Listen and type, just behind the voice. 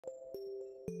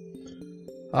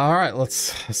Alright, let's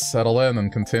settle in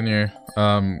and continue.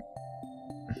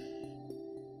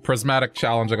 Prismatic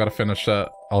Challenge, I gotta finish it.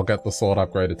 I'll get the sword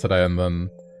upgraded today, and then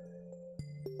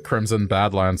Crimson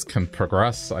Badlands can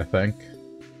progress, I think.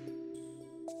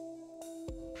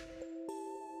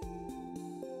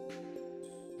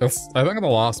 It's, I think, the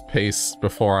last piece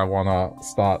before I wanna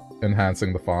start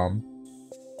enhancing the farm.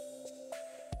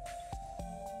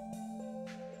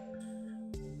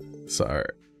 So,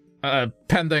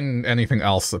 pending anything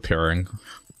else appearing.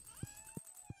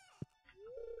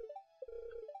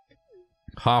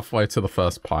 Halfway to the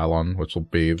first pylon, which will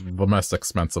be the most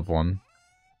expensive one.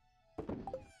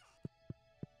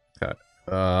 Okay.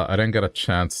 I didn't get a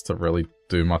chance to really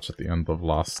do much at the end of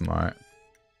last night.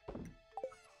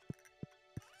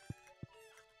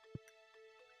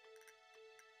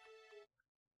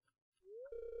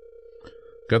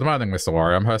 Good morning, Mr.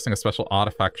 Warrior. I'm hosting a special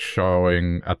artifact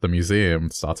showing at the museum.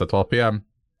 It starts at 12 PM.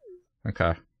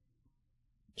 Okay.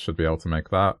 Should be able to make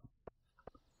that.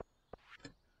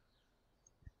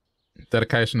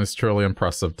 Dedication is truly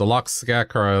impressive. Deluxe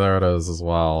Scarecrow, there it is as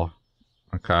well.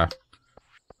 Okay.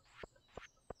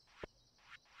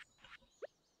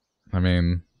 I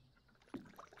mean...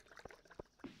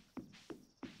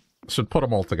 should put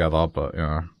them all together, but, you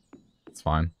know, it's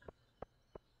fine.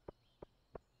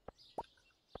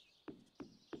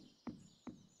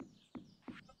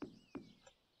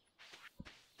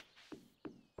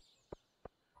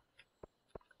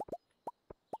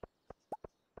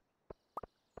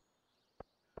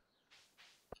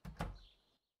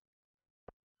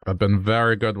 I've been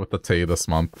very good with the tea this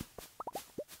month.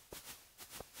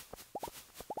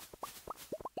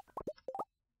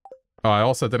 Oh, I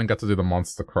also didn't get to do the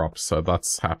monster crops, so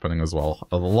that's happening as well.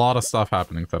 A lot of stuff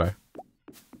happening today.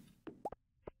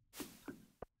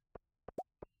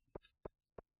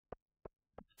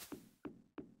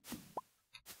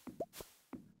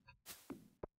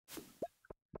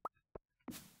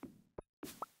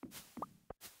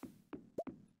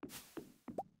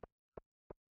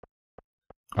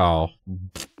 Oh.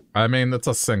 I mean, it's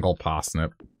a single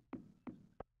parsnip.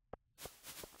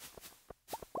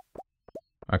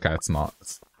 Okay, it's not.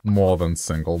 It's more than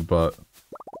single, but...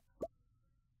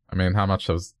 I mean, how much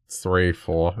is 3,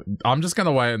 4? I'm just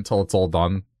gonna wait until it's all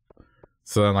done.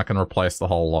 So then I can replace the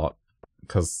whole lot.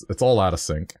 Because it's all out of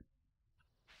sync.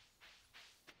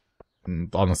 And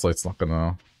honestly, it's not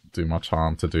gonna do much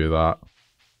harm to do that.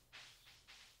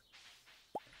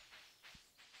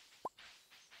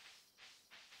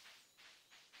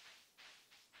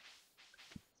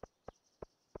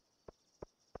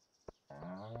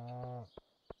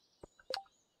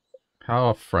 How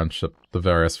are the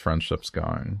various friendships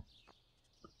going?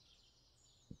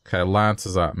 Okay, Lance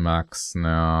is at max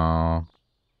now.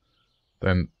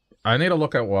 Then I need to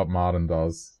look at what Martin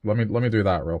does. Let me do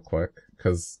that real quick,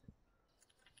 because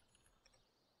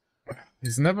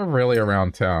he's never really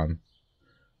around town.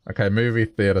 Okay, movie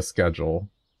theater schedule.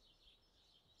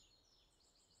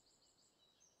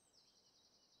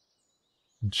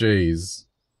 Jeez.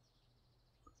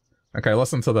 Okay,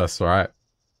 listen to this, right?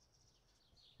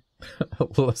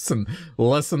 listen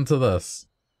to this.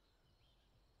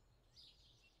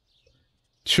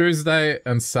 Tuesday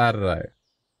and Saturday.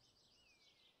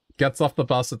 Gets off the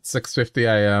bus at 6:50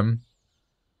 AM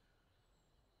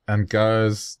and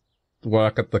goes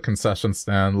work at the concession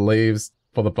stand, leaves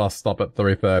for the bus stop at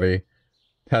 3:30,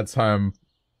 heads home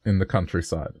in the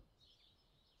countryside.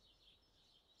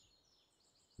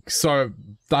 So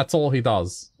that's all he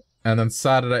does. And then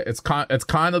Saturday, it's kind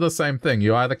of the same thing.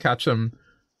 You either catch him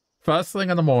first thing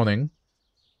in the morning,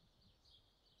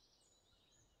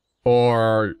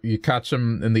 or you catch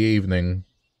him in the evening.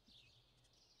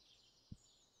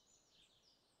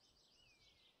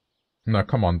 No,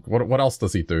 come on. What else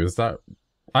does he do? Is that...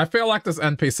 I feel like this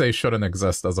NPC shouldn't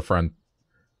exist as a friend.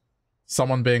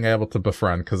 Someone being able to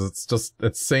befriend, because it's just...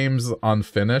 it seems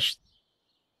unfinished.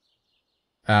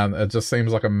 And it just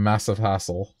seems like a massive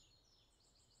hassle.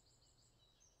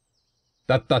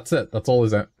 That's it. That's all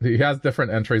he has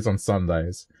different entries on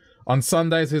Sundays. On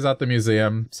Sundays, he's at the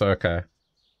museum, so okay.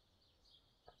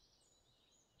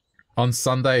 On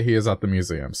Sunday, he is at the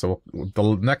museum, so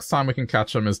the next time we can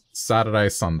catch him is Saturday,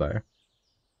 Sunday.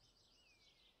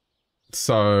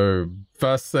 So,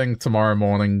 first thing tomorrow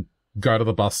morning, go to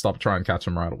the bus stop, try and catch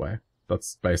him right away.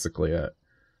 That's basically it.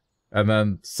 And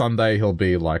then Sunday, he'll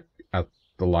be, like, at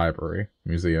the library,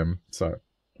 museum, so,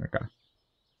 okay.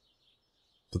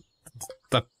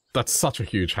 That's such a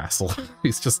huge hassle.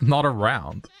 He's just not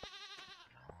around.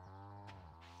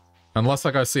 Unless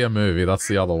I go see a movie, that's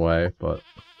the other way, but...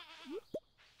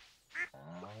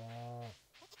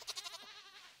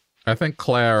 I think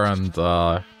Claire and,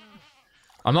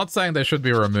 I'm not saying they should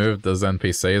be removed as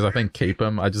NPCs. I think keep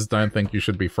them. I just don't think you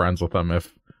should be friends with them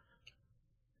if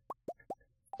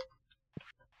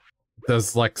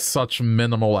there's, like, such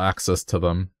minimal access to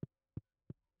them.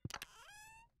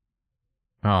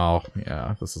 Oh,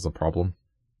 yeah, this is a problem.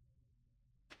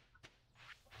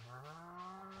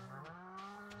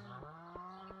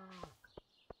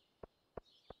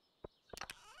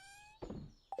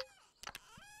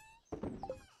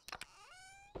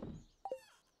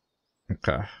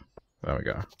 Okay, there we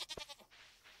go.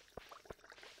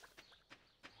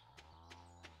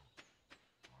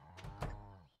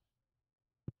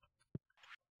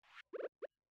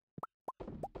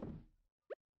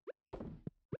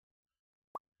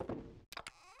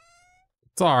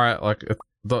 It's alright, like,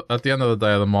 at the end of the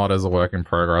day, the mod is a work in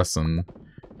progress, and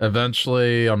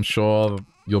eventually, I'm sure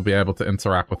you'll be able to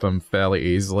interact with them fairly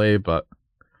easily, but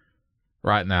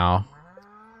right now...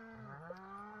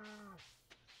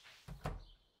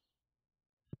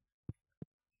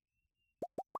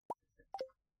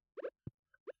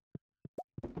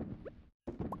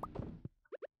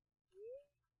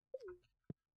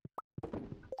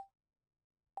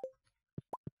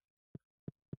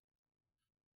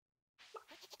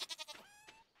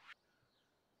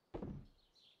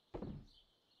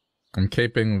 I'm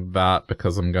keeping that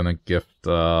because I'm gonna gift,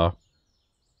 I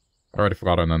already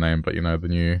forgot her name, but you know,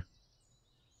 the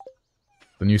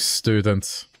new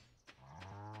student.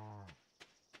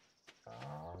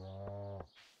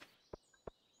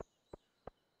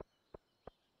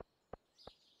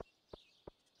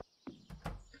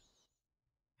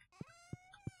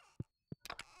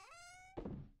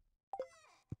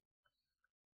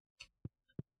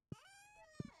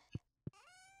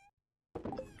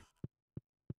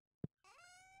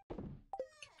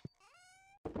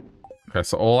 Okay,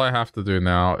 so all I have to do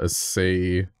now is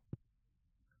see...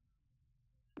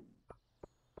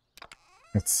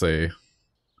 Let's see.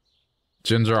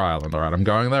 Ginger Island, alright, I'm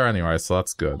going there anyway, so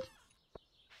that's good.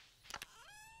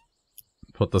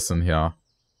 Put this in here.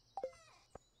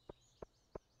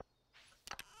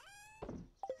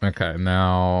 Okay,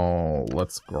 now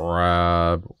let's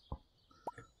grab...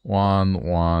 One.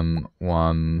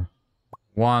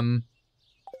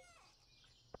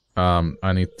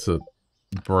 I need to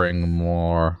bring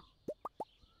more...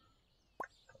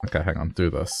 Okay, hang on, do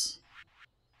this.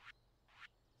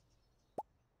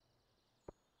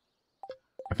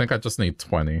 I think I just need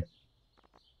 20.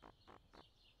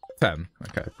 10.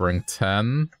 Okay, bring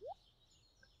 10.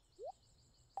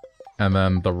 And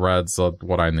then the reds are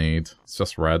what I need. It's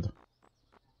just red.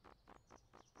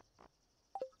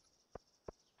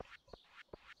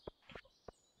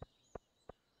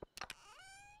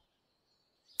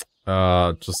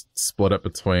 Just split it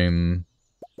between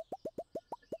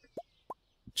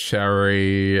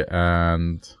cherry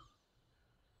and...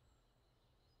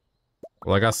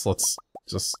 Well, I guess let's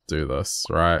just do this,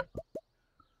 right?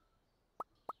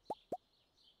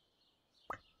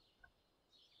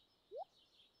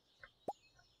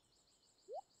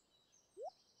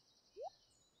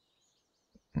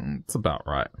 It's about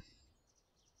right.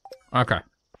 Okay.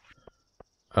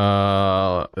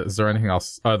 Is there anything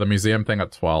else? Oh, the museum thing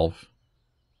at 12.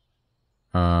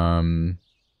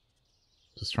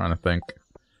 Just trying to think.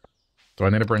 Do I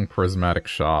need to bring prismatic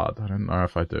shard? I don't know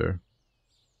if I do.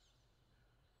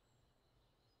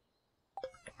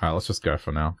 Alright, let's just go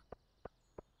for now.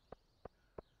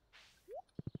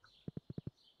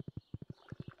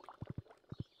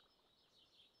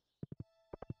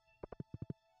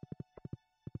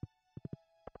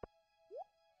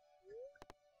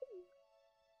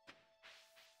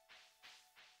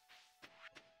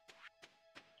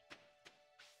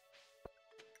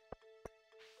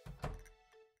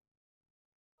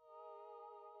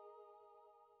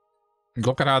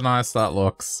 Look at how nice that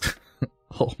looks.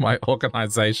 All my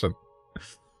organization.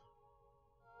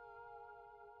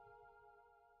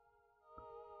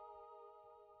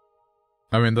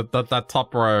 I mean, that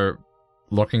top row,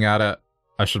 looking at it,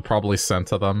 I should probably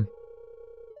center them.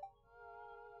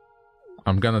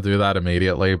 I'm gonna do that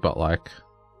immediately, but like,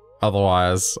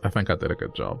 otherwise, I think I did a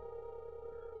good job.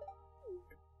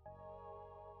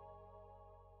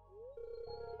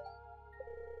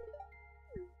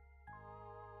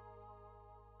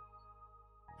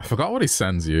 I forgot what he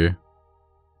sends you.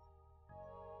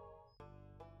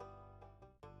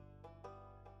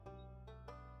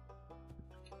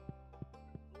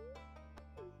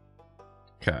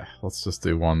 Okay, let's just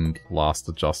do one last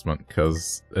adjustment,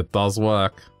 because it does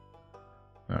work.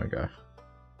 There we go.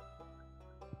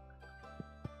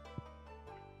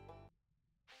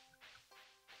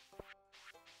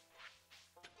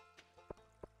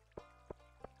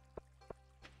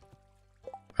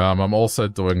 I'm also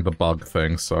doing the bug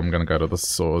thing, so I'm gonna go to the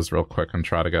sewers real quick and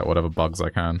try to get whatever bugs I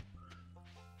can.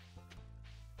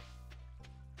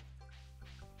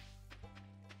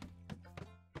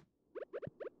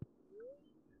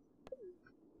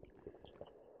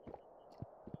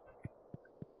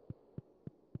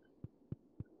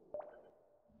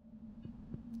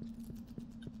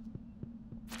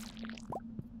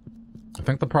 I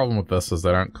think the problem with this is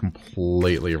they don't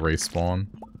completely respawn,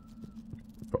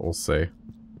 but we'll see.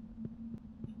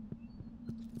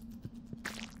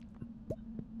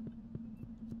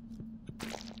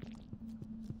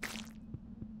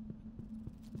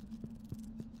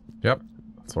 Yep,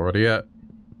 that's already it.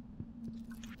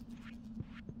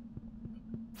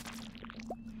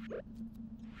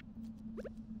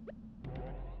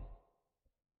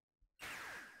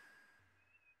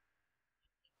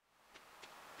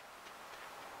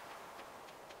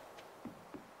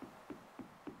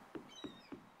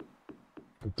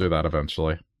 We'll do that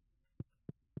eventually.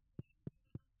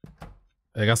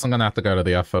 I guess I'm gonna have to go to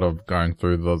the effort of going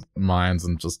through the mines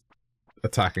and just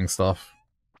attacking stuff.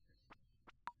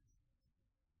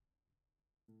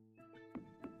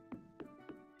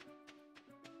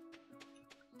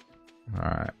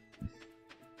 Alright.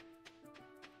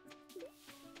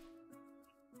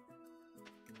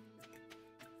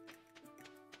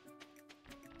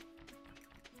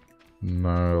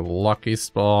 No lucky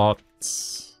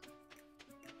spots.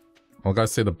 I'll go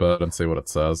see the bird and see what it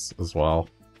says as well.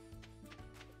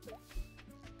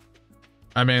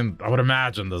 I mean, I would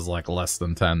imagine there's like less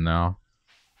than 10 now.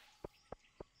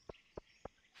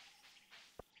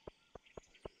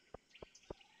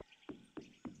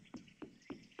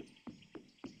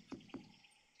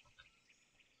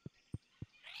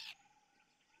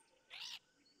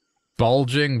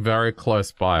 Bulging very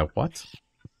close by. What?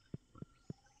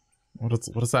 What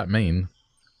does that mean?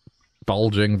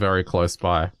 Bulging very close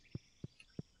by.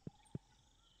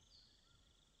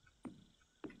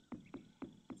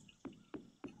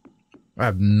 I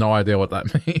have no idea what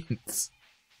that means.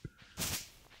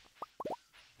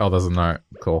 Oh, there's a note.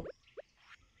 Cool.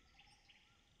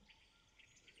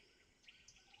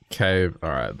 Cave.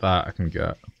 Alright, that I can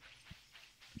get.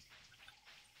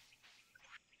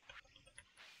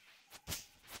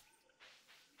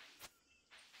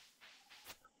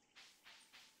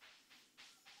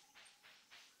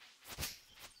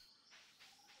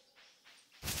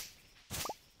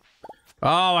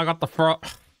 Oh, I got the frog.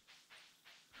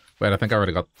 Wait, I think I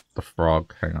already got the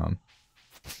frog. Hang on.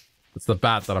 It's the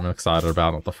bat that I'm excited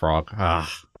about, not the frog.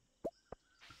 Ah.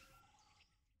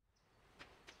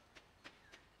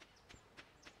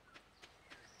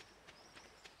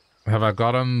 Have I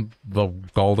gotten the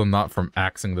golden nut from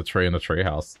axing the tree in the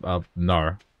treehouse?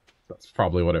 No. That's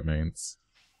probably what it means.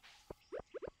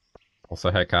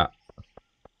 Also, hey, cat.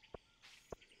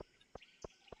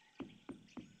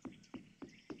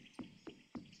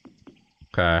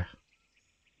 Okay.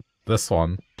 This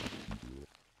one.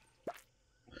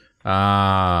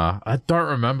 Ah, I don't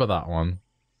remember that one.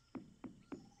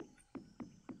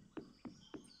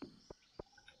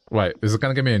 Wait, is it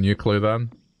gonna give me a new clue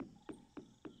then?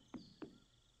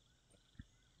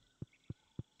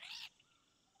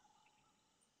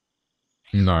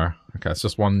 No. Okay, it's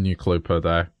just one new clue per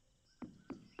day.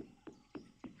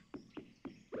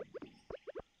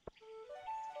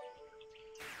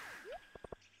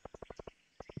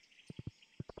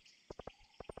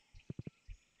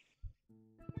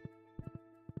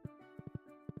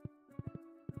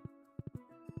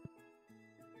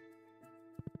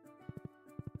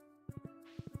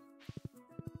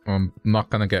 I'm not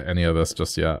gonna get any of this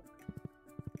just yet.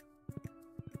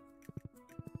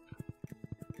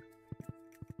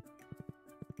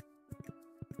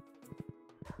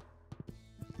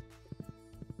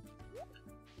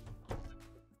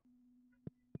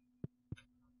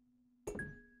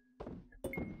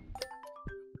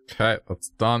 Okay, that's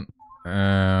done.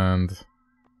 And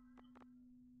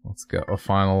let's get a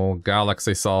final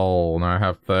galaxy soul. Now I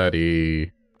have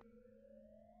 30.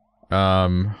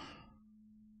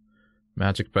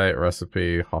 Magic bait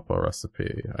recipe, hopper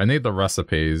recipe. I need the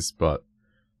recipes, but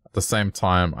at the same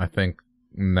time, I think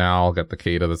now I'll get the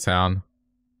key to the town.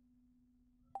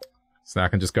 So now I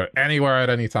can just go anywhere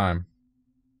at any time.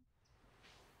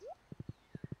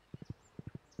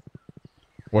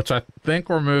 Which I think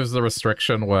removes the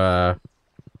restriction where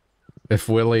if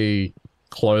Willy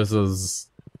closes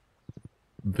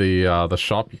the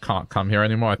shop, you can't come here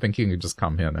anymore. I think you can just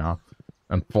come here now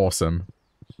and force him.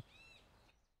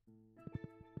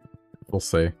 We'll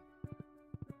see.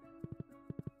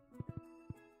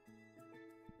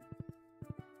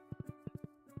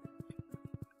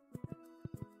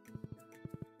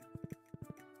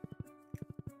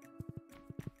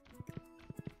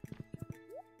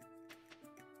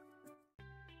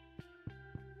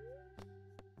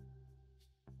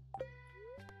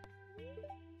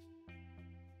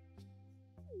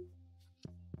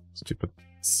 Stupid.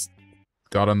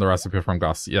 Got in the recipe from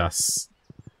Gus. Yes.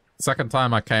 Second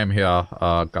time I came here,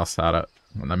 Gus had it.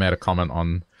 And I made a comment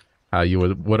on how you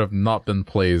would have not been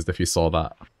pleased if you saw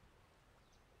that.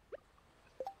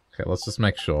 Okay, let's just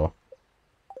make sure.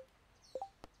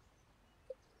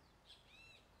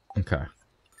 Okay.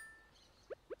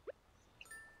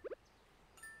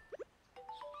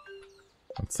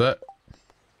 That's it.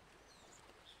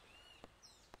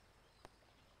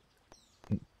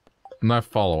 No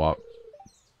follow-up.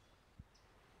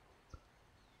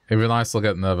 Even I still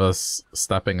get nervous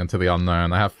stepping into the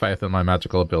unknown. I have faith in my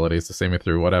magical abilities to see me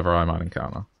through whatever I might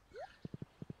encounter.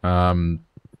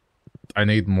 I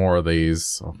need more of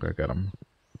these. I'll go get them.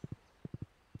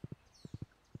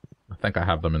 I think I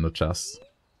have them in the chest.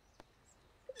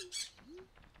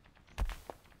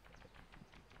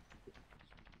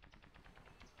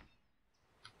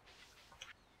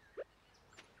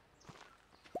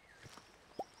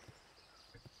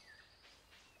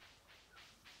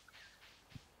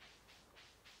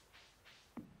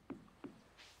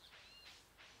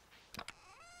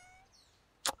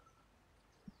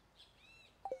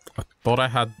 Thought I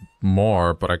had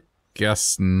more, but I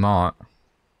guess not.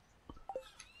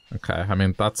 Okay, I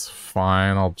mean, that's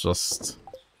fine. I'll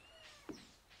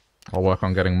work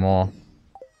on getting more.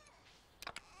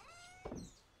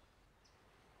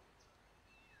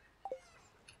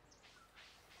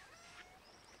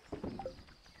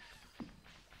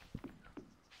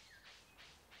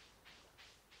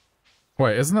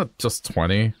 Wait, isn't it just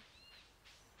 20?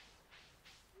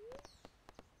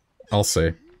 I'll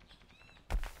see.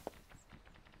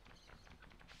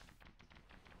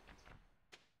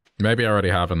 Maybe I already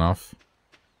have enough.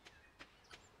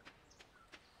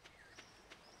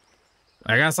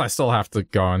 I guess I still have to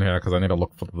go in here because I need to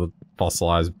look for the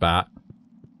fossilized bat.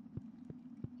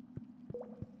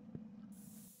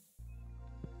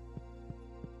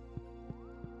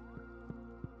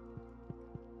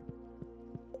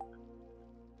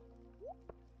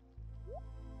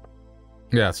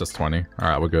 Yeah, it's just 20.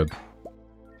 Alright, we're good.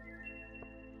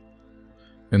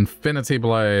 Infinity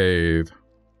Blade.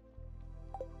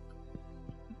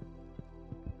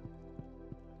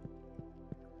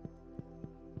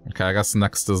 Okay, I guess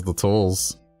next is the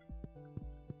tools.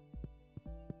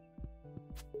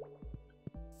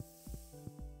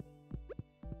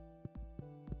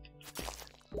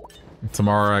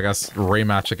 Tomorrow, I guess,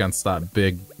 rematch against that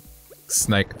big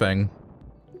snake thing.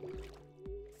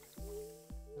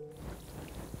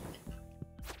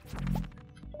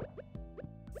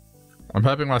 I'm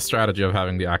hoping my strategy of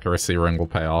having the accuracy ring will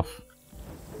pay off.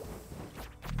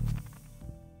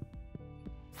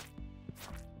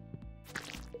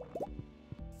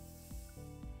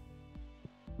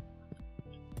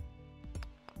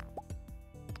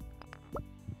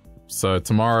 So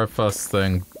tomorrow, first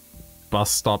thing,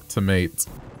 bus stop to meet.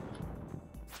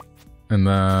 And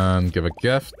then give a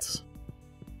gift.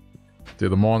 Do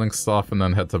the morning stuff and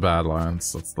then head to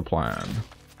Badlands. That's the plan.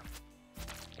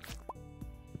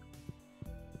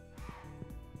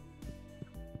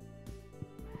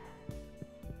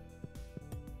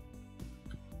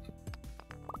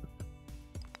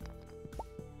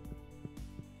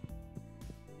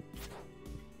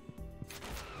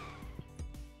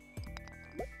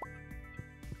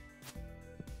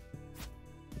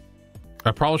 I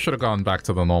probably should have gone back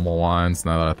to the normal lines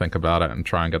now that I think about it and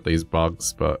try and get these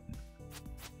bugs, but...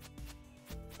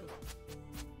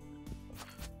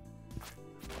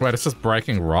 Wait, it's just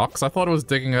breaking rocks? I thought it was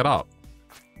digging it up.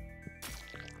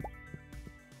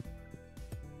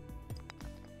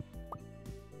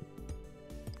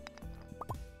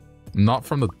 Not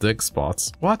from the dig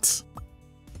spots. What?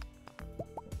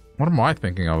 What am I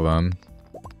thinking of then?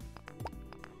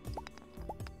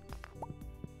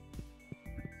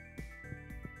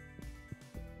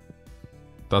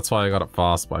 That's why I got it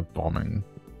fast by bombing.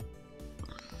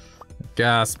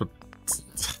 Gas, but...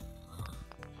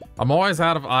 I'm always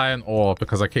out of iron ore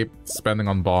because I keep spending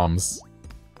on bombs.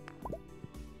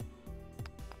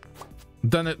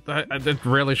 Then it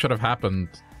really should have happened.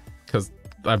 Because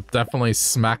I've definitely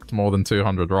smacked more than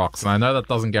 200 rocks. And I know that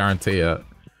doesn't guarantee it.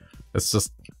 It's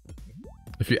just...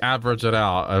 If you average it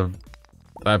out,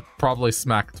 I've probably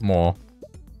smacked more.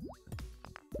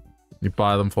 You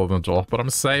buy them for the jaw, but I'm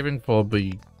saving for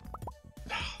the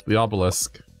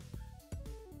obelisk.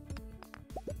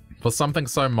 For something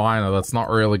so minor that's not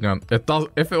really gonna... It does...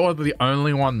 If it were the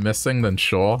only one missing, then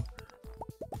sure.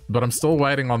 But I'm still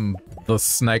waiting on the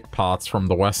snake parts from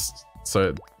the west,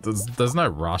 so there's no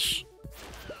rush.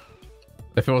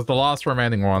 If it was the last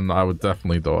remaining one, I would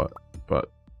definitely do it,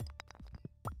 but...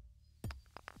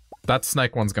 That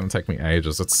snake one's gonna take me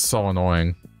ages, it's so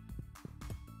annoying.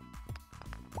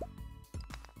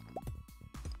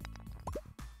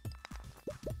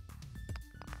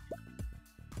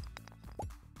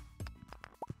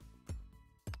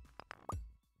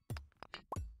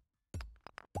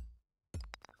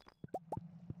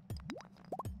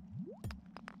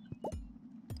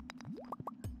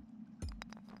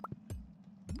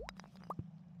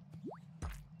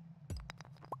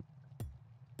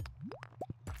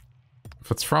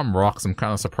 If it's from rocks, I'm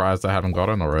kind of surprised I haven't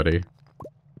gotten already.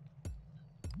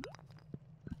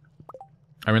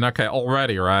 I mean, okay,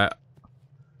 already, right?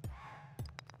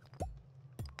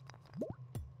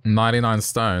 99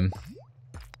 stone.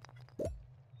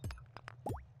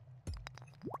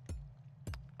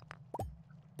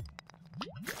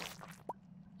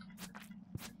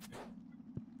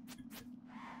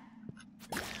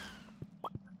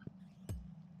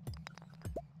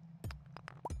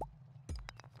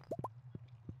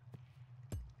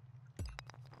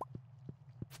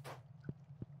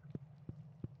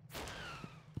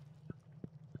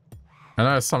 I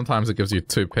know sometimes it gives you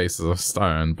 2 pieces of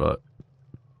stone, but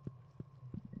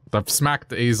I've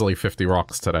smacked easily 50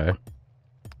 rocks today.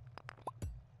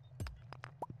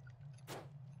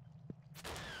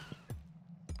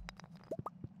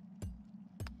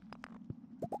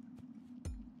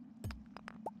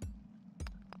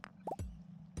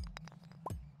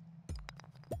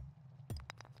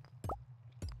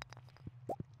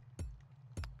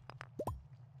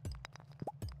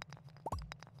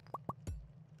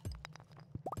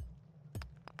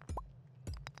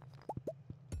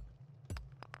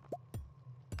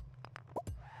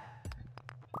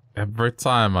 Every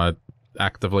time I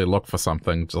actively look for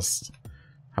something, just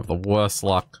have the worst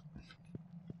luck.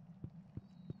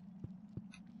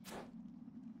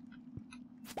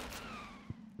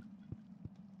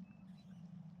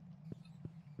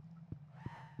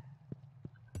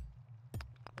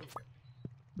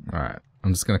 Alright,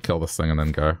 I'm just gonna kill this thing and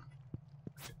then go.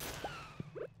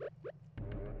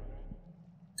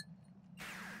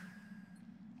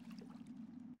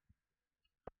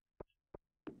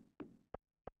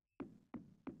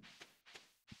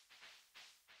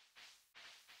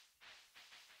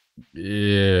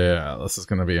 Yeah, this is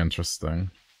gonna be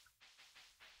interesting.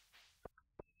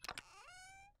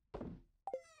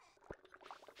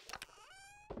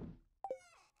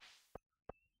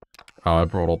 Oh, I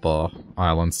brought all the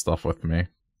island stuff with me.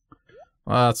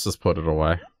 Well, let's just put it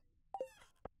away.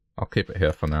 I'll keep it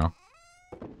here for now.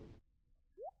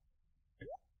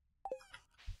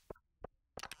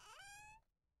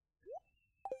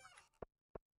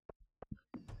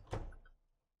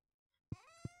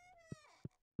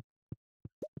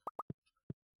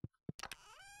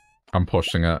 I'm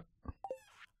pushing it.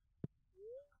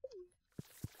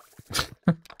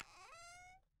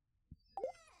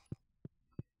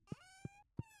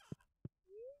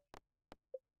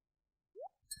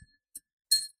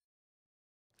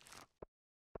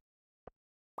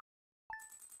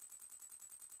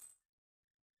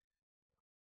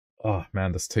 Oh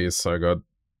man, this tea is so good.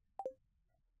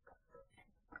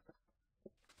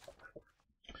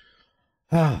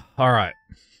 Alright.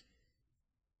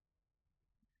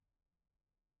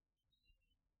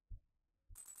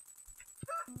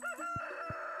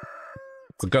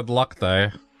 It's a good luck day.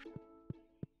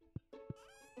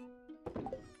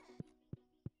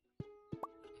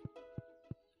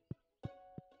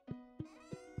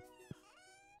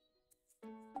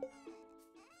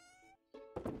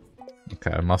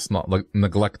 Okay, I must not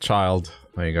neglect child.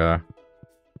 There you go.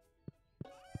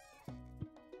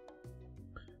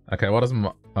 Okay, what is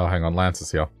my... Oh, hang on, Lance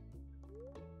is here.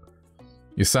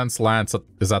 You sense Lance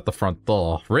is at the front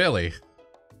door. Really?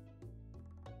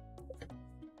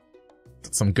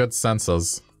 Some good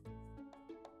senses.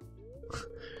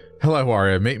 Hello,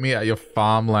 warrior. Meet me at your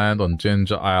farmland on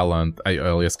Ginger Island at your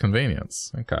earliest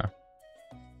convenience. Okay.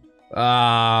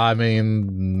 I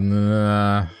mean...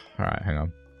 Alright, hang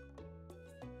on.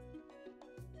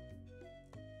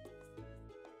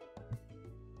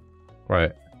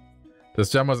 Right. This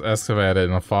gem was excavated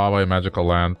in a faraway magical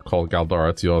land called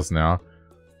Galdora. It's yours now.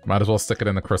 Might as well stick it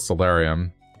in the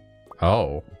crystallarium.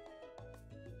 Oh.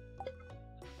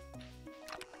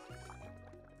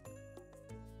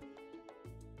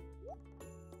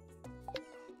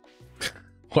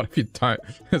 What if you don't?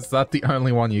 Is that the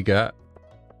only one you get?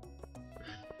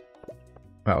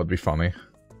 That would be funny.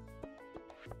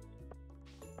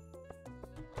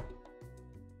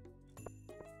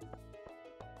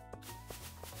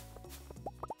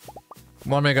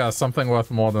 Let me guess, something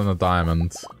worth more than a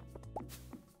diamond.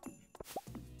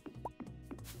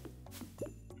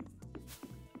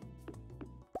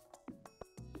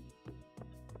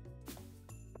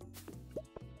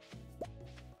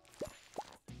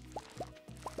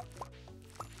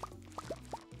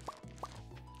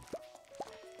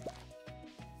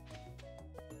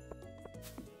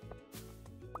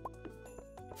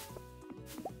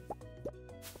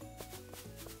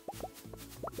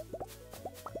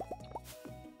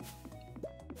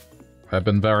 I've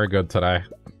been very good today.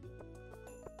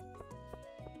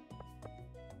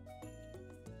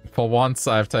 For once,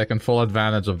 I've taken full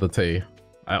advantage of the tea.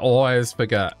 I always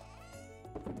forget.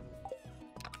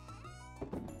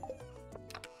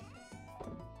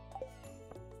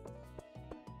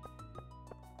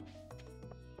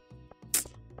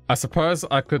 I suppose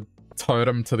I could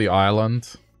totem to the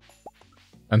island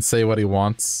and see what he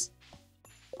wants.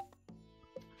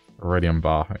 Iridium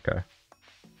bar, okay.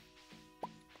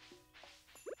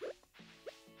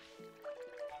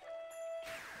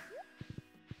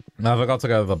 I forgot to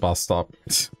go to the bus stop.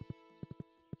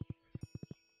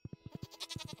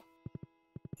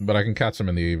 But I can catch him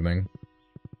in the evening.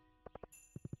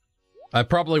 I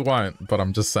probably won't, but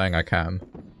I'm just saying I can.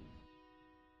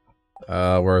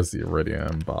 Where's the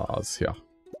iridium bars? Here.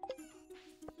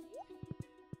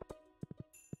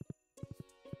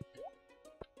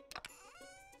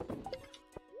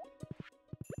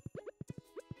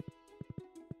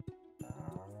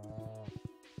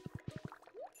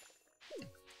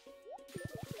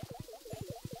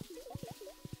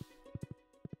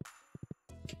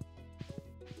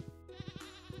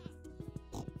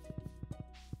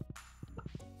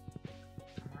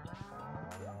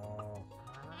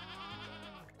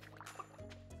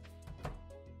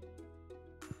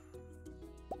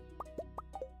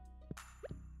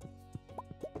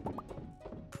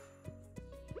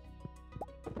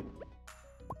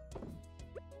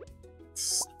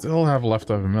 Still have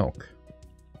leftover milk.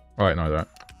 Oh, wait, no, I don't.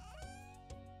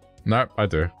 Nope, I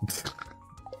do.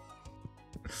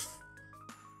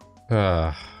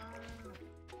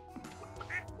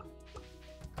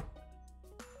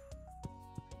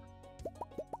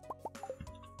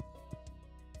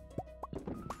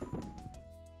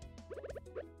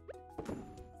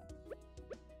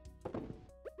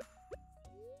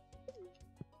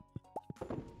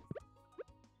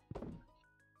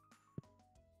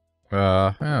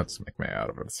 Yeah, just make me out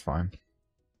of it, it's fine.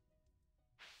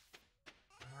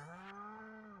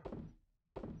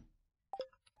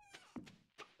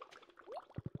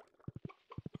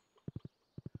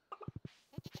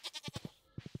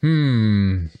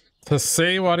 To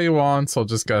see what he wants or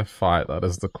just go fight, that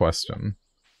is the question.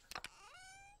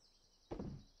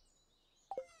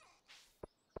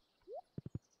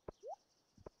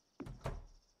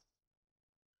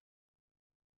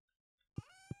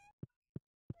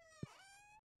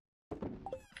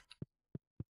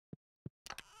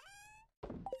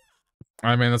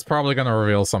 I mean, it's probably going to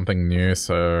reveal something new,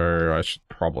 so I should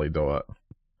probably do it.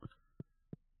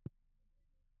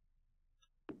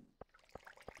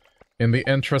 In the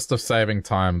interest of saving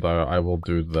time, though, I will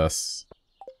do this.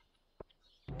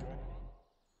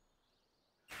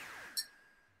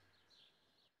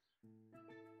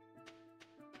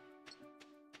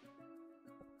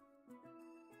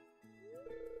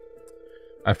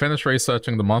 I finished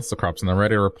researching the monster crops and I'm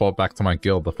ready to report back to my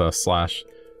guild, the First Slash.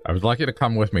 I would like you to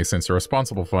come with me since you're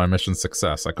responsible for my mission's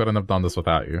success. I couldn't have done this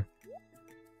without you.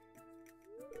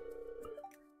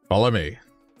 Follow me.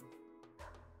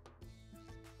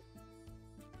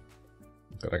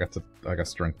 Good, I get to, I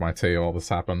guess, drink my tea while this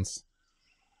happens.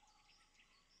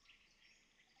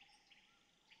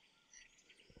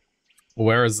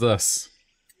 Where is this?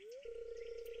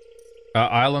 Our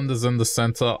island is in the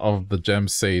center of the Gem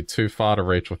Sea, too far to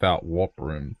reach without warp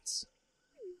rooms.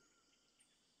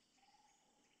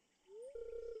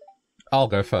 I'll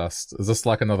go first. Is this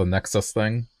like another Nexus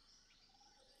thing?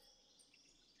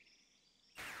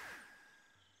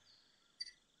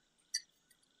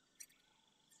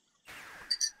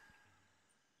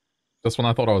 Just when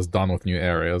I thought I was done with new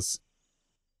areas.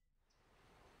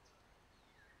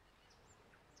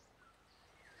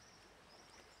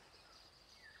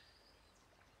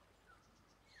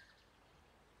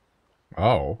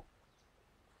 Oh.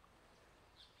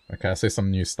 Okay, I see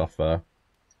some new stuff there.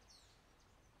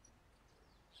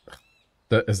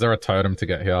 Is there a totem to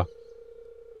get here?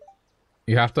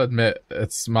 You have to admit,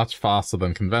 it's much faster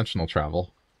than conventional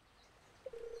travel.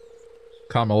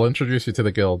 Come, I'll introduce you to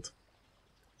the guild.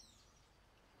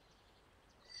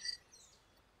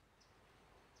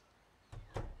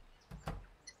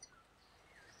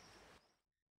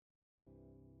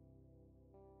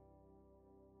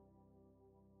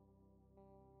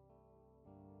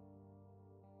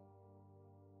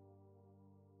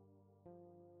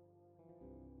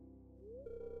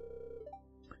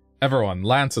 Everyone,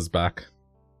 Lance is back.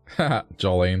 Haha,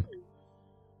 Jolene.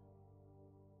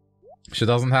 She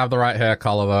doesn't have the right hair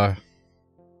color, though.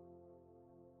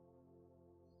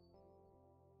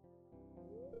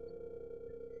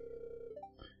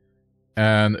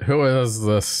 And who is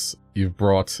this you've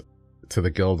brought to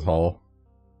the guild hall?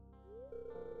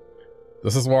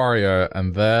 This is Wario,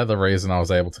 and they're the reason I was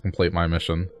able to complete my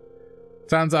mission.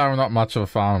 Turns out I'm not much of a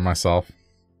farmer myself.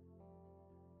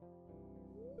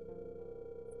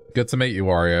 Good to meet you,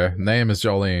 Wario. Name is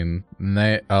Jolene,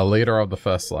 leader of the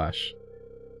First Slash.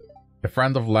 A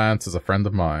friend of Lance is a friend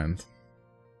of mine.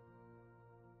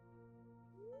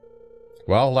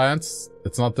 Well, Lance,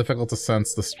 it's not difficult to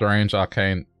sense the strange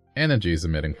arcane energies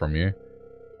emitting from you.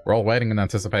 We're all waiting in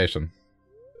anticipation.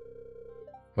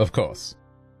 Of course.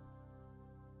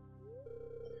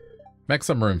 Make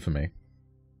some room for me.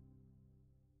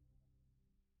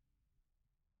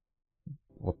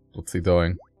 What's he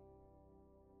doing?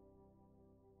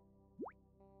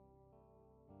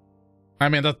 I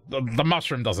mean, the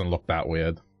mushroom doesn't look that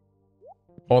weird.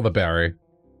 Or the berry.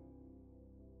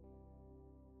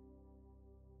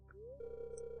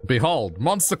 Behold,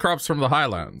 monster crops from the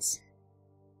highlands.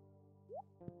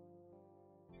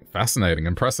 Fascinating,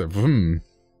 impressive.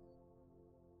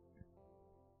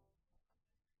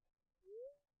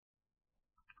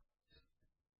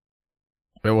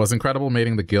 It was incredible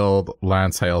meeting the guild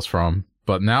Lance hails from,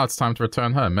 but now it's time to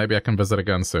return home. Maybe I can visit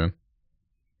again soon.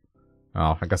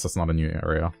 Oh, I guess it's not a new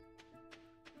area.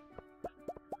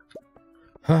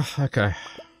 Okay.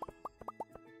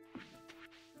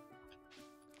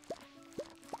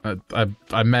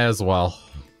 I may as well.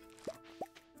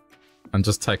 And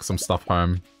just take some stuff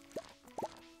home.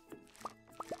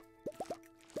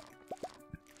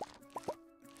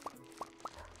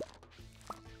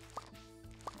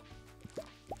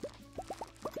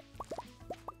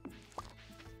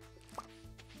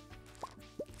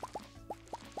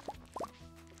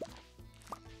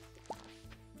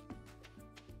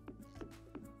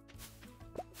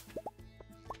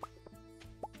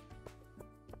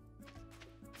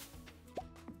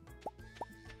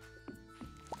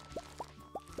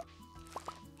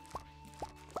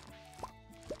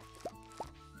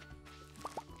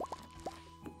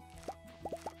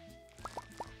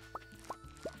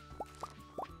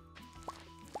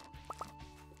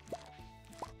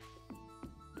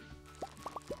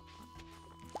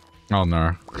 Oh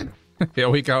no. Here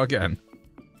we go again.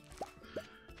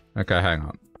 Okay, hang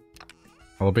on.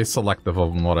 I'll be selective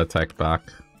on what I take back.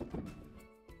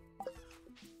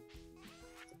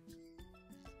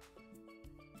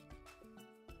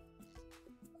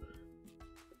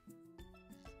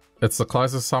 It's the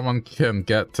closest someone can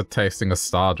get to tasting a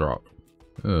star drop.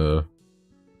 Ugh.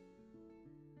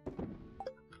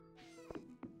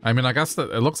 I mean, I guess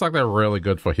that it looks like they're really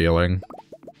good for healing.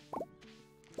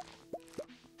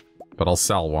 But I'll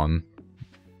sell one.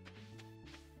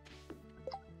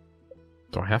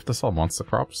 Do I have to sell monster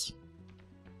crops?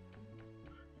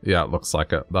 Yeah, it looks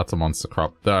like it. That's a monster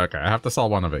crop. Okay, I have to sell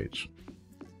one of each.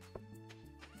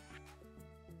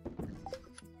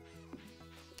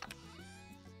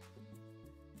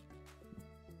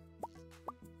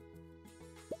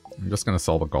 I'm just gonna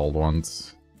sell the gold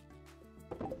ones.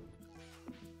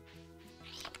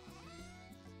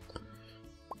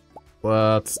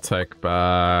 Let's take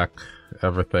back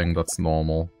everything that's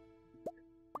normal.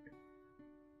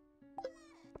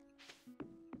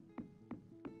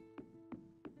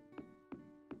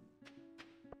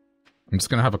 I'm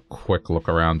just gonna have a quick look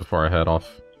around before I head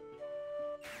off.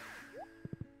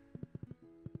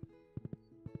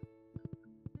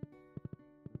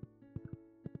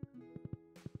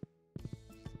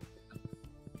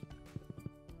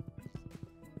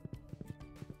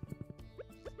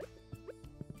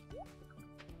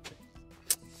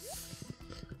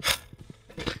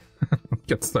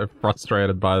 Get so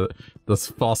frustrated by this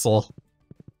fossil.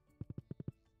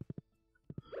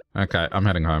 Okay, I'm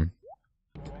heading home.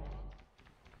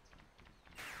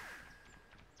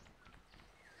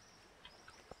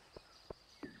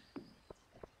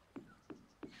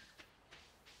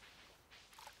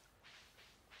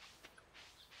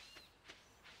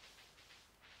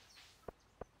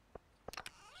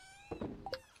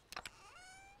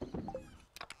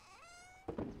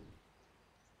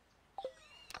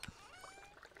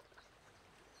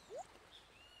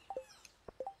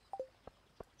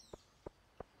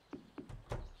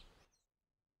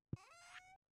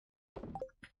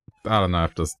 I don't know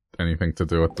if there's anything to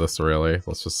do with this, really.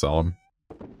 Let's just sell them.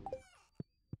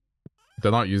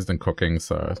 They're not used in cooking,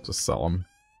 so just sell them.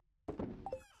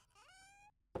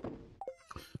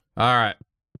 Alright.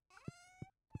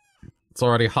 It's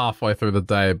already halfway through the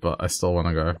day, but I still want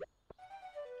to go.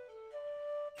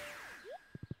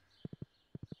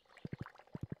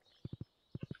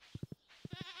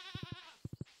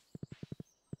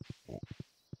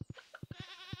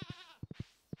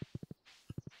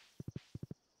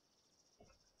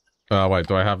 Wait,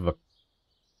 do I have the...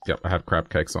 Yep, I have crab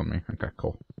cakes on me. Okay,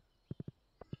 cool.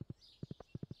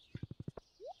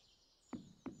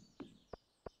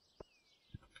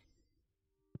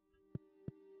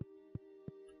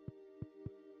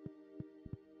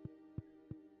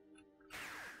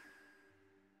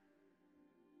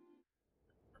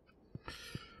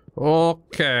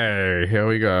 Okay, here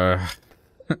we go.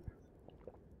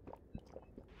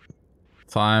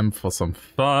 Time for some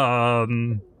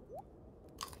fun.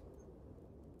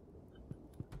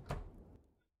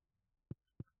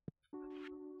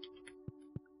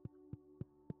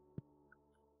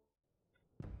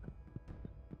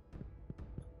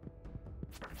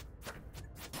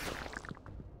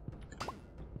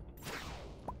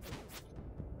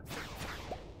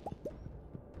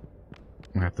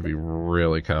 I have to be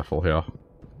really careful here.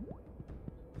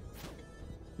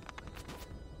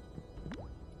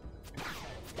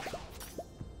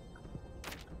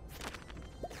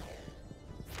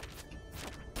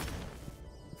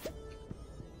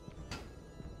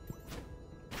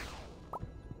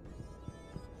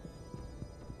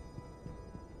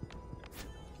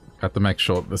 Have to make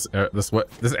sure this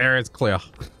area is clear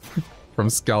from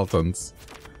skeletons.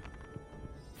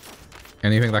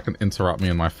 Anything that can interrupt me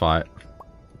in my fight.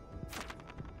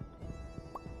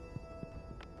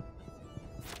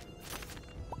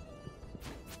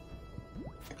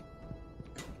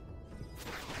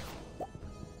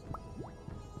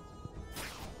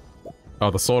 Oh,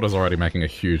 the sword is already making a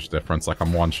huge difference, like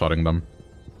I'm one-shotting them.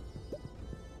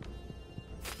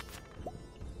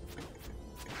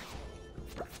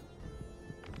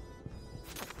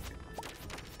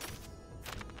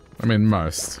 I mean,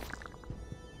 most.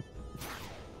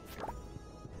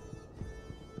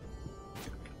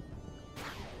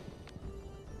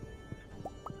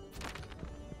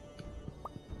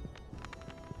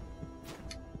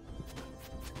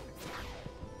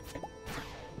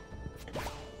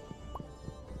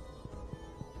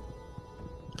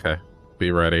 Okay,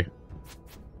 be ready.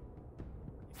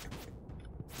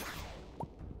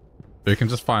 You can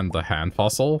just find the hand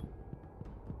fossil.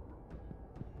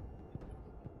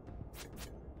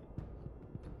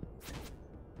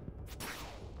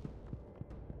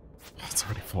 It's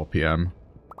already 4 PM.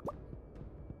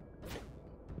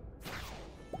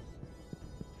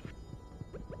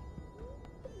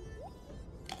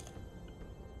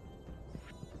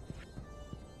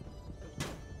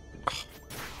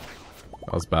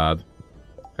 That was bad.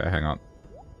 Okay, hang on.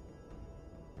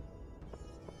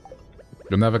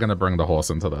 You're never gonna bring the horse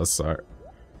into this, so...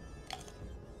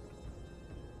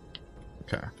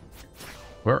 Okay.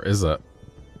 Where is it?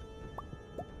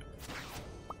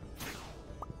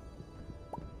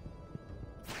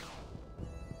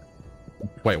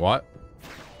 Wait, what?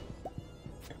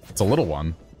 It's a little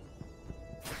one.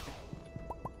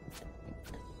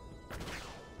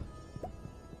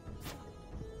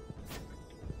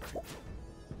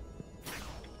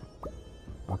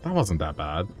 Oh, that wasn't that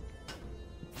bad.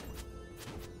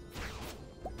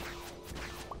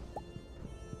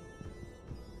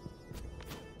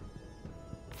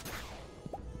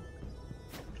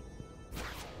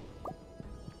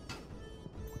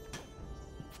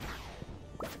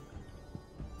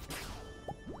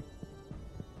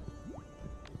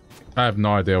 I have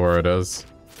no idea where it is.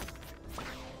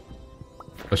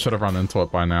 I should have run into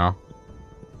it by now.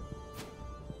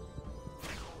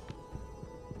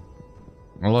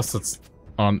 Unless it's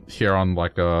on here on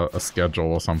like a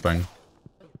schedule or something.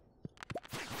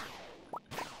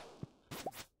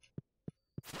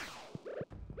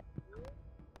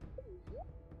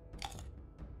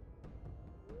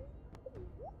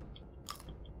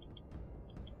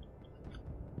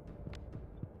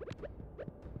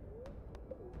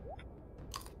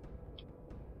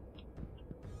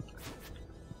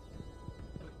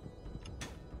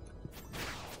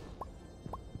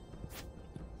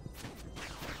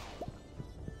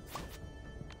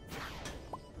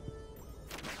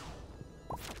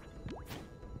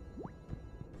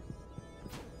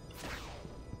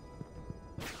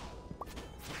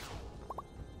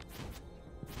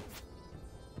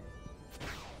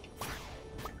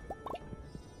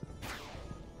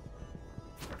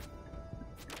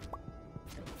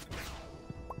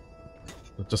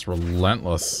 Just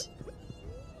relentless.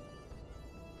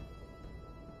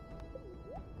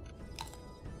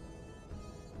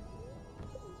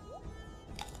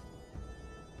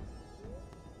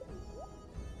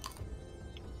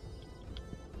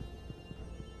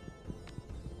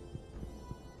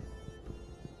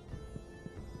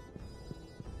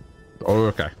 Oh,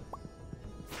 okay.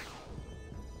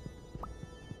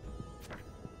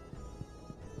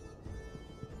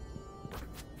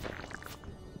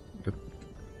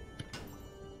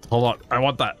 Hold on, I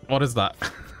want that. What is that?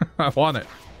 I want it.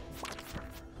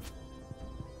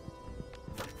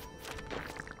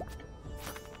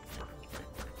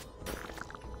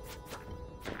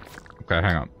 Okay,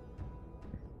 hang on.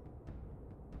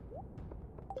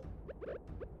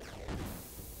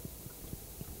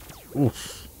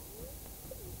 Oof.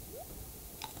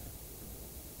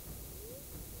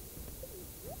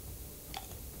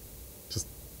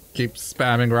 keep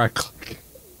spamming right click.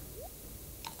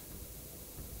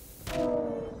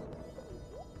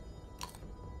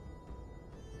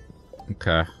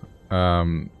 Okay.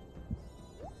 Oh,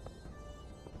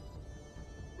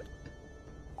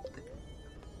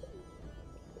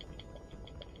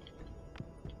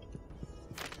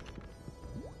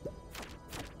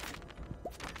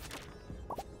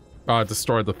 I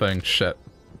destroyed the thing. Shit.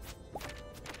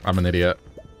 I'm an idiot.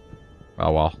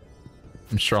 Oh well.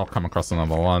 I'm sure I'll come across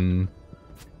another one.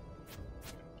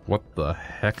 What the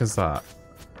heck is that?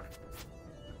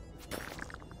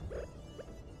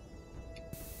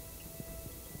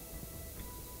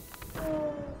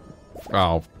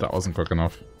 Oh, that wasn't quick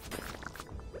enough.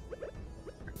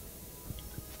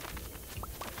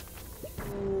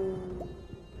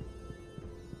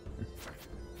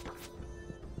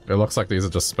 It looks like these are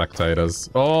just spectators.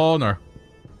 Oh no.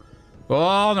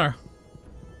 Oh no.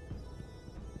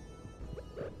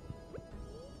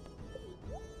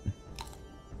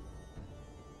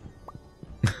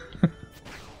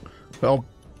 Oh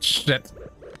shit.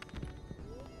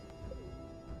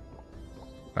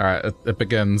 Alright, it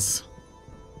begins.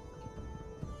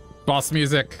 Boss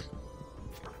music.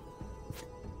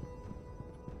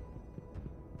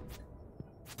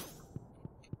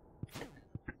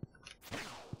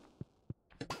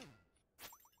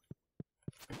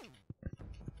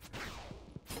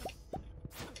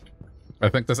 I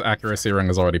think this accuracy ring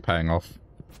is already paying off.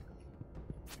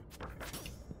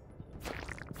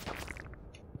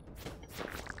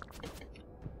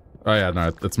 Oh yeah,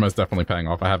 no, it's most definitely paying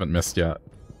off. I haven't missed yet.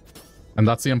 And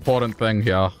that's the important thing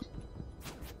here.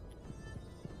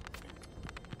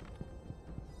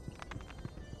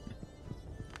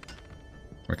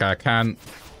 Okay,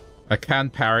 I can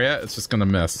parry it, it's just gonna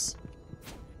miss.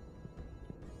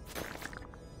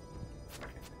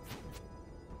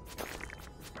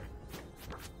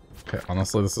 Okay,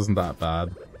 honestly, this isn't that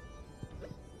bad.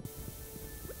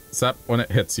 Except when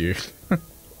it hits you.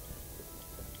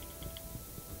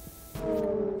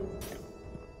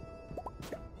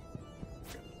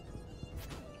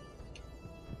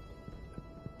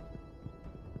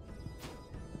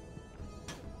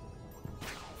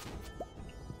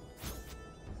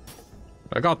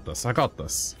 I got this, I got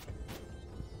this.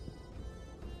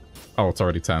 Oh, it's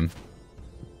already 10.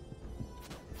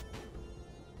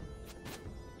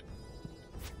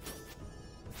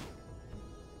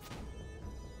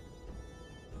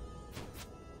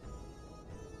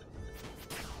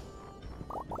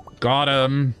 Got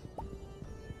him!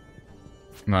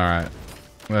 Alright.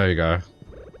 There you go.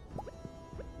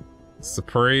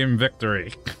 Supreme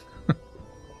victory.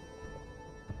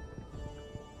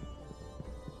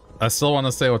 I still want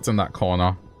to say what's in that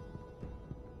corner.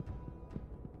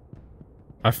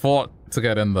 I fought to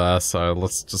get in there, so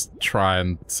let's just try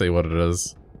and see what it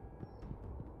is.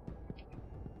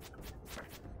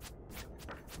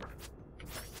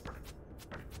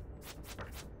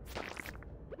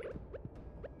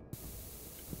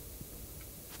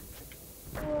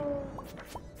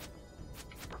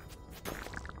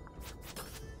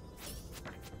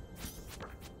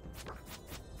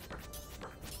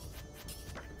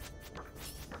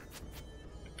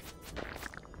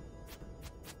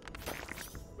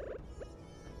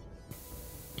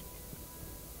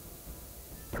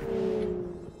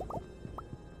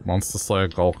 Monster Slayer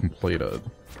goal completed.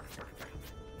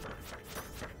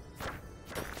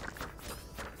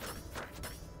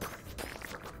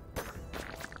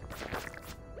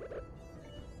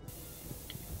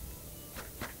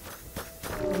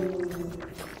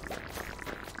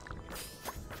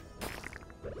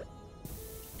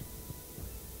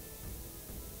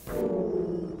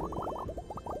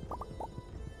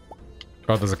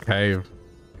 Oh, there's a cave.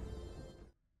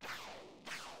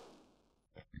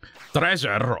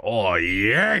 Treasure! Oh,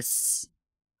 yes!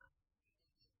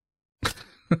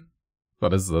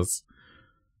 What is this?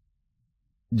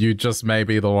 You just may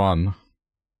be the one.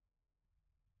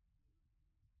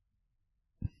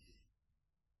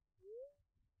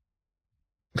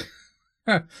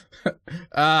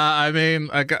 I mean,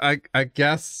 I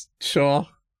guess, sure.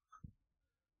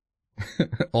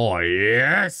 Oh,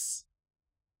 yes!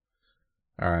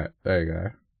 Alright, there you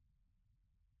go.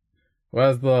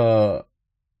 Where's the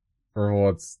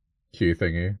rewards queue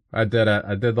thingy? I did it.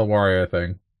 I did the warrior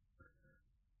thing.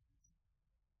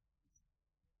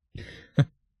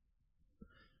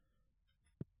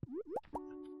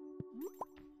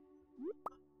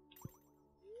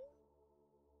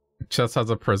 Chest has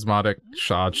a prismatic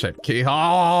shard-shaped key.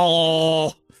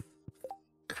 Oh!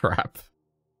 Crap.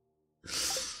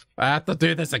 I have to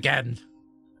do this again.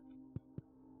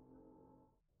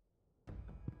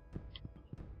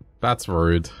 That's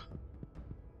rude.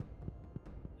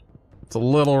 It's a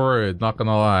little rude, not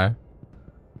gonna lie.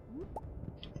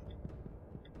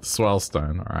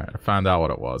 Swellstone, alright, I found out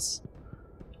what it was.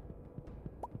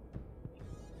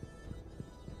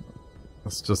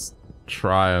 Let's just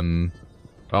try and...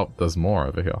 Oh, there's more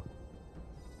over here.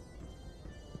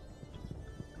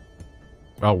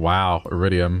 Oh wow,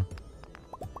 Iridium.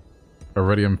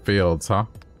 Iridium fields, huh?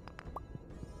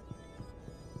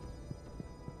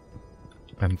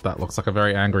 And that looks like a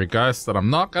very angry ghost that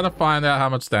I'm not gonna find out how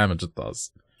much damage it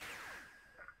does.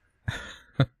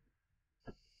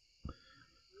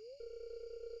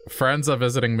 Friends are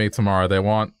visiting me tomorrow. They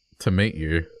want to meet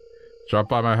you. Drop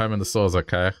by my home in the stores,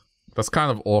 okay? That's kind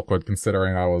of awkward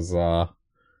considering I was,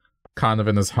 kind of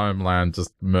in his homeland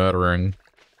just murdering.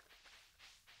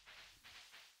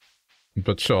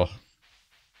 But sure.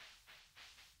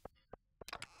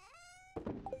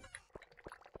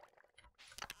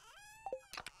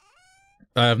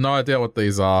 I have no idea what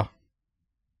these are.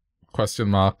 Question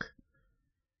mark.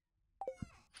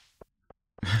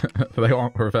 They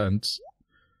want revenge.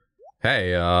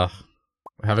 Hey,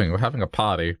 we're having a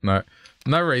party. No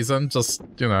reason, just,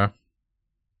 you know.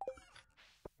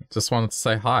 Just wanted to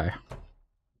say hi.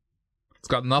 It's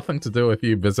got nothing to do with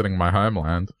you visiting my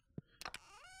homeland.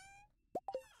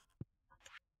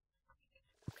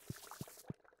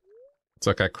 It's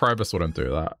okay, Krobus wouldn't do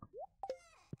that.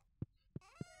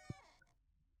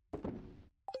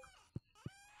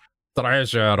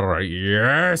 Treasure,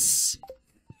 yes!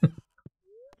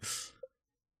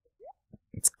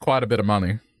 It's quite a bit of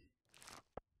money.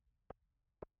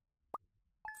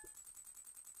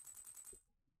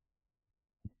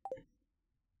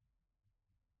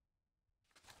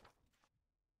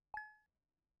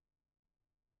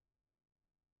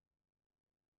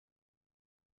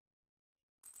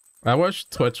 I wish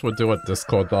Twitch would do what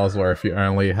Discord does, where if you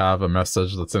only have a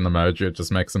message that's in emoji, it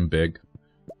just makes them big.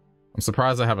 I'm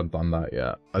surprised I haven't done that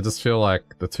yet. I just feel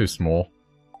like they're too small.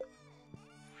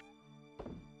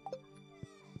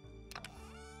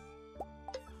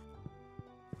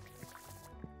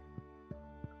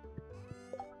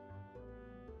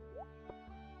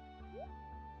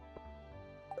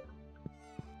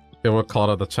 It would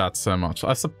clutter the chat so much.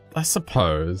 I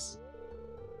suppose.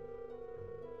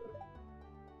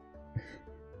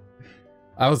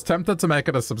 I was tempted to make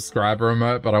it a subscriber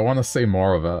emote, but I want to see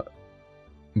more of it.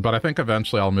 But I think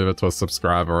eventually I'll move it to a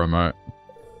subscriber emote.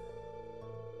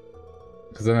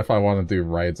 Because then if I want to do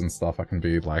raids and stuff, I can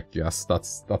be like, yes,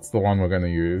 that's the one we're going to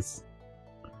use.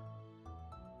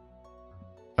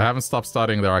 I haven't stopped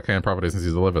studying their arcane properties since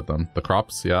you delivered them. The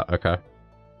crops? Yeah, okay.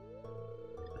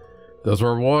 There's a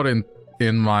reward in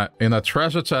a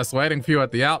treasure chest waiting for you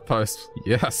at the outpost.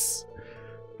 Yes.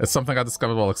 It's something I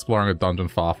discovered while exploring a dungeon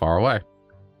far, far away.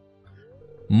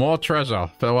 More treasure.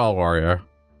 Farewell, warrior.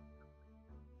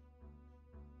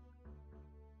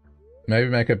 Maybe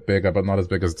make it bigger, but not as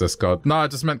big as Discord. No, I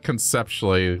just meant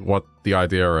conceptually what the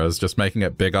idea is. Just making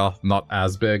it bigger, not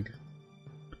as big.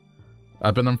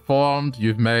 I've been informed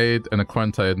you've made an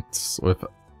acquaintance with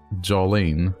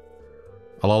Jolene.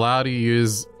 I'll allow you to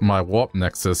use my warp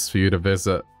nexus for you to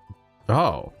visit.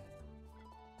 Oh.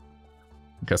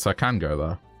 Guess I can go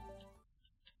there.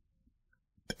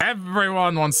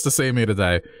 Everyone wants to see me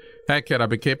today. Hey kid, I've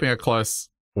been keeping a close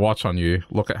watch on you.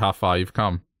 Look at how far you've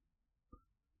come.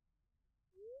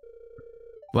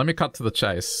 Let me cut to the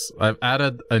chase. I've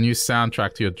added a new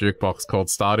soundtrack to your jukebox called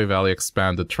Stardew Valley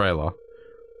Expanded Trailer.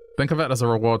 Think of it as a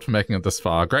reward for making it this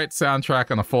far. Great soundtrack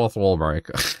and a fourth wall break.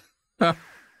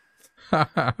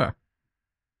 But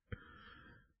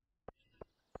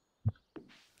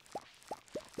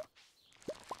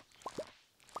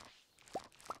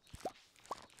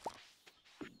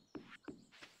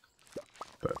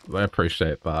I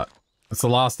appreciate that. It's the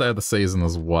last day of the season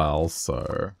as well,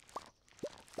 so...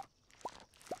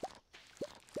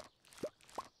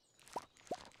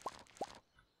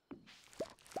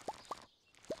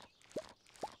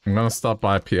 I'm gonna stop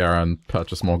by Pierre and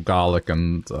purchase more garlic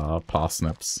and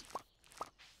parsnips.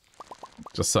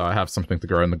 Just so I have something to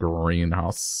grow in the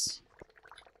greenhouse.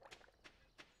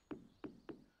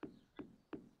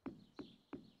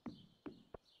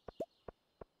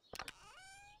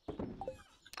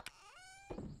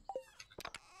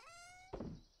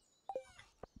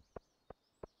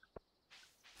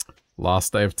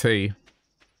 Last day of tea.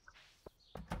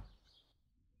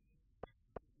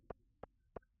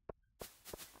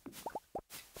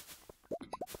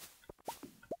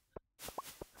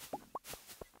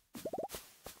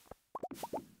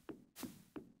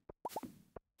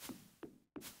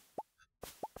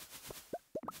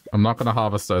 I'm not gonna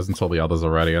harvest those until the others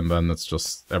are ready, and then it's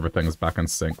just everything is back in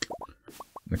sync.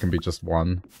 It can be just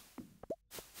one.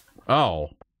 Oh.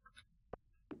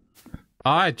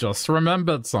 I just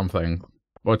remembered something,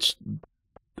 which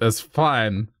is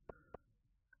fine,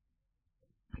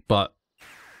 but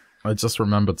I just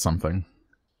remembered something.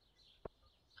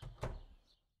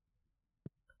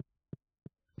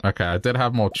 Okay, I did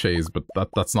have more cheese, but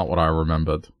that's not what I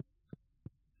remembered.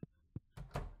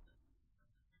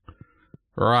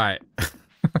 Right.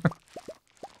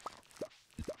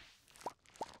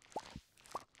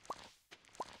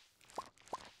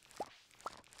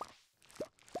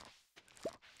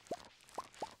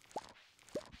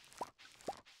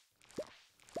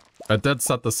 I did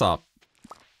set this up,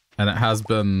 and it has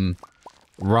been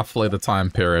roughly the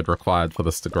time period required for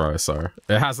this to grow, so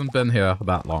it hasn't been here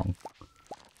that long.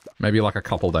 Maybe like a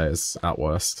couple days at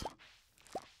worst.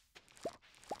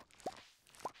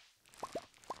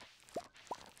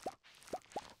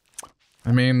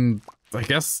 I mean, I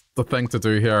guess the thing to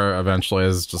do here eventually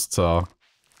is just to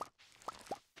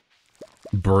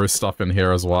brew stuff in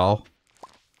here as well.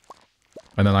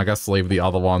 And then I guess leave the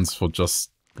other ones for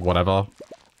just whatever.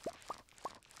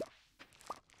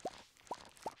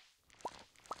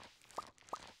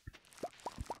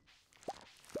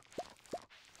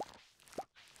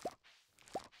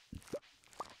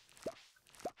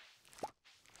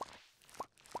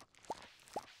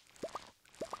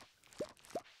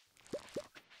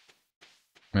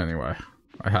 Anyway,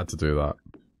 I had to do that.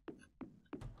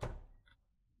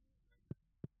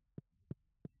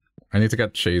 I need to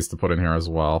get cheese to put in here as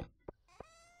well.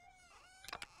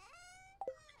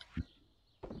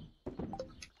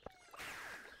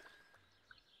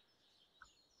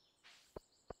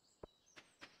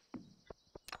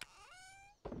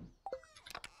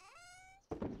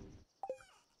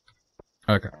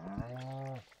 Okay.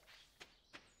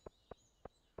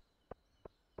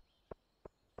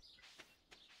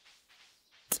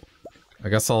 I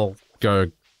guess I'll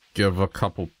go give a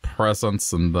couple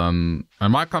presents and then I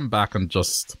might come back and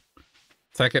just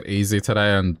take it easy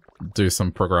today and do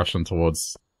some progression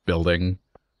towards building.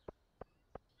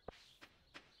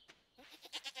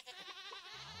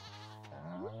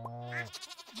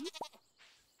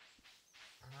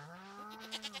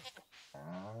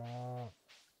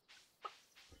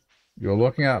 You're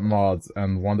looking at mods,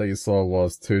 and one that you saw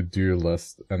was to-do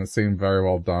list, and it seemed very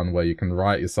well done, where you can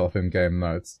write yourself in-game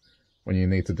notes. When you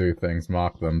need to do things,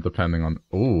 mark them, depending on...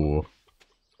 Ooh.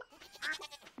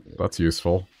 That's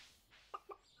useful.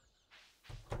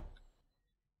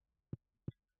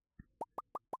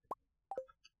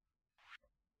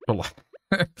 But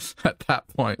at that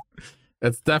point,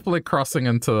 it's definitely crossing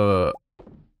into...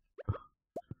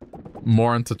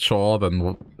 more into chore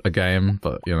than a game,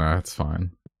 but, you know, it's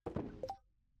fine.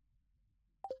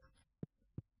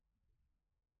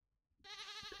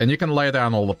 And you can lay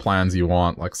down all the plans you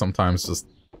want, like sometimes just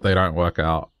they don't work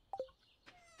out.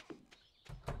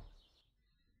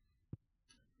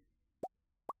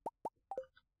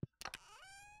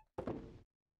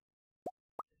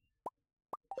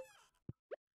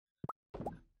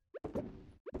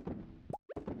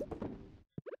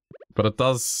 But it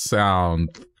does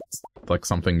sound like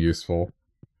something useful.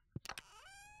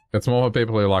 It's more for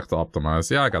people who like to optimize.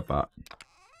 Yeah, I got that.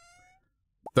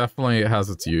 Definitely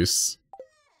has its use.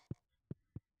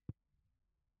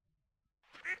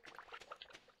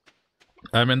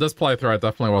 I mean, this playthrough I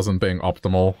definitely wasn't being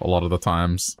optimal a lot of the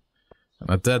times.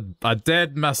 And I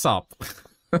did mess up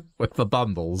with the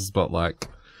bundles, but like...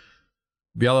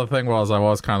 The other thing was I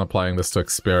was kind of playing this to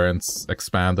experience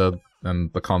expanded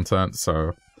and the content,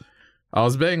 so... I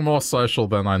was being more social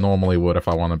than I normally would if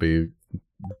I want to be...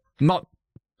 Not,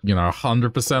 you know,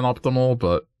 100% optimal,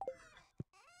 but...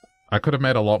 I could have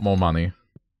made a lot more money.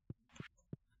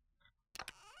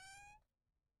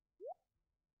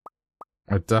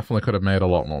 I definitely could have made a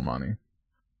lot more money.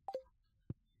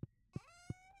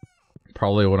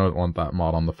 Probably wouldn't want that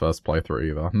mod on the first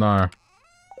playthrough either. No.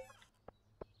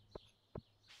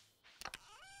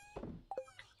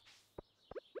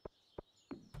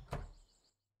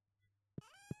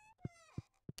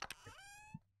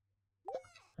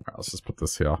 Alright, let's just put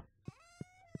this here.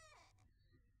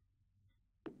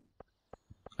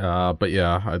 But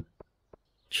yeah, I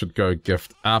should go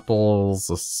gift apples,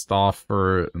 a star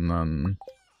fruit, and then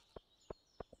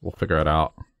we'll figure it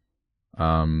out.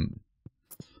 I'm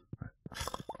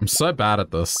so bad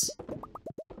at this.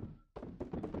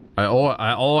 I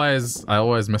always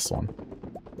miss one.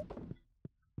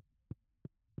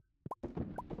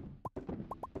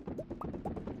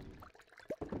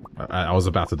 I was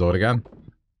about to do it again.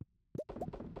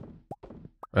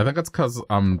 I think it's because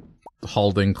I'm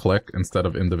holding click instead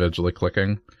of individually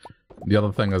clicking. The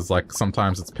other thing is, like,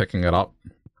 sometimes it's picking it up.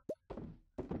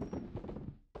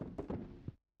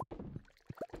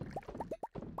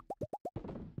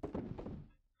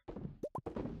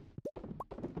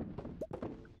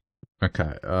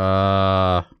 Okay,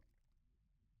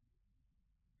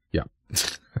 yeah.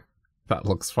 That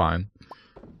looks fine.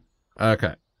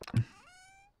 Okay.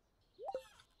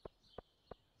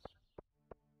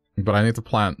 But I need to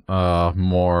plant,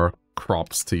 more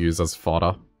crops to use as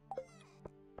fodder.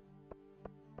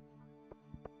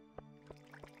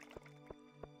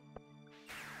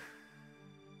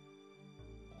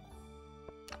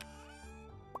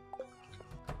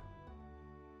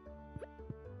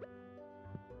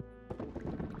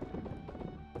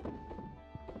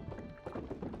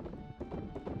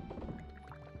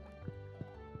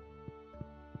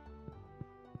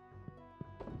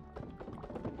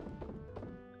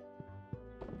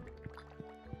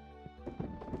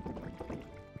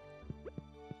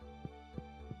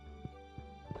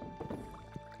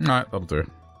 Alright, that'll do.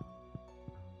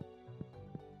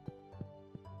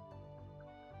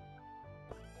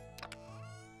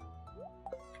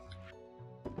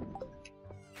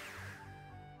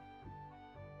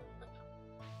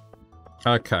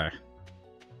 Okay.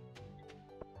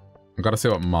 I've gotta see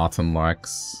what Martin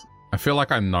likes. I feel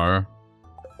like I know.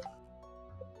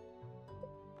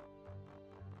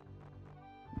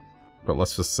 But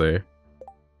let's just see.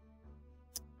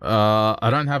 I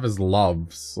don't have his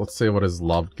loves. Let's see what his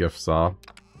loved gifts are.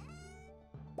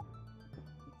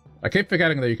 I keep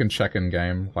forgetting that you can check in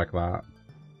game like that.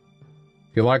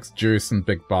 He likes juice and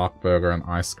Big Bark Burger and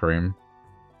ice cream.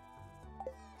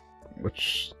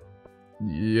 Which...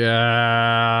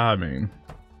 yeah, I mean...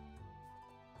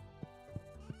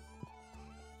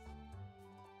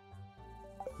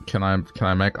 Can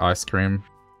I make ice cream?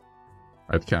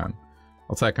 I can.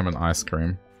 I'll take him an ice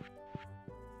cream.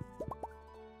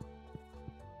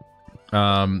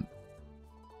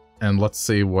 And let's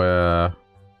see where...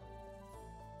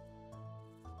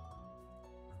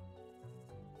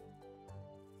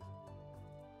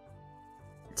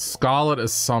 Scarlet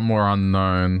is somewhere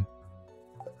unknown.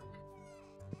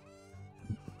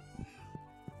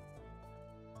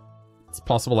 It's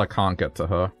possible I can't get to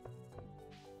her.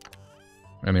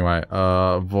 Anyway,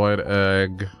 Void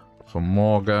Egg for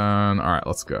Morgan. Alright,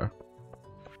 let's go.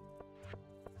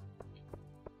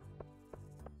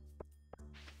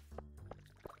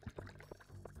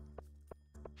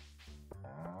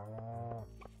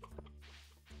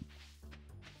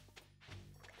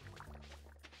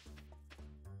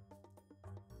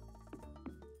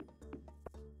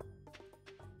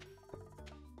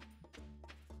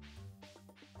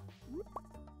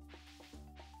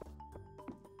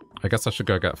 I guess I should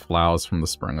go get flowers from the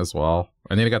spring as well.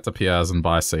 I need to get to Pierre's and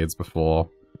buy seeds before.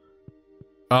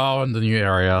 Oh, in the new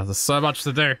area. There's so much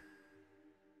to do.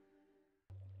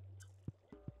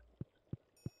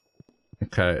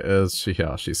 Okay, is she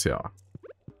here? She's here.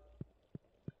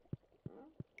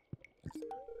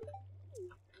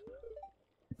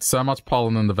 So much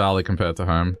pollen in the valley compared to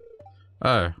home.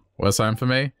 Oh, where's home for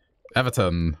me?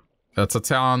 Everton. It's a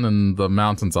town in the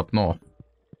mountains up north.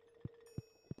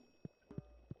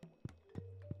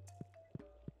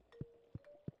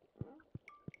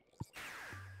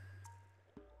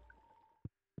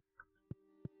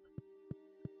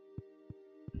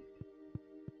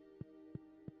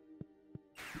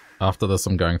 After this,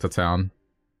 I'm going to town.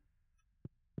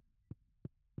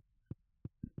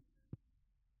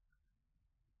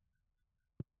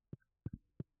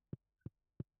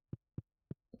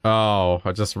 Oh,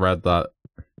 I just read that.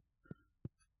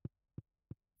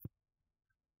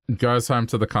 Goes home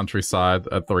to the countryside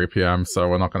at 3 PM, so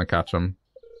we're not going to catch him.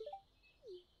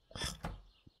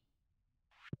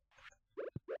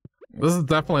 This is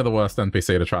definitely the worst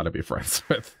NPC to try to be friends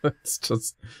with. It's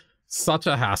just such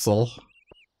a hassle.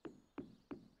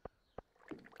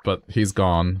 But he's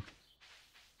gone.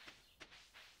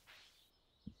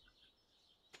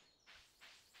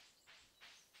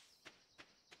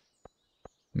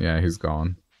 Yeah, he's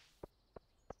gone.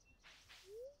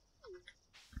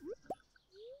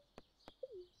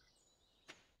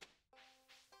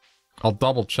 I'll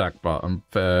double check, but I'm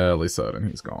fairly certain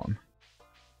he's gone.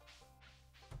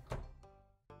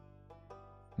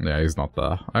 Yeah, he's not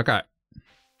there. Okay.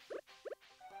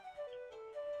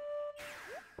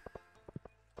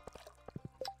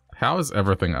 How is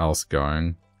everything else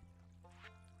going?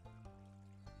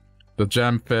 The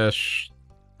gemfish,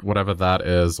 whatever that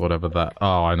is, whatever that...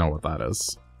 Oh, I know what that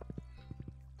is.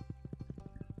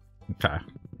 Okay.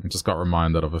 I just got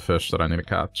reminded of a fish that I need to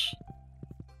catch.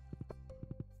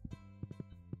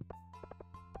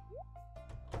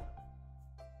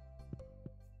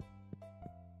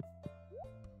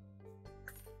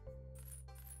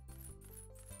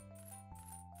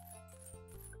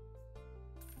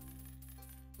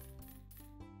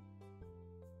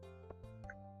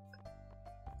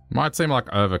 Might seem like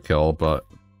overkill, but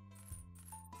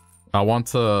I want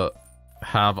to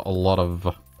have a lot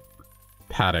of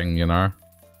padding, you know?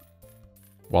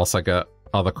 Whilst I get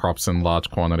other crops in large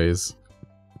quantities.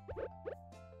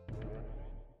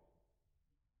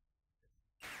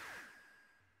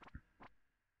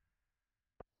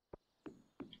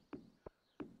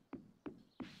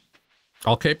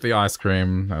 I'll keep the ice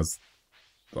cream, as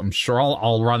I'm sure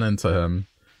I'll run into him.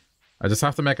 I just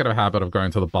have to make it a habit of going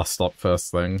to the bus stop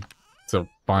first thing to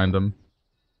find him.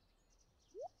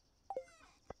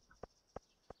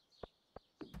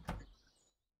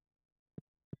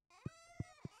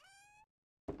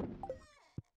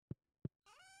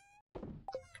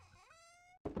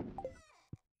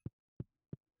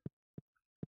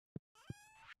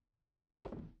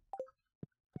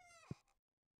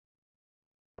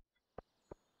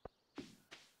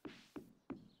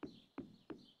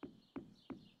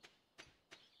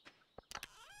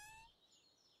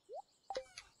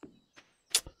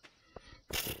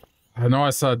 I know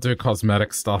I said do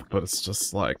cosmetic stuff, but it's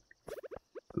just like...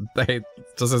 They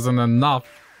just isn't enough.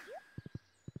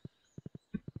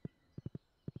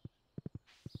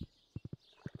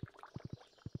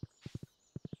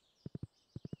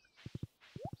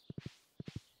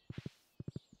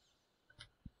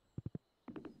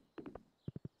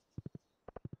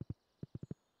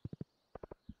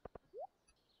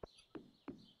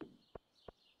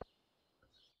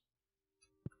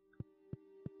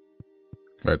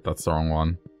 Wait, that's the wrong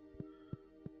one.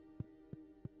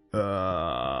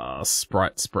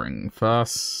 Sprite Spring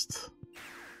first.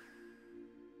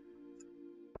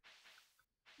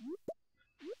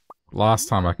 Last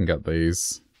time I can get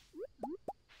these.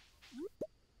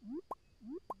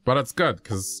 But it's good,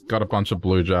 because got a bunch of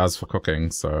blue jazz for cooking,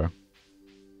 so...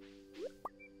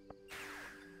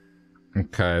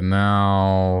 Okay,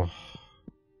 now...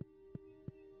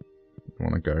 I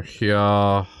want to go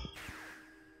here...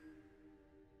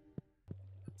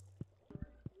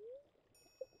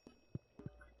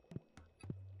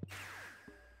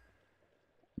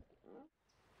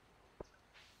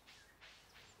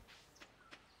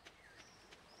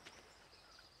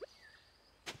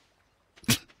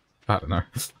 I don't know.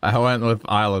 I went with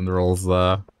island rules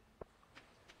there.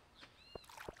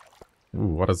 Ooh,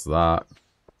 what is that?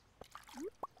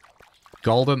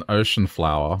 Golden ocean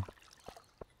flower.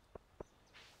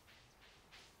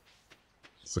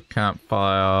 It's a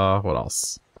campfire. What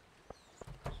else?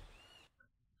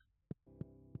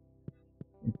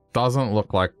 Doesn't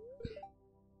look like...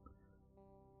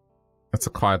 It's a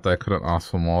quiet day, couldn't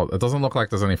ask for more. It doesn't look like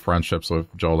there's any friendships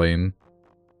with Jolene.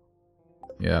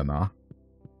 Yeah, nah.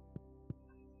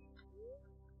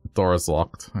 Door is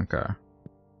locked. Okay.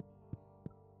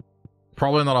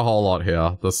 Probably not a whole lot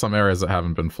here. There's some areas that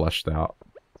haven't been fleshed out.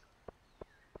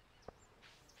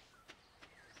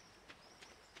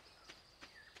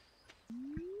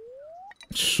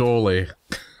 Surely.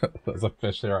 There's a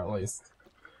fish here at least.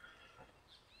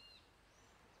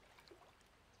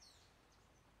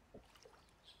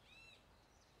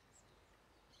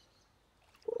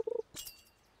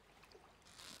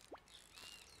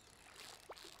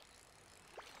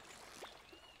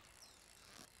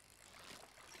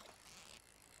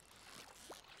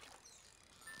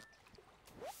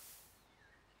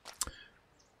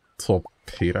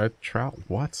 Torpedo trout?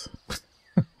 What?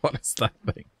 What is that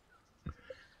thing?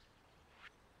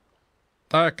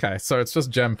 Okay, so it's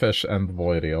just gemfish and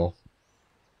void eel.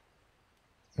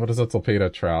 What is a torpedo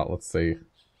trout? Let's see.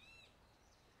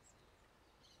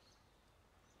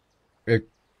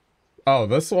 Oh,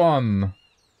 this one...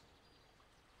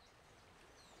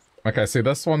 Okay, see,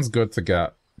 this one's good to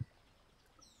get.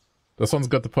 This one's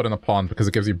good to put in a pond because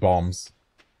it gives you bombs.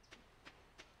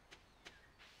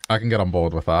 I can get on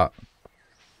board with that.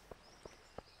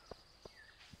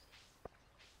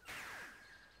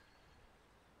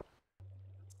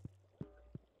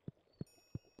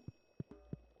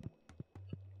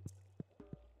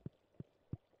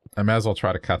 I may as well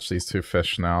try to catch these two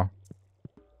fish now.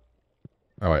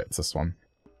 Oh wait, it's this one.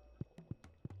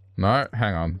 No,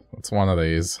 hang on. It's one of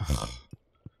these.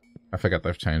 I forget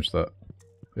they've changed it.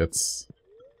 It's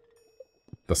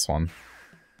this one.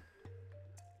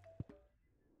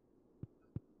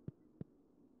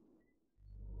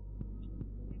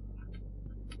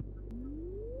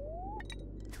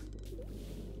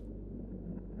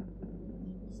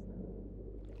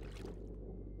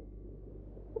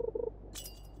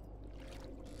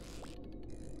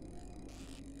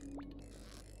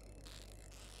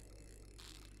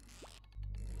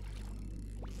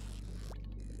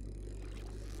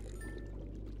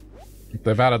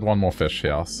 They've added one more fish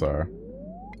here, so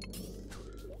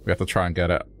we have to try and get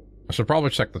it. I should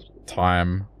probably check the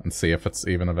time and see if it's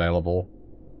even available.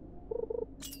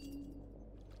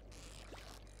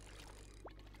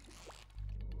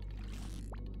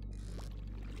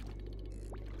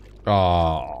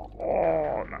 Oh,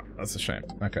 no, that's a shame.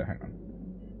 Okay, hang on.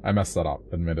 I messed that up,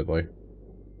 admittedly.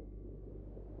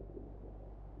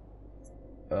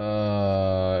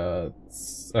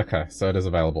 Okay, so it is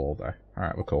available all day.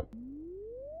 Alright, we're cool.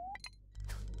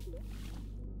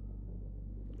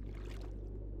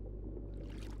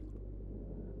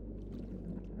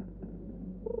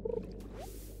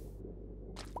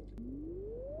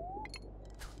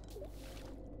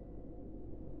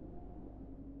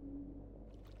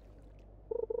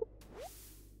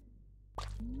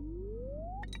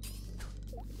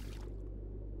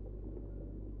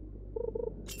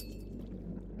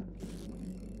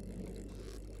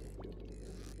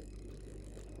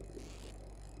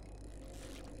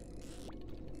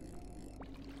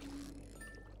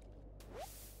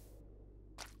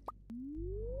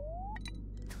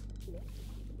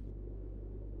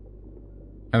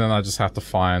 And then I just have to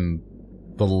find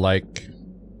the lake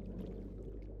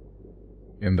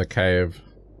in the cave.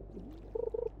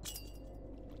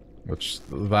 Which,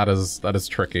 that is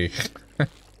tricky.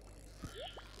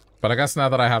 But I guess now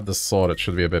that I have this sword, it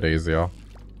should be a bit easier.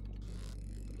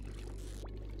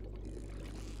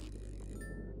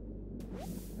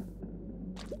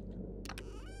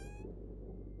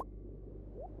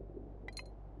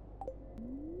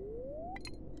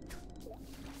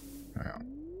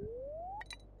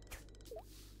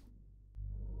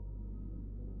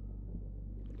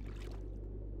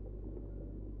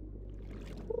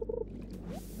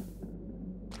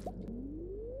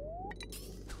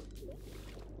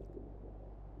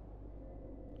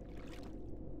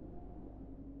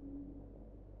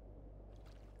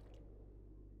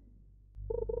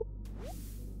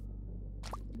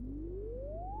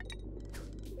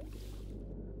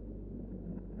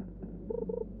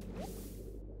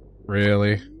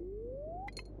 Really?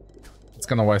 It's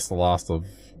gonna waste the last of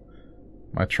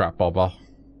my trap bobber.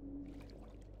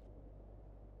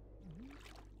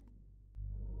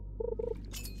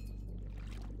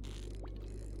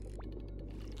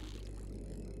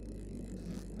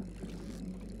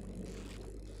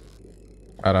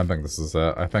 I don't think this is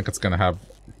it. I think it's gonna have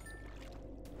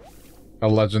a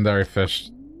legendary fish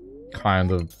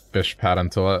kind of fish pattern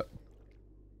to it.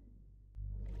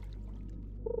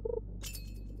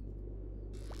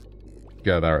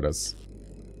 Yeah, there it is.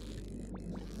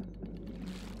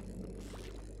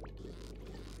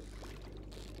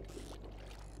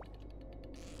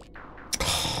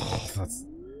 That's...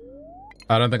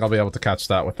 I don't think I'll be able to catch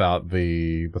that without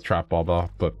the trap bobber,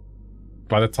 but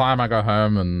by the time I go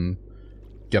home and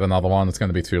get another one, it's going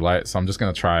to be too late, so I'm just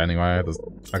going to try anyway.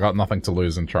 I got nothing to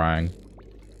lose in trying.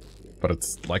 But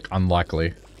it's, like,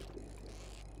 unlikely.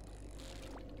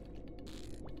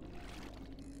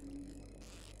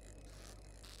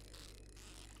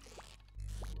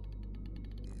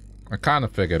 I kind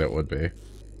of figured it would be.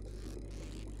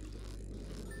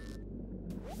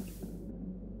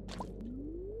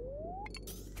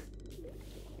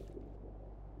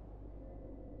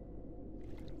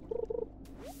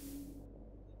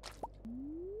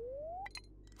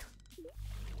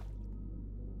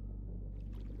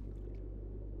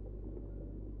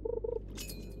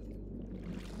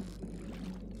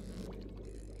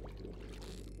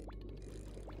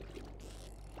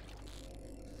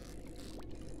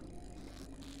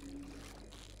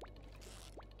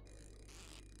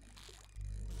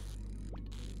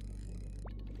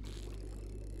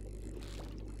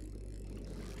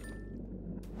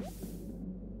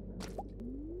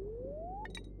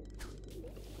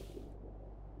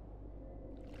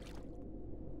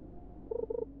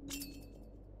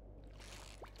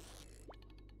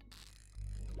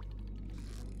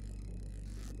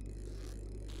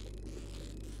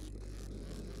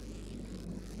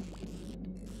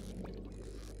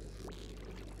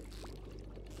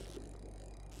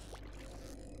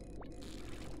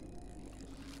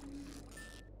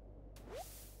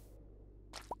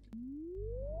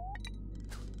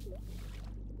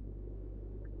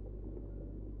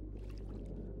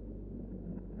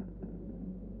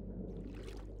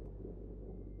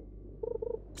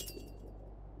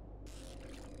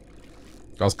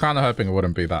 I was kind of hoping it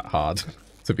wouldn't be that hard,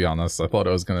 to be honest. I thought it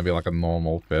was going to be like a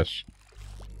normal fish.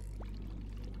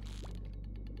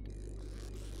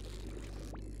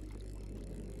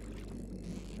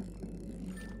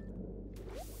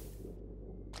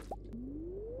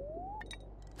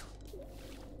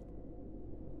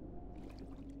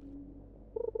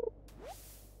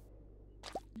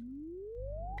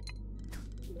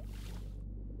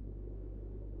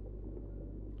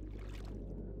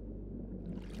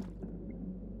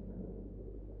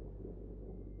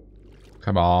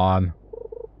 Come on.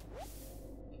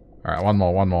 Alright, one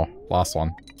more. Last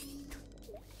one.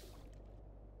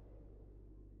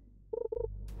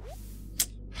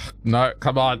 No,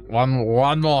 come on.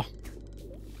 One more.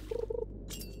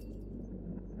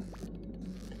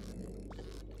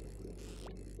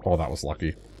 Oh, that was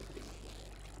lucky.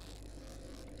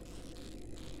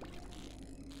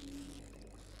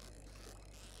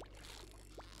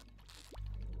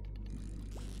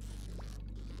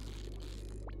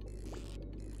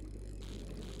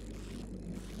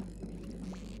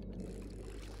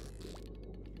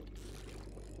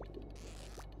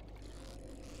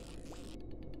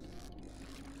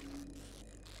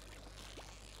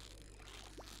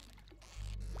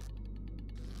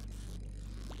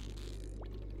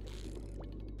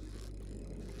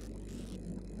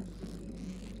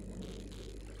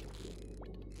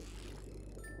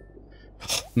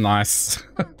 Nice.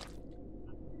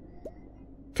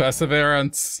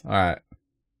 Perseverance. Alright.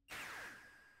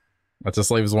 That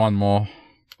just leaves one more.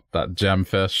 That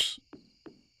gemfish.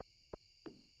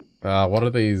 What are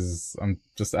these? I'm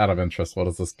just out of interest. What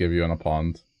does this give you in a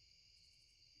pond?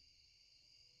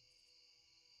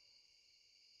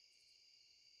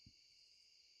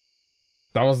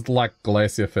 That was like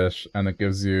glacier fish, and it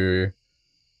gives you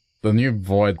the new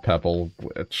void pebble,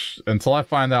 which, until I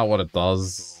find out what it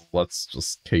does, let's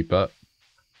just keep it.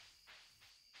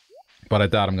 But I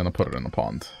doubt I'm gonna put it in the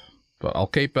pond. But I'll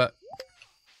keep it.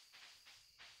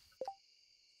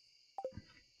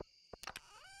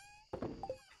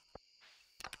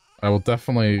 I will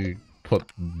definitely put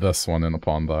this one in the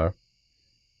pond, though.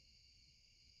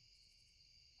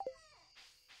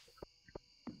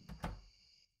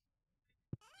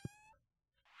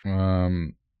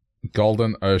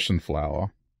 Golden ocean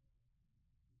flower.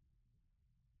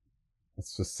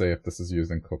 Let's just see if this is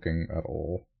used in cooking at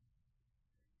all.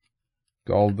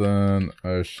 Golden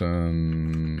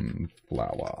ocean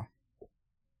flower.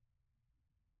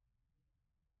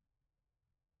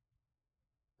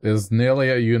 Is nearly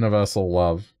a universal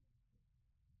love.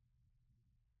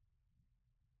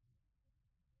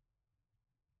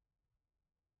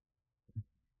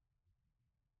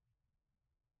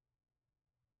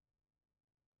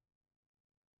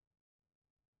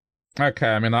 Okay,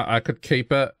 I mean, I could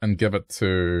keep it and give it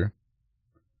to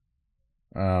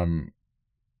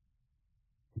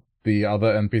the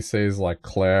other NPCs like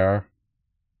Claire.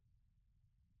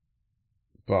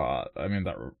 But, I mean,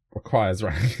 that requires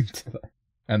running into that.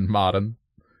 And Martin.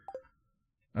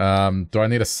 Do I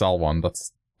need to sell one?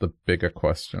 That's the bigger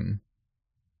question.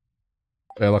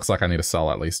 It looks like I need to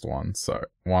sell at least one, so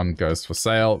one goes for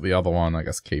sale, the other one, I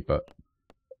guess, keep it.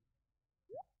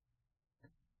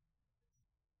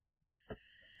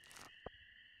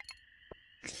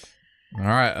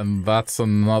 Alright, and that's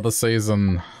another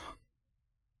season.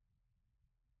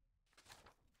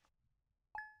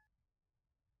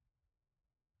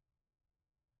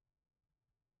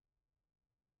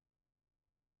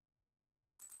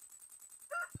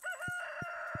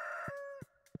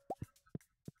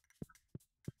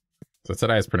 So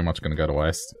today is pretty much going to go to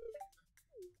waste.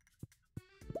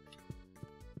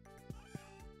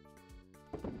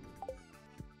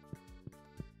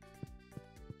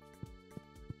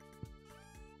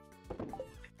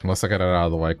 Unless I get it out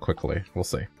of the way quickly. We'll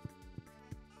see.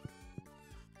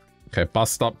 Okay,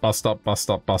 bus stop, bus stop, bus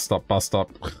stop, bus stop, bus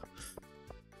stop.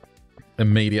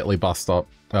 Immediately bus stop.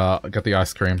 Get the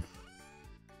ice cream.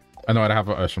 I know I have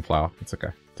an ocean flower. It's okay.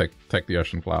 Take the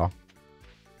ocean flower.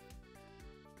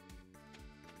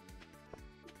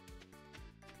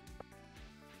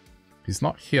 He's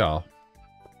not here.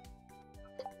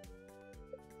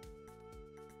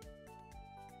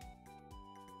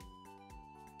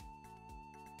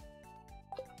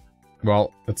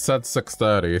 Well, it said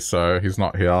 6:30, so he's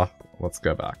not here. Let's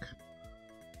go back.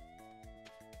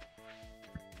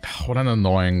 What an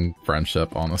annoying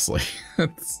friendship, honestly.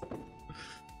 It's...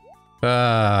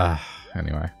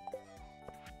 anyway.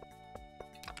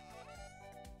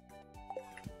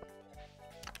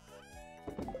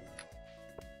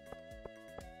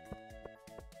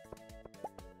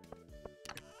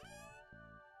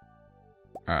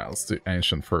 Alright, let's do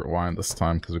ancient fruit wine this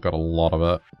time, because we've got a lot of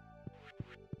it.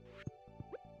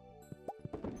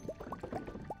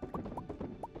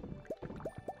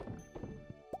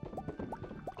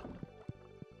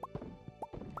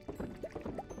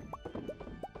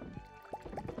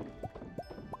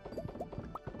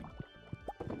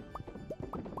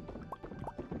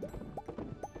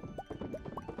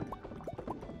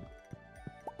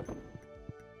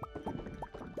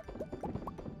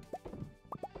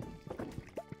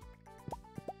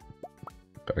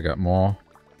 Gotta get more.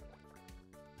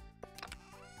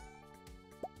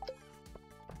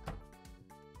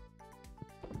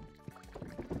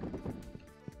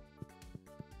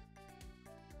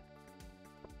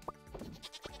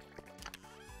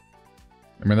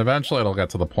 mean, eventually it'll get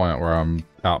to the point where I'm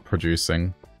out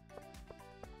producing.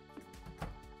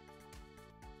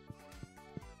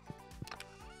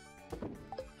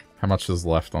 How much is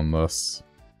left on this?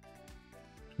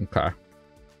 Okay.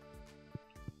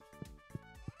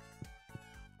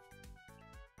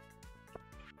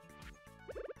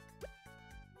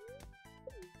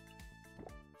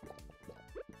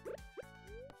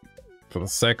 For the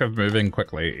sake of moving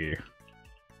quickly.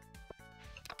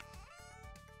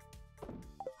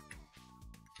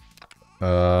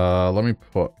 Let me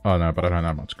put... Oh no, but I don't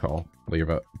have much coal. Leave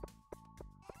it.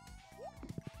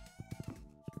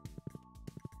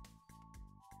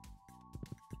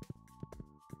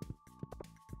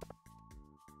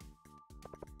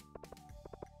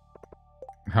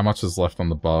 How much is left on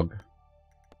the bug?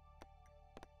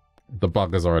 The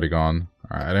bug is already gone.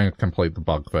 Alright, I didn't complete the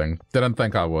bug thing. Didn't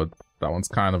think I would. That one's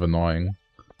kind of annoying.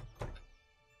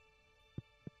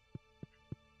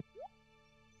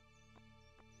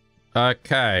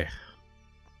 Okay.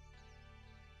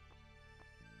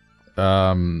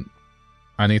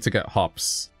 I need to get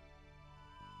hops.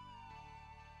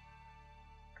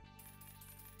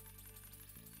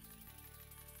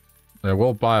 I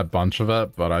will buy a bunch of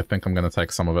it, but I think I'm going to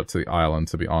take some of it to the island,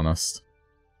 to be honest.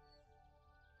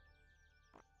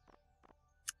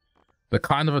 They're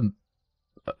kind of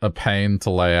a pain to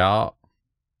lay out.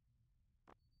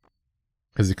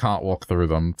 Because you can't walk through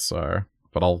them, so...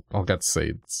 But I'll get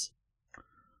seeds.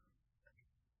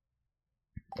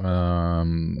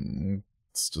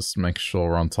 Let's just make sure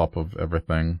we're on top of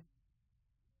everything.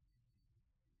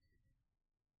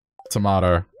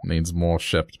 Tomato needs more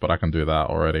shipped, but I can do that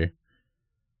already.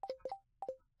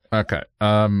 Okay,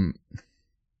 no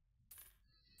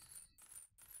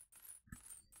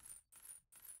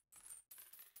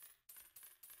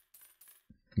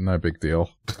big deal.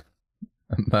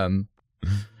 And then...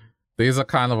 These are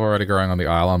kind of already growing on the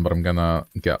island, but I'm gonna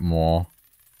get more.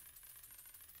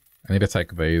 I need to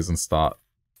take these and start.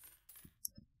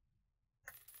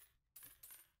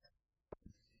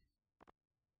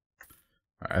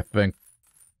 I think...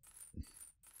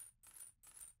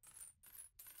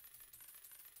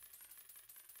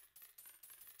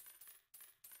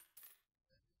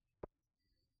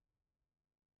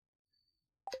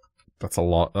 That's a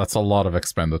lot of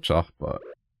expenditure, but...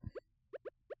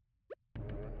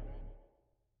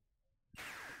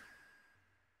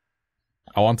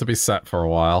 I want to be set for a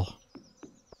while.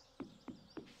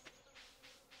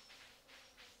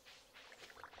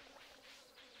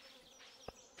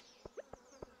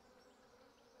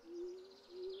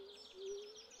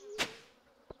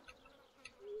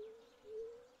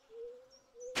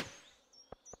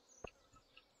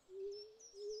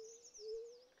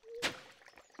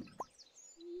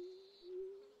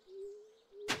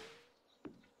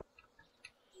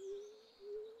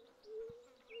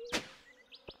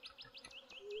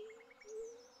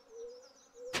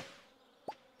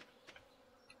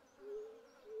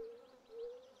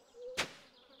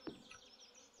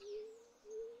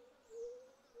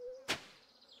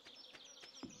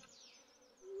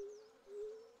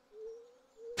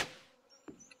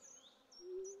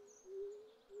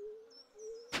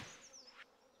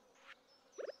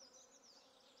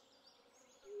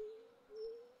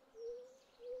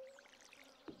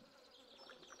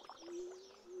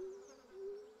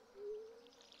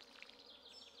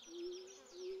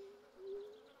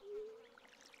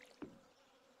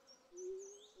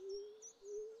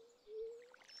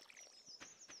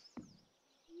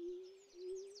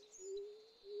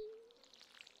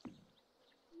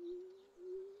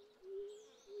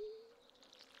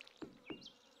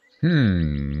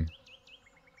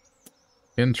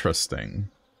 Interesting.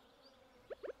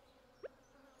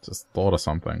 Just thought of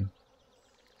something.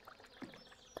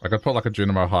 I could put like a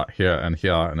Junimo hut here, and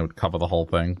it would cover the whole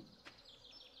thing.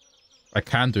 I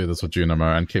can do this with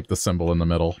Junimo and keep the symbol in the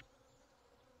middle.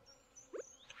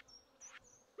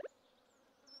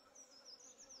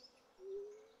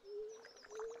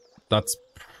 That's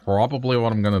probably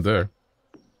what I'm gonna do.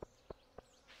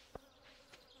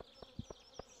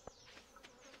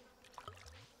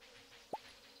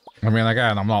 I mean,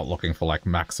 again, I'm not looking for, like,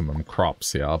 maximum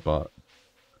crops here, but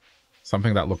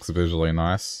something that looks visually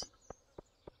nice.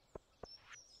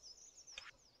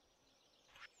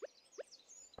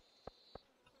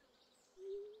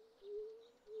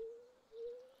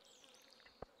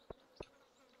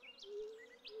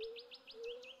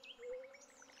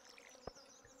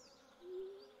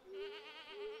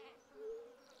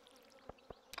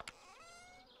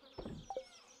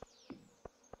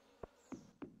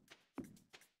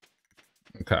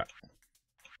 Okay.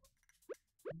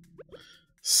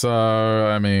 So,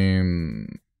 I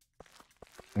mean,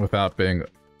 without being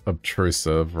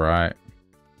obtrusive, right?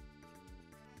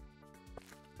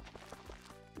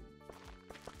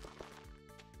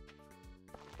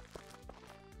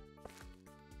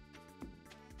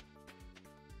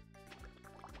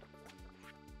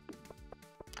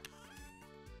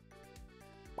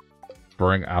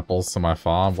 Bring apples to my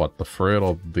farm? What, the fruit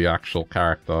or the actual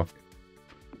character?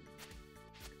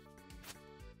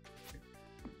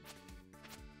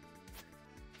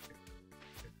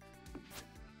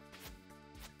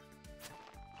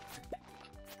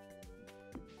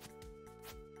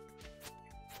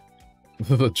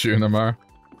 The Junimo.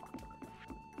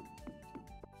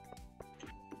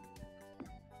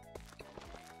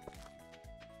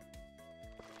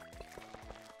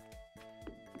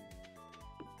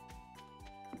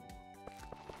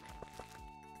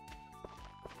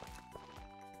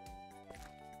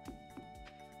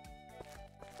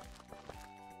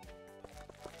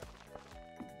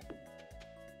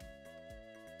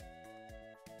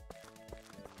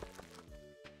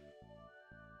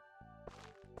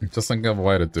 Just think of a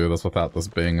way to do this without this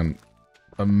being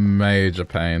a major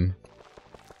pain.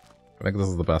 I think this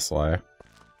is the best way.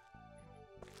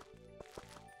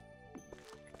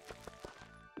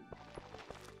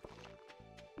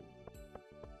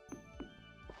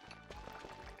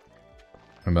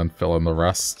 And then fill in the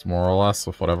rest, more or less,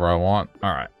 with whatever I want.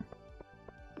 Alright.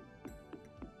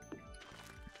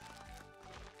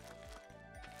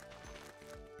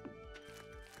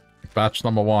 Batch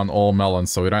number 1, all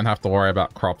melons, so we don't have to worry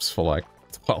about crops for like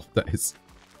 12 days.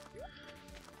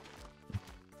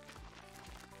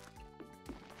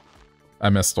 I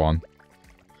missed one.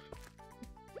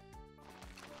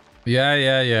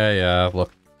 Yeah.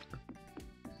 Look.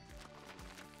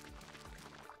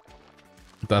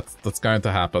 That's going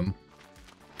to happen.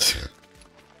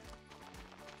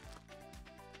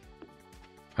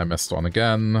 I missed one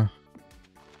again.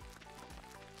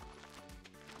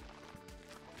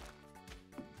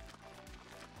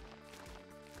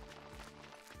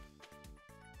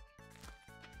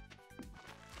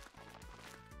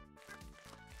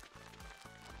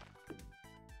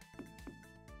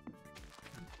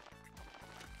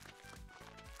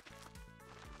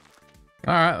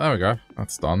 Alright, there we go.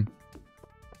 That's done.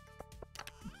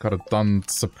 Got it done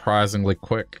surprisingly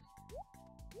quick.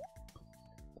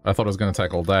 I thought it was going to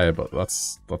take all day, but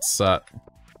that's set.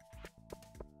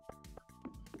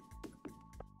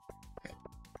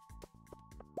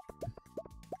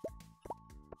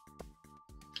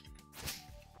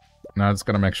 Now I'm just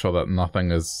going to make sure that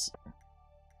nothing is...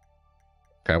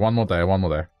 Okay, one more day.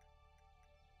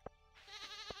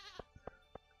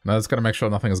 Now it's going to make sure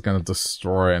nothing is going to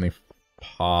destroy any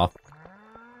path.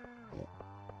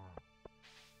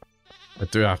 I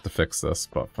do have to fix this,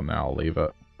 but for now I'll leave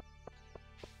it.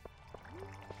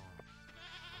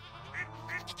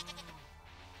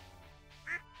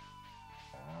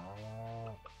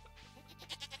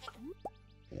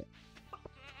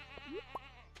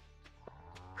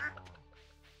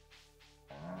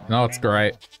 No, it's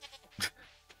great.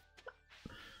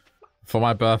 For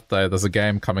my birthday, there's a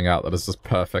game coming out that is just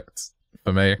perfect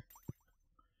for me.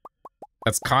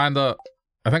 It's kinda...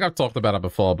 I think I've talked about it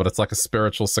before, but it's like a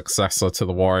spiritual successor to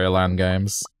the Warrior Land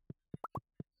games.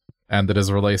 And it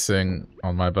is releasing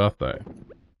on my birthday.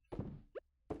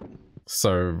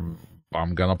 So,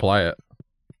 I'm gonna play it.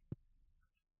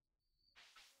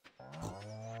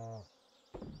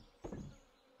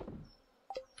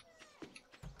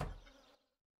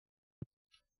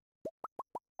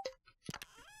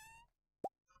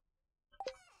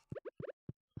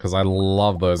 Because I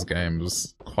love those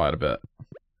games quite a bit.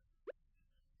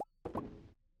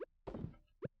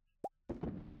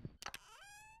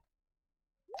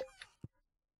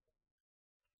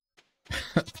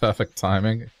 Perfect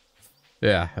timing.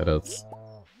 Yeah, it is.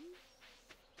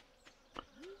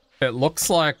 It looks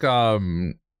like a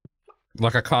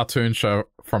cartoon show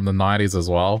from the 90s as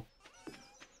well.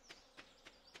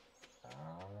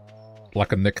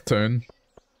 Like a Nicktoon.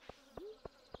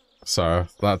 So,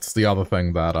 that's the other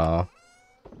thing that,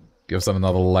 gives it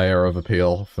another layer of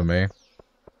appeal for me.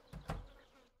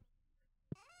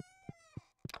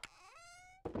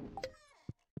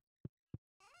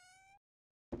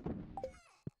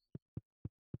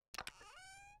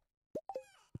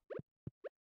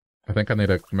 I think I need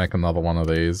to make another one of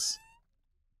these.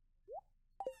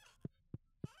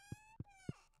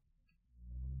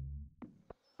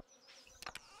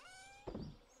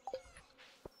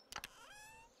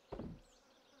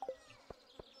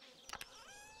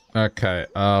 Okay,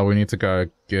 we need to go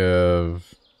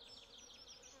give...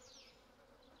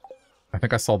 I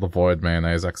think I sold the void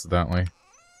mayonnaise accidentally.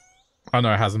 Oh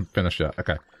no, it hasn't finished yet.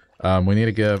 Okay. We need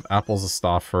to give apples a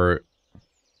star fruit.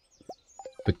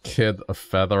 the kid a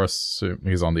feather. Assume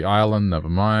he's on the island. Never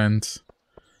mind.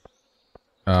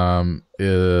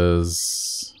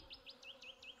 Is...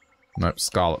 Nope,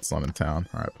 Scarlet's not in town.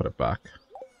 Alright, put it back.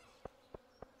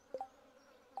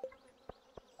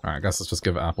 Alright, I guess let's just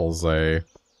give Apples a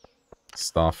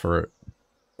star fruit.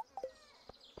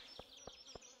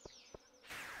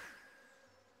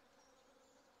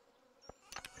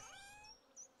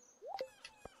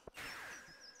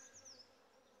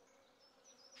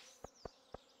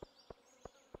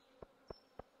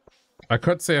 I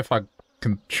could see if I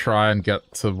can try and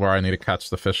get to where I need to catch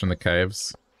the fish in the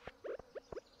caves.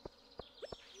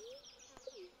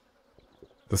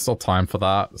 There's still time for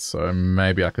that, so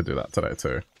maybe I could do that today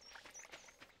too.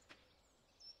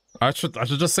 I should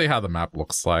just see how the map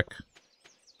looks like.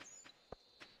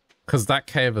 Cause that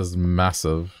cave is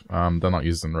massive. They're not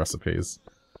using recipes.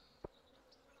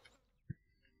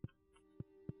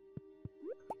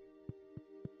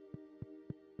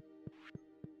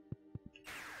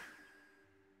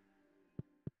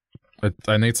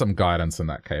 I need some guidance in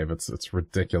that cave. It's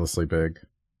ridiculously big.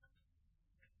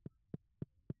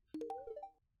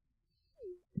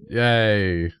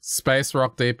 Yay! Space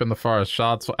rock deep in the forest.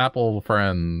 Shards for apple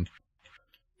friend.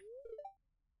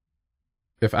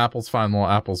 If apples find more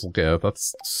apples, will give.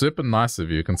 That's super nice of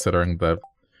you, considering they're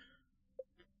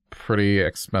pretty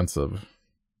expensive.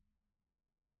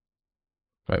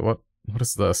 Wait, what? What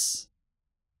is this?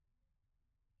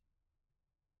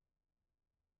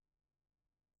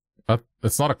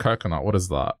 It's not a coconut. What is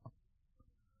that?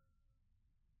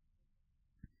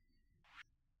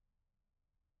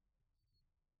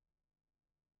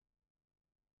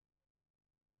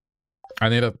 I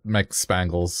need to make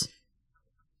spangles.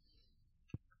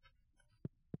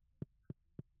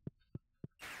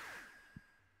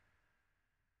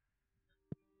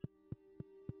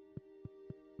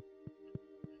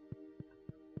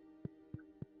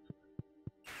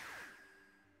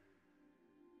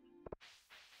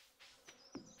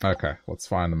 Okay, let's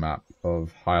find the map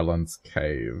of Highlands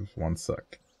Cave. One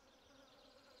sec.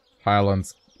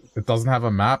 Highlands... It doesn't have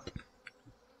a map?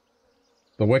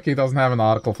 The wiki doesn't have an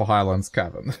article for Highlands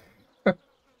Cavern.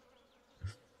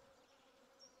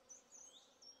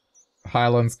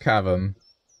 Highlands Cavern.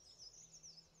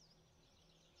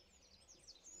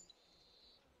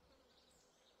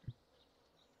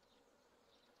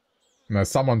 No,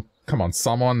 someone... Come on,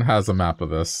 someone has a map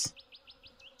of this.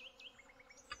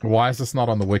 Why is this not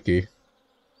on the wiki?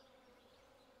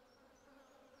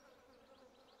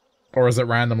 Or is it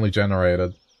randomly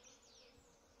generated?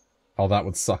 Oh, that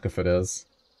would suck if it is.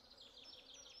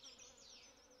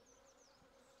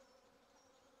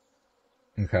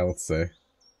 Okay, let's see.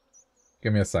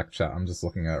 Give me a sec, chat. I'm just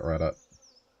looking at Reddit.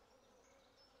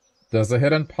 There's a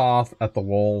hidden path at the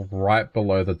wall right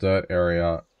below the dirt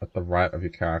area at the right of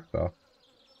your character.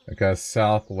 It goes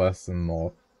south, west, and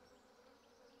north.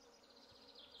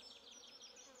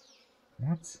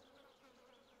 What?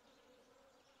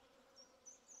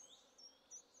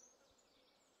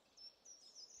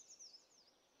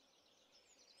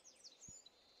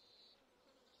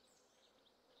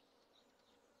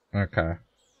 Okay.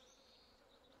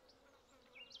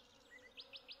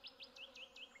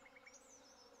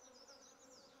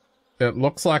 It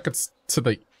looks like it's to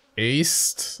the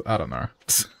east? I don't know.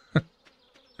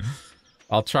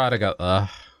 I'll try to get there.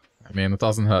 I mean, it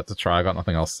doesn't hurt to try. I got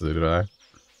nothing else to do today.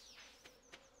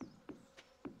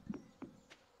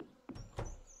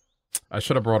 I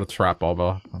should have brought a trap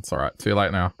over. That's alright. Too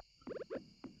late now.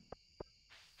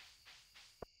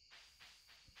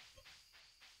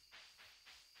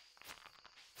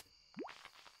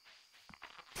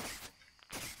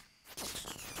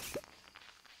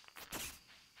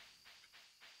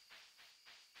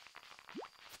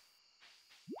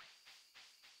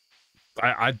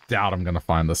 I doubt I'm gonna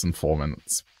find this in 4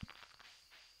 minutes.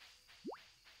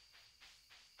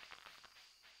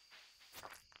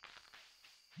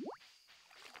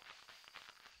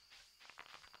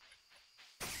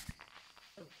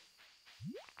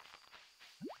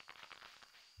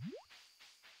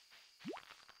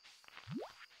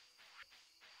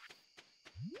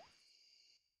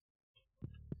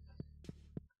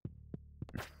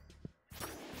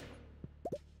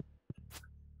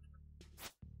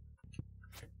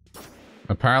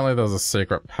 Apparently there's a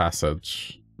secret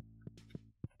passage.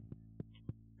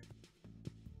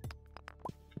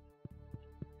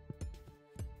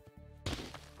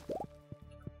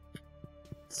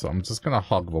 So I'm just gonna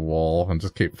hug the wall and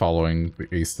just keep following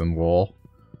the eastern wall.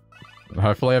 And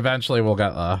hopefully eventually we'll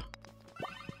get there.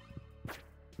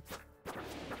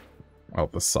 Oh,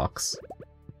 this sucks.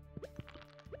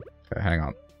 Okay, hang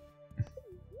on.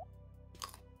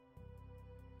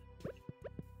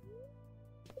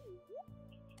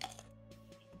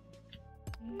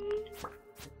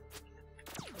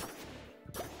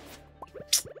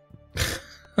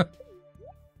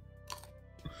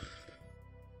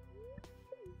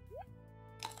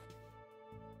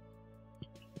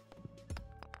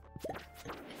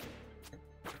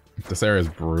 This area is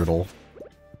brutal.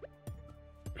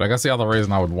 But I guess the other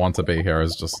reason I would want to be here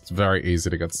is just it's very easy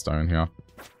to get stone here.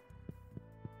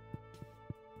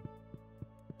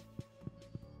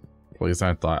 Please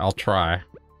don't die. I'll try.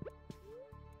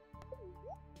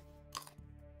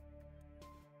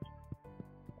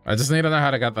 I just need to know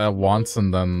how to get there once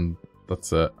and then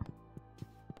that's it.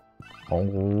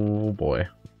 Oh boy.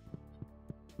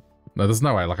 No, there's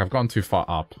no way. Like, I've gone too far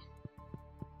up.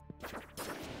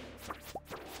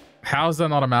 How is there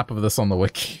not a map of this on the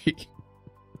wiki?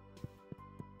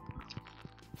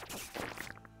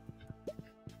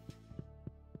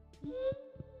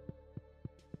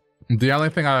 The only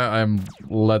thing I'm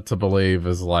led to believe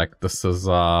is, like, this is,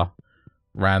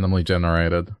 randomly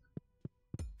generated.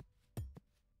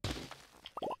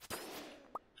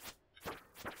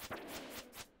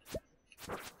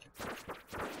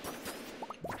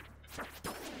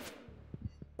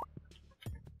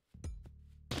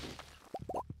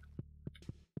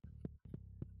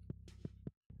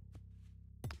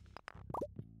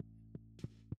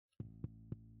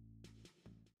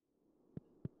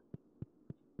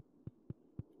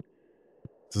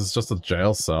 This is just a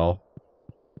jail cell.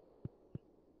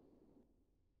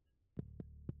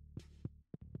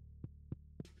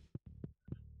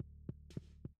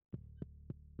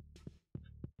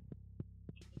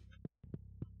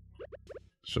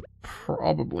 Should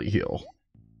probably heal.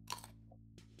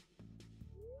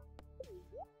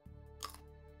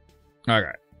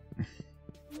 Okay.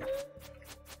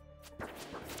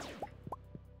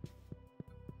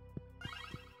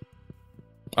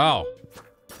 Oh.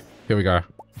 Here we go.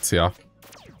 Let's see ya.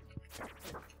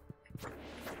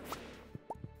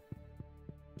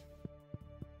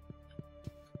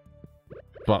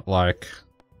 But, like,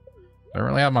 I don't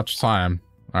really have much time.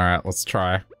 Alright, let's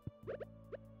try.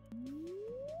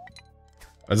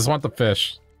 I just want the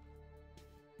fish.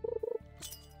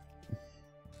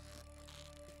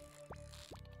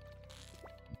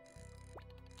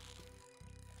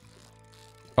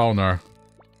 Oh no.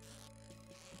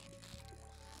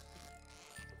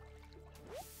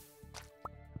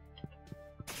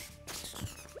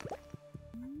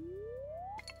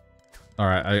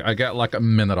 Alright, I get like a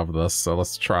minute of this, so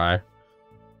let's try.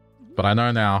 But I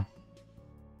know now.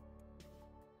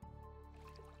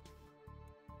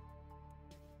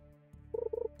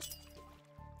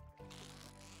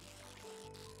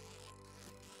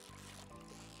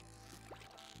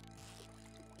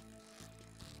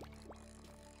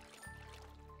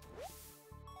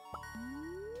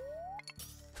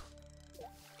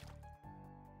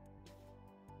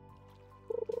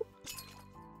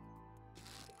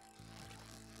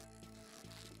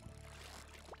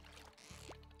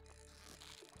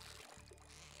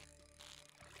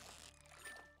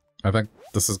 I think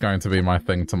this is going to be my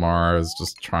thing tomorrow, is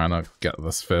just trying to get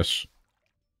this fish.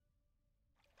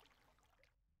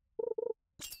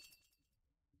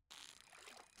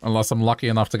 Unless I'm lucky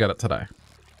enough to get it today.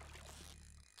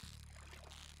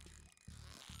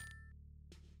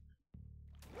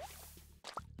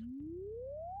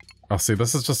 Oh, see,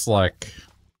 this is just like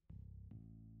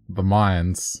the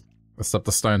mines, except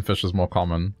the stonefish is more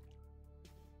common.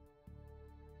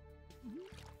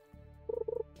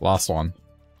 Last one.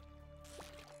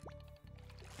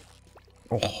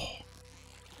 Oh.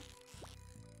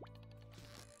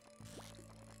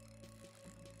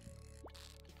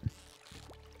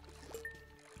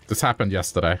 This happened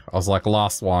yesterday. I was like,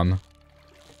 last one.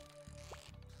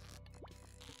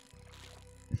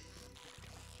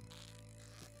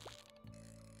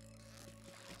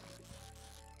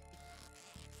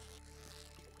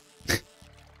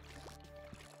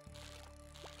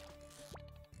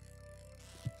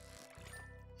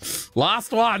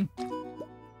 Last one!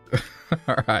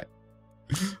 Alright.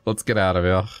 Let's get out of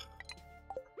here.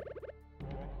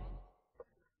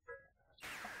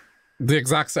 The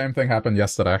exact same thing happened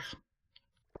yesterday.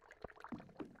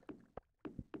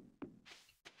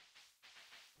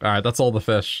 Alright, that's all the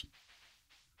fish.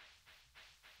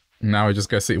 Now we just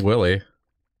go see Willy.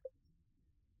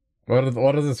 What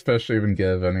does this fish even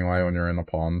give anyway when you're in a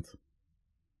pond?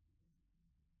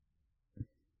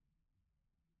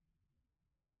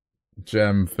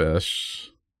 Gemfish.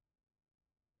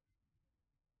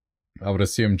 I would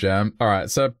assume gem. Alright,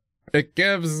 so it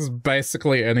gives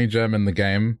basically any gem in the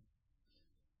game.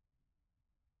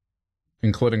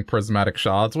 Including prismatic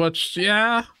shards, which,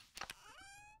 yeah.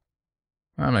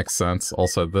 That makes sense.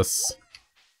 Also, this...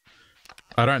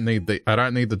 I don't need the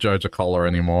Joja Cola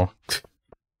anymore.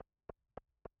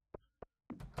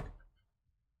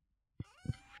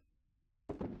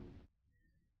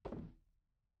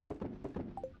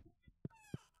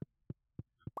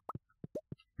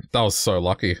 That was so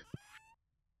lucky.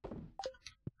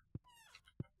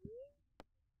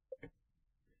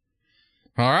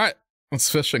 Alright, that's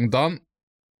fishing done.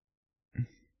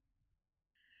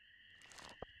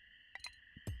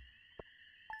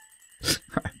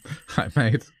 I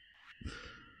made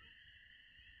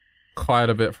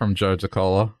quite a bit from Joja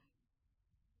Cola.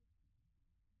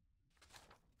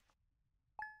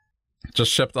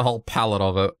 Just shipped a whole pallet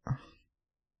of it.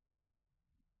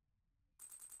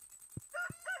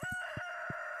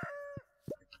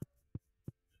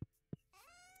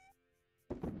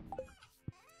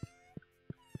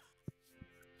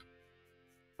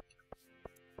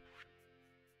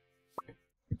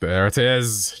 There it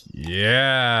is.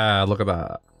 Yeah, look at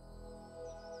that.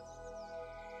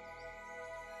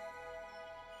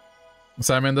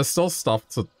 So, I mean, there's still stuff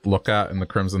to look at in the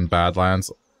Crimson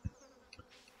Badlands.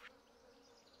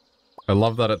 I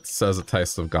love that it says it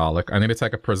tastes of garlic. I need to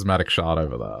take a prismatic shard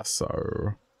over there,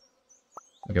 so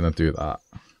I'm gonna do that.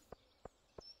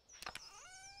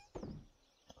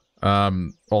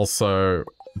 Also,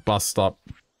 bus stop.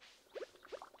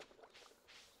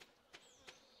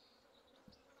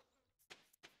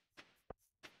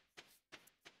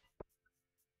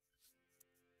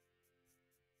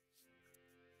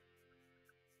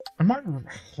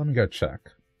 Let me go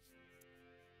check.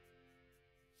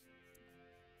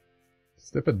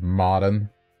 Stupid Martin.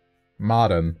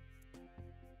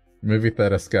 Movie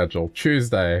theater schedule.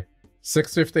 Tuesday,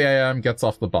 6:50 a.m. gets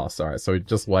off the bus. Alright, so we're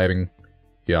just waiting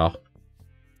here.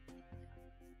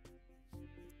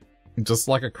 Just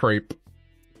like a creep.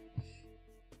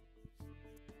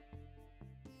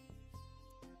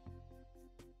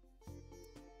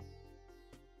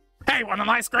 Hey, want an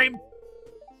ice cream?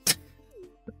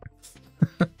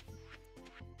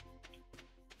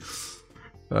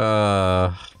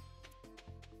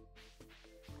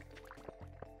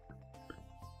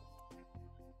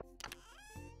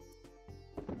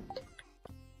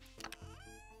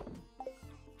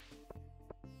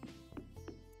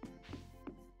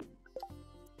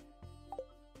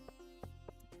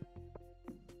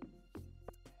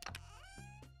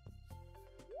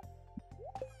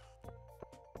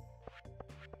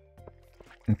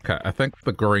 Okay, I think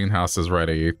the greenhouse is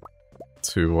ready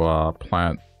to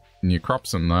plant new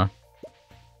crops in there.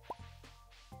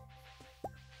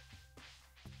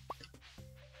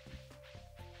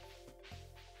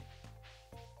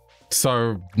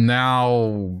 So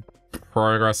now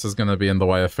progress is going to be in the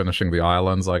way of finishing the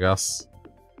islands, I guess.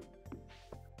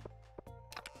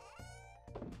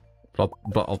 But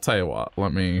I'll tell you what,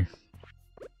 let me...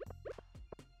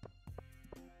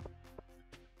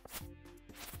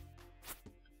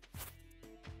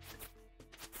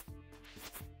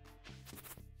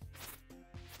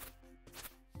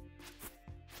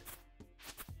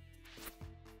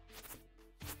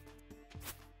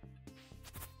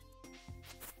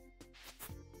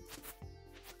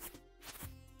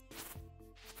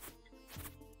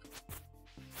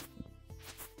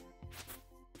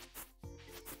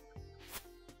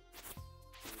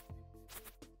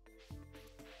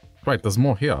 Wait, there's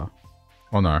more here.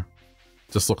 Oh no.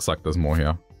 Just looks like there's more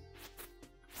here.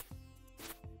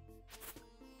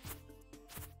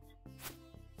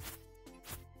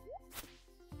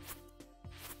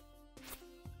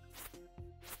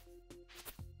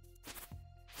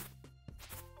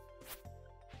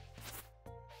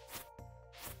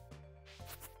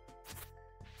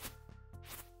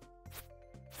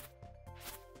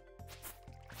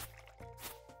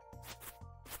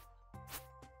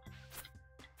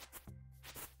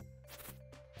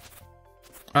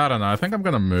 I don't know, I think I'm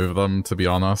gonna move them, to be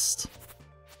honest.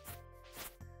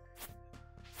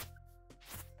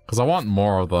 Because I want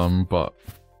more of them, but...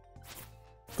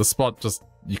 the spot just...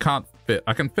 you can't fit...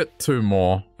 I can fit 2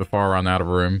 more before I run out of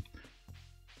room.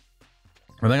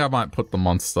 I think I might put the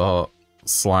monster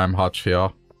slime hutch here.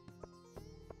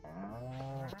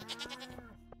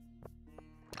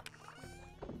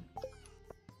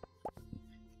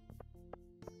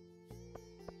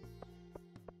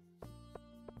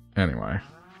 Anyway.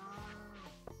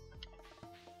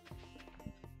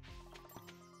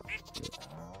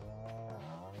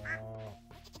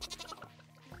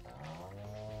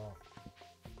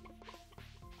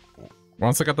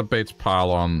 Once I get the beach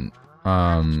pile on,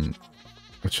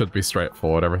 it should be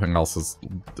straightforward. Everything else is...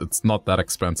 it's not that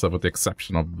expensive with the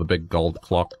exception of the big gold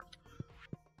clock.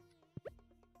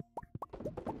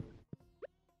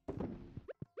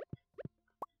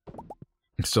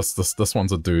 It's just this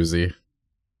one's a doozy.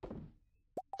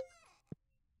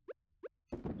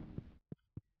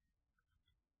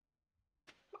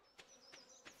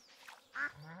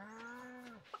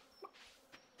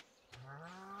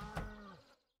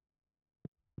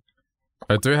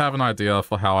 I do have an idea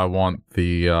for how I want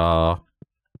the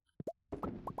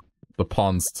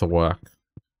ponds to work.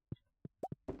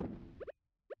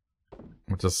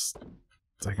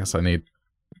 I guess I need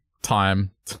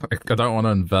time. I don't want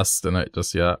to invest in it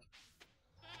just yet.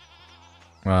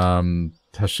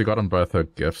 Has she gotten both her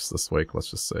gifts this week?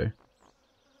 Let's just see.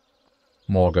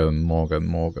 Morgan.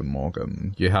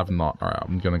 You have not. Alright,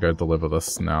 I'm gonna go deliver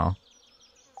this now.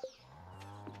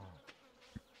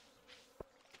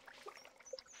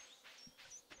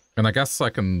 And I guess I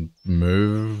can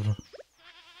move.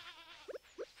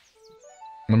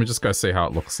 Let me just go see how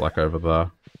it looks like over there.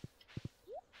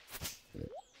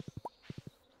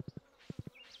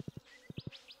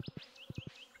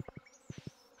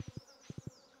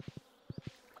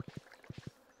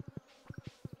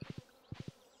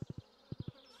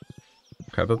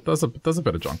 Okay, there's a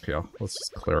bit of junk here. Let's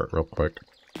just clear it real quick.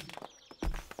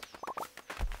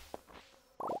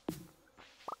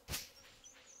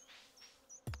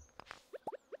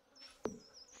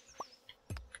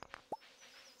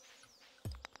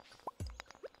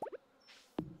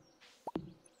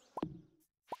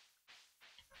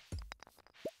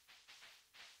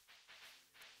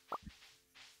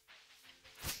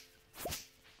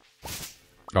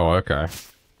 Oh, okay.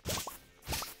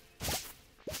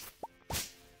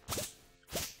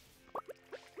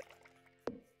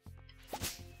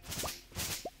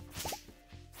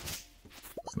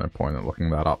 There's no point in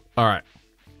looking that up. Alright.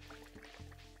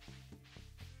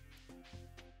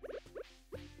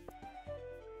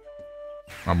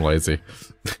 I'm lazy.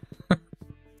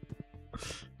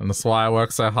 And that's why I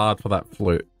work so hard for that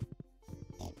flute.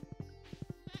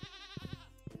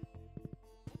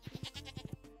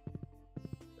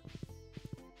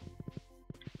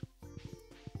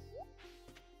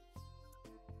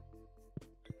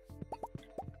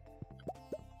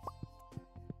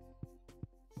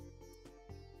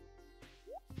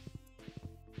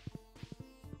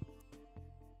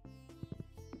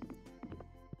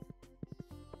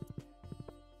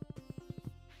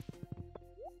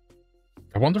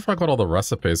 I wonder if I got all the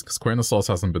recipes, because Queen of Souls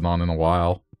hasn't been on in a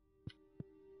while.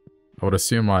 I would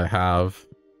assume I have.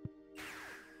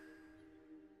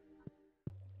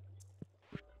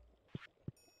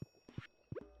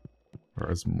 Where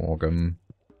is Morgan?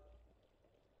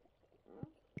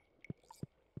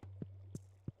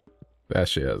 There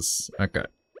she is. Okay.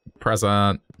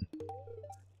 Present.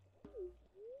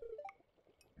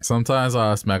 Sometimes I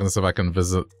ask Magnus if I can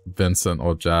visit Vincent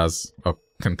or Jazz, or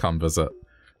can come visit.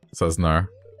 Says no.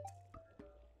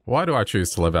 Why do I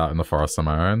choose to live out in the forest on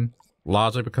my own?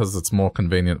 Largely because it's more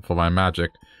convenient for my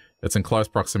magic. It's in close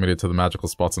proximity to the magical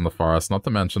spots in the forest, not to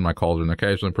mention my cauldron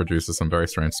occasionally produces some very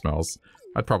strange smells.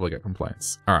 I'd probably get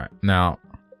complaints. Alright, now...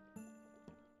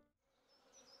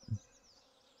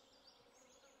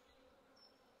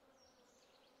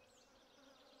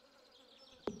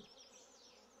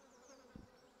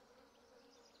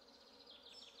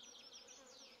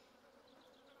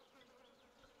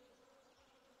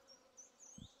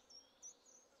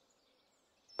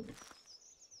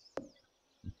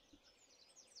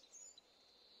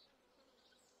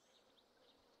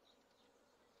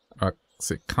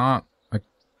 See, can't...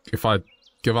 if I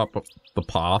give up the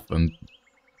path and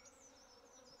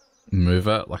move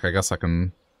it, like, I guess I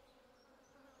can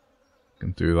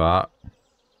do that.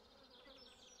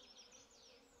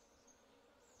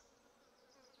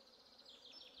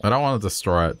 I don't want to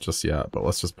destroy it just yet, but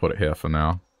let's just put it here for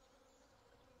now.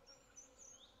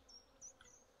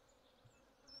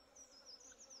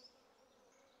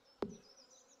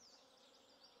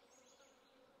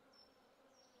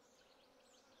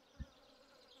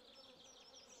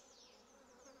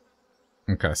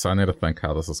 Okay, so I need to think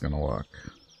how this is going to work.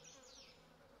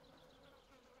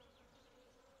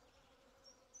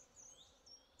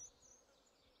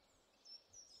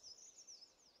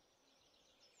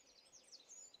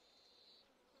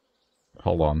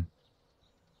 Hold on.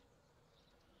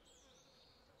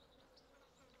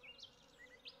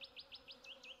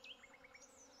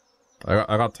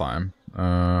 I got time.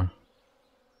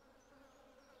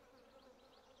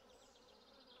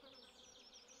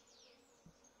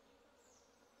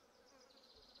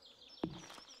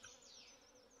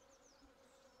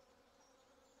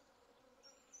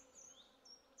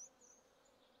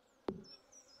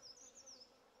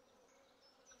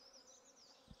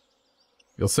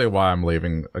 You'll see why I'm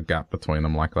leaving a gap between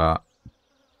them like that.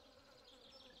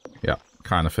 Yeah,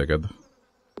 kind of figured.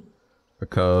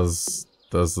 Because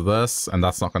there's this, and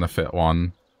that's not going to fit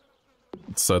one.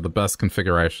 So the best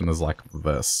configuration is like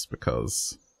this,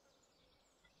 because...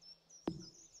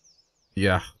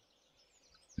 yeah.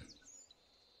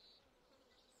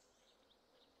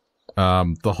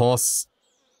 The horse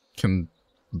can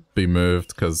be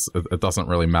moved, because it doesn't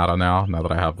really matter now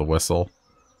that I have the whistle.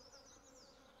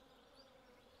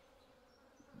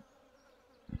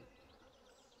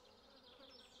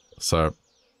 So,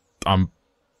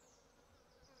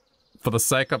 for the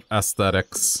sake of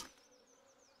aesthetics,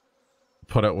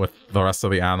 put it with the rest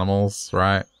of the animals,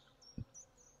 right?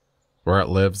 Where it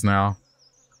lives now.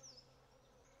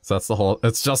 So that's the whole...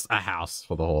 It's just a house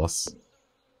for the horse.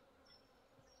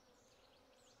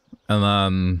 And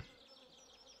then...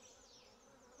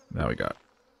 There we go.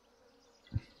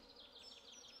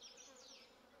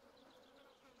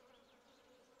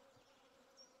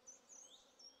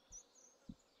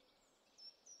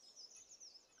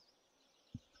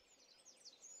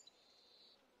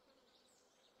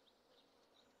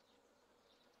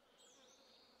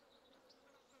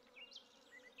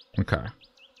 Okay.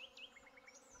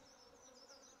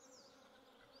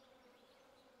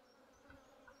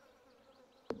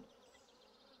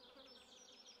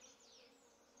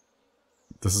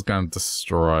 This is gonna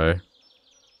destroy.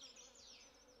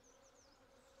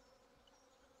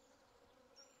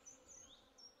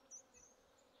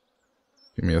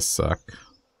 Give me a sec.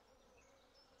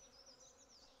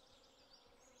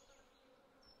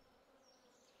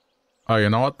 Oh, you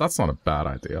know what? That's not a bad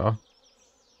idea.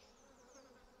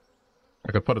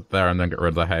 I could put it there and then get rid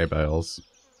of the hay bales.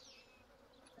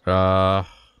 I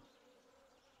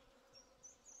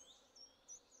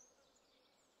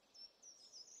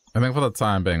think for the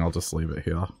time being, I'll just leave it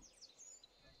here.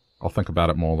 I'll think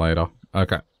about it more later.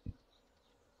 Okay.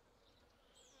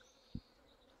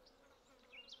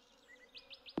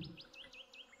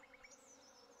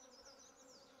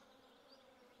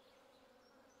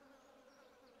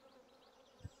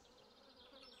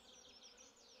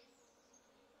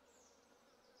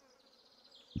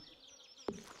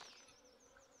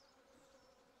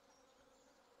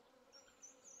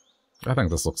 I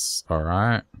think this looks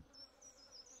alright.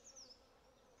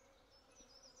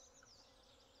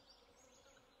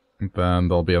 Then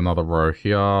there'll be another row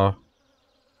here. I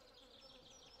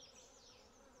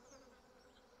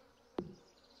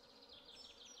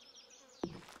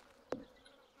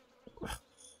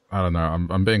don't know,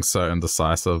 I'm being so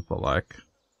indecisive, but like...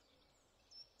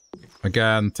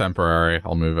 Again, temporary,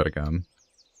 I'll move it again.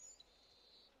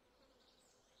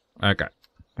 Okay,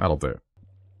 that'll do.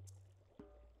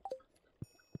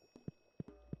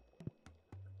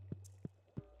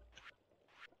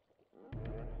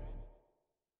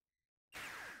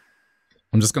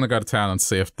 I'm just gonna go to town and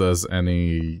see if there's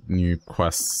any new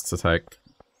quests to take.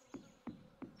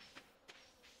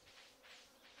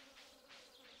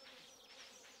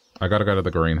 I gotta go to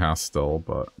the greenhouse still,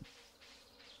 but...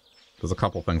 There's a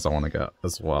couple things I want to get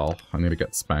as well. I need to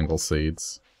get spangle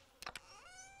seeds.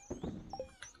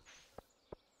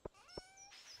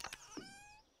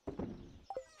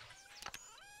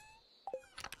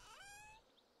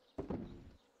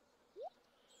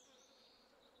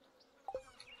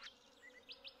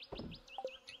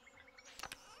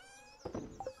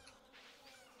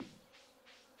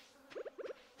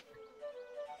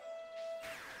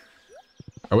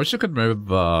 I wish you could move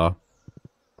the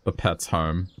pets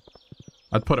home.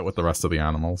 I'd put it with the rest of the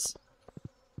animals.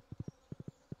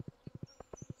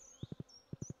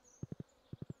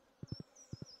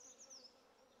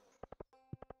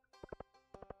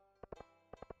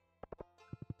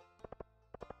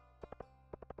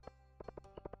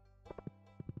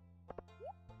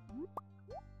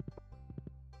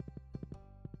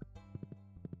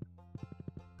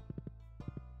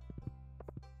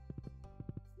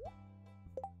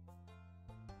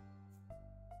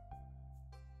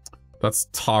 That's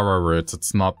taro roots,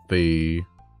 it's not the...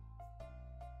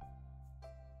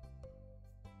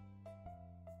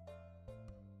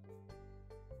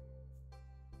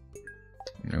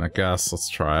 I mean, I guess, let's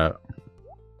try it.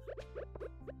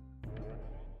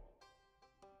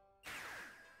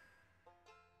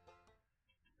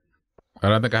 I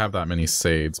don't think I have that many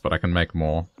seeds, but I can make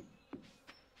more.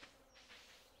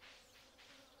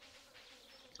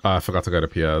 Oh, I forgot to go to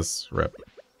Pierre's. Rip.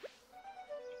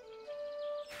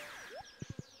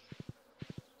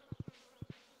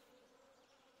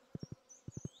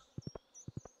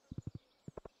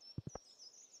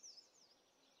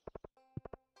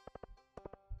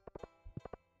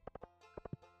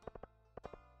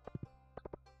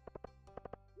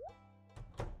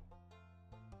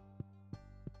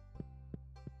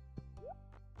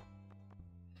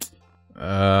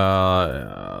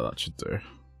 Yeah, that should do.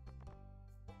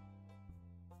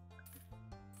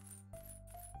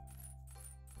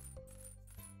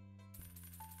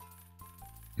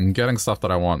 I'm getting stuff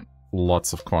that I want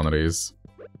lots of quantities.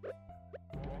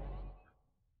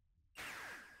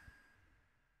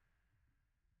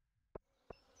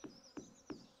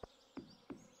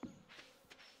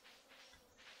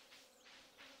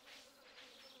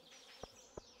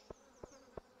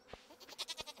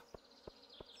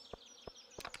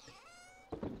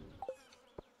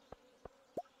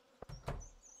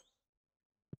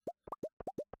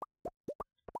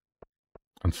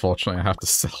 Unfortunately, I have to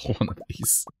sell one of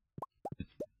these.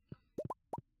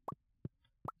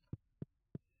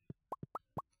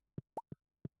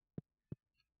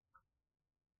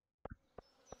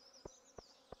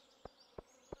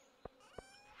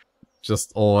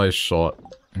 Just always short.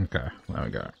 Okay, there we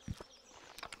go.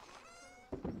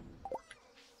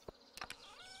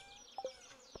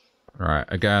 Alright,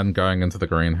 again, going into the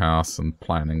greenhouse and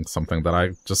planning something that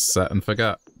I just set and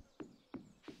forget.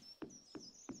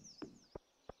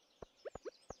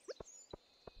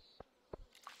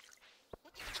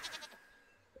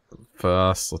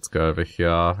 First, let's go over here.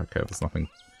 Okay, there's nothing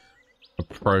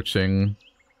approaching.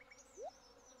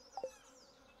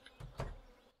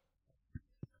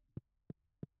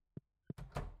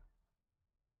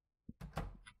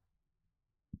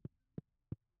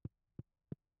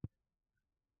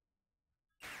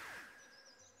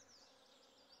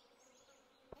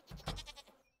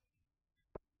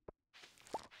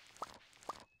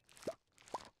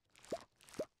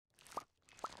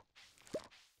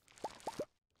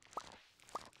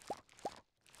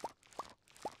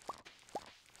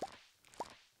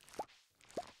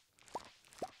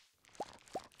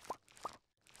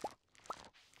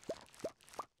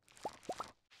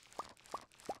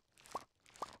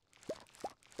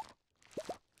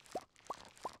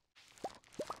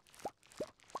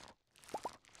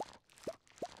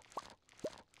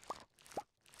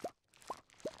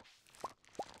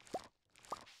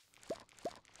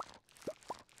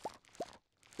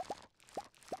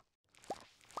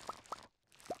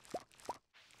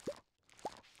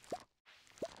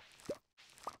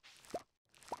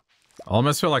 I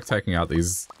almost feel like taking out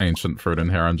these ancient fruit in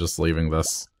here and just leaving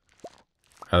this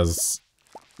as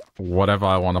whatever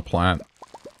I want to plant.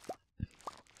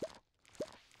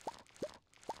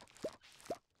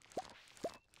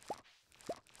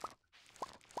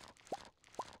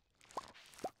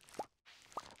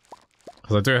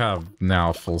 Because I do have now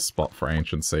a full spot for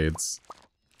ancient seeds.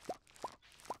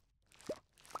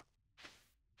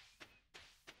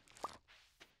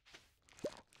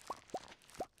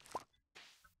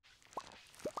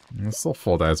 It's still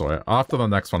 4 days away. After the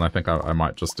next one, I think I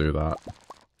might just do that.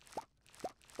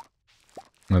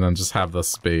 And then just have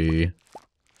this be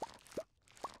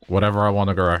whatever I want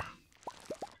to grow.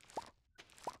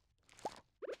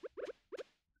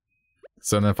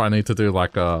 So then if I need to do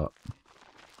like a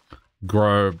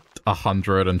grow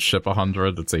 100 and ship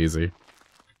 100, it's easy.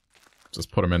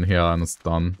 Just put them in here and it's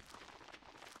done.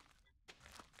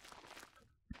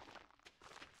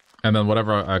 And then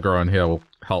whatever I grow in here will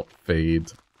help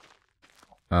feed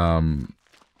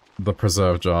the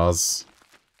preserve jars.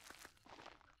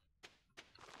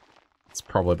 It's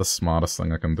probably the smartest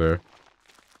thing I can do.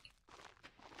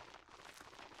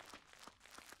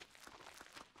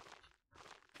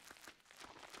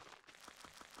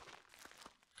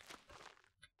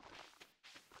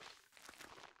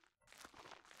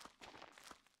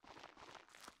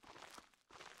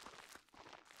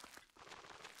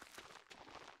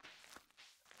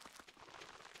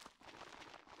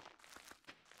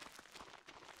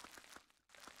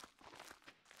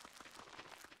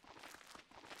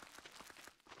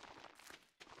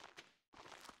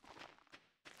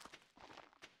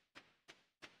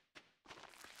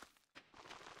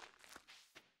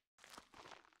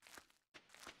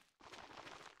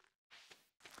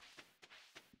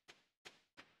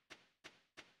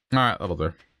 Alright, that'll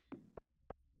do.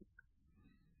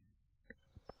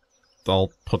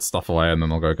 I'll put stuff away and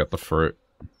then I'll go get the fruit.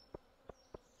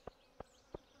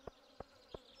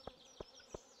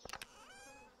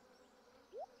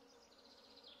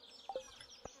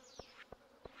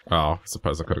 Oh, I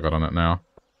suppose I could have got on it now.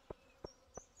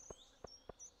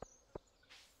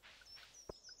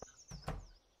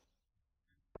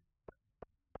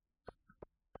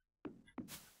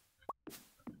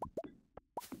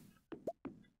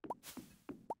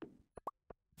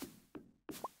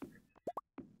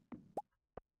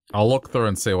 I'll look through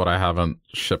and see what I haven't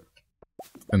shipped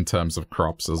in terms of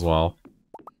crops as well.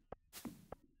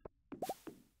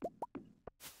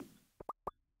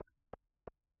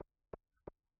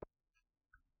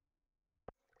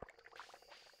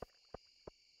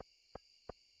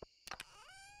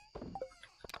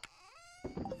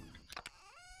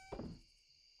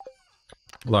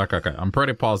 Like, okay, I'm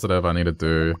pretty positive I need to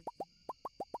do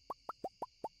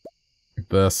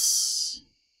this.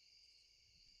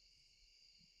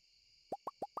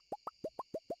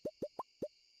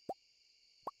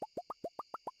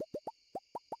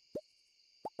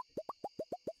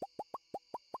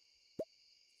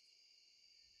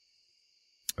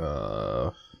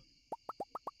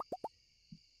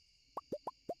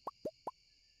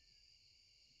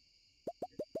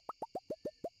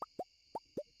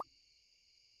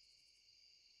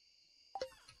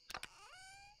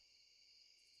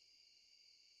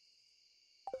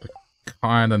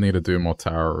 kinda need to do more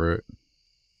taro root.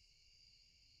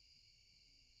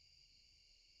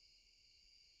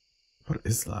 What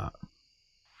is that?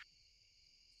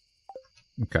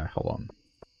 Okay, hold on.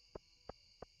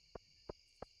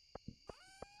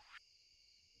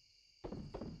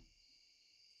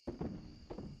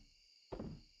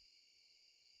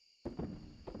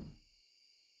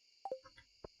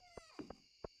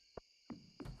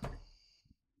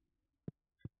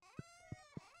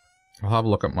 I'll have a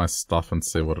look at my stuff and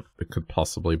see what it could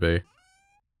possibly be.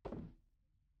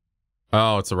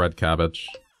 Oh, it's a red cabbage.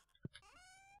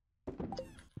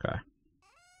 Okay.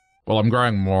 Well, I'm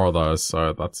growing more of those,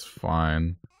 so that's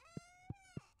fine.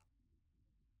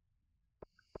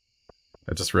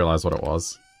 I just realized what it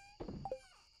was.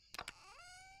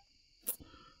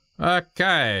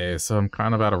 Okay, so I'm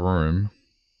kind of out of room.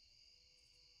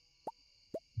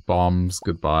 Bombs,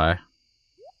 goodbye.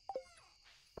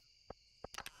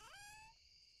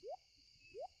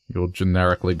 You'll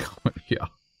generically go in here.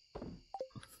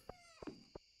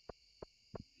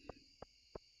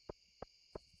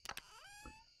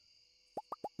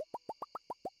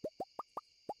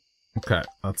 Okay,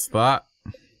 that's that.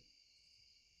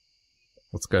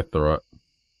 Let's go through it.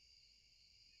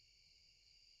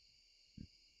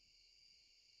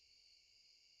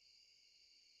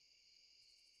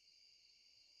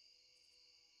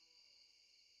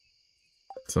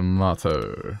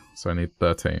 Tomato. So I need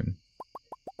 13.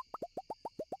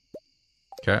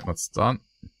 Okay, that's done.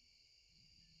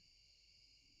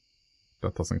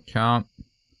 That doesn't count.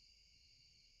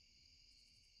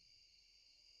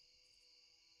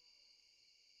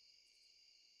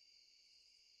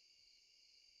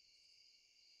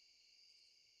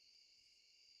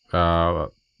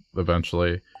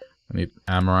 Eventually. I need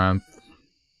amaranth.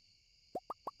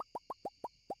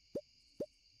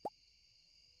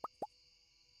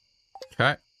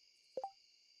 Okay.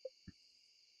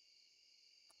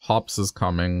 Hops is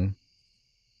coming.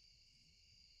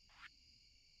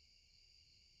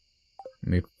 I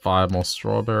need 5 more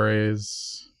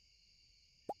strawberries.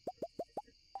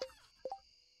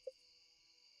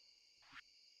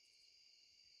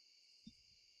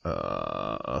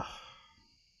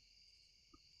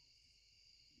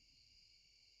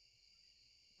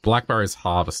 Blackberry's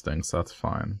harvesting, so that's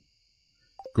fine.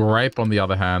 Grape, on the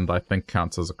other hand, I think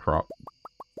counts as a crop.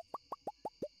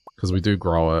 Because we do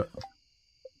grow it.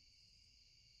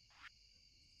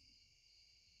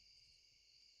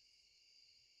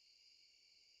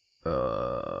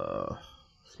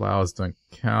 Flowers don't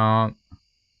count.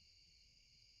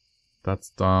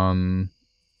 That's done.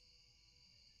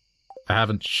 I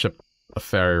haven't shipped a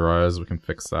fairy rose, we can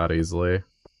fix that easily.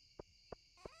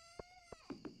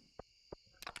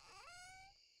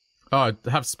 Oh, I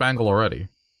have Spangle already.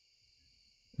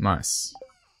 Nice.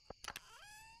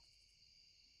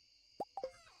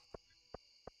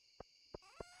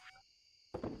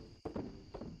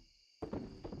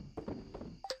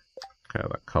 Okay,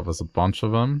 that covers a bunch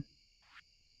of them.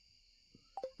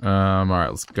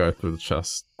 Alright, let's go through the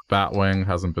chest. Batwing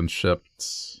hasn't been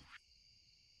shipped.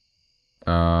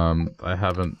 I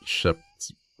haven't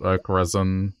shipped oak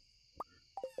resin.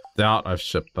 Doubt I've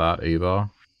shipped that either.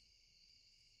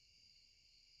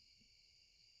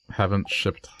 Haven't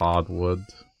shipped hardwood.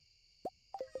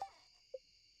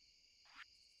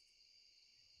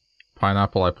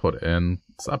 Pineapple I put in.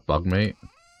 Is that bug meat?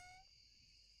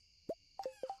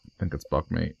 I think it's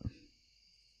bug meat.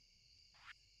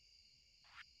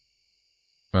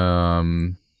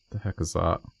 The heck is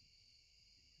that?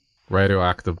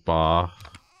 Radioactive bar.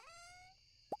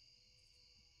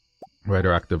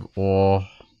 Radioactive ore.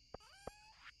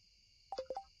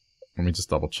 Let me just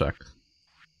double check.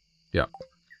 Yep.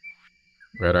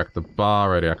 Radioactive bar,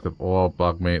 radioactive ore,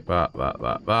 bug meat,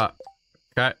 that.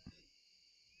 Okay.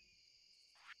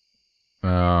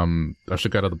 I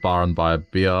should go to the bar and buy a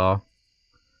beer.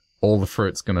 All the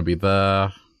fruit's gonna be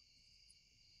there.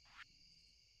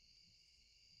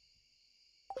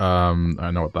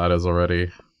 I know what that is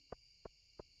already.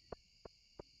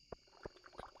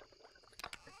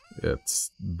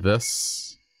 It's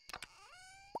this.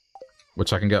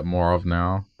 Which I can get more of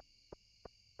now.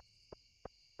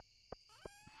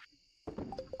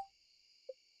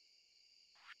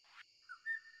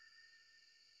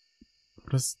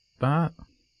 What is that?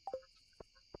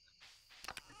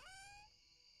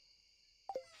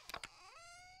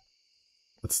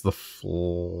 It's the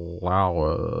flowers.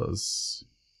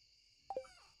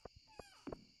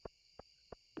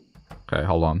 Okay,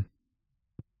 hold on.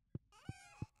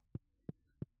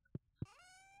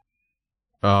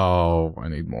 Oh, I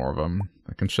need more of them.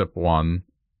 I can ship one.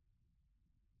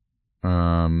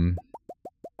 Can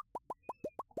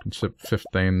Ship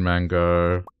 15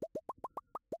 mango.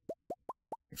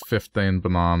 15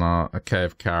 banana. A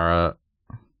cave carrot.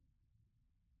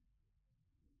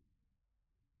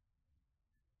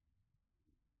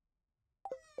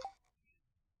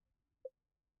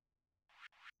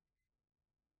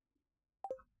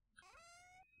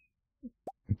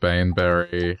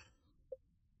 Baneberry.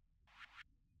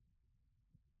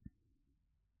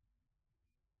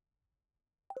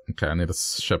 Okay, I need to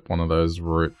ship one of those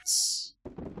roots.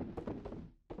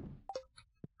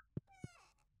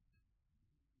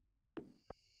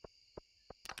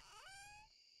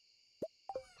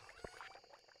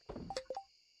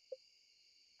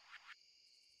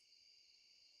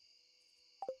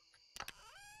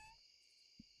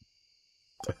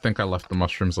 I think I left the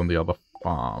mushrooms on the other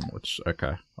farm, which,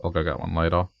 okay, I'll go get one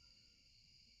later.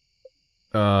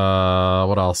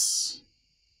 What else?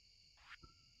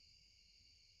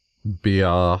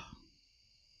 Beer.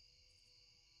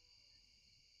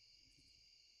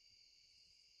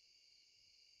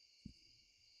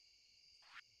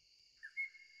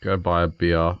 Go buy a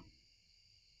beer. I'm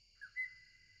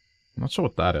not sure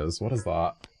what that is. What is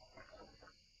that?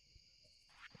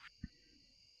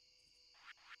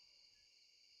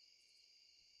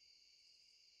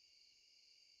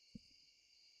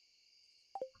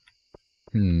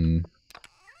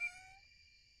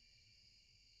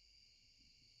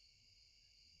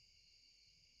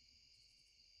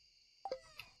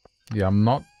 Yeah, I'm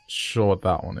not sure what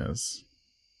that one is.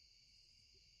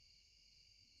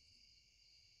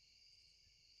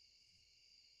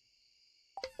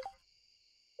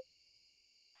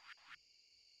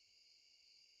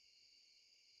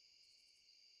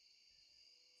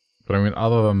 But I mean,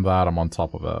 other than that, I'm on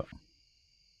top of it.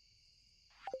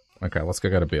 Okay, let's go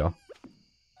get a beer.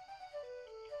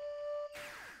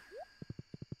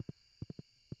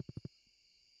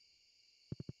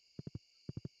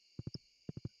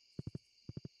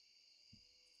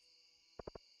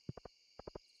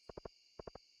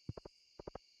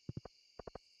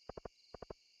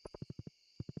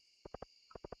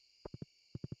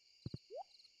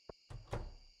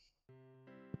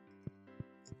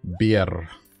 Beer.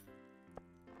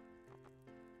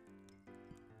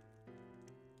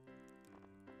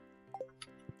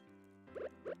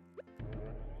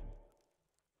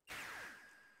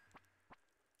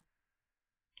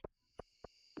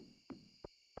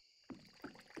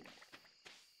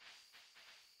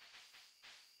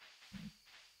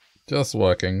 Just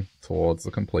working towards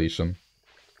the completion.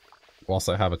 Whilst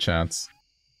I have a chance.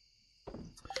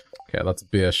 Okay, that's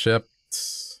beer shipped.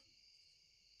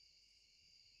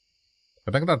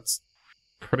 I think that's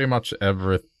pretty much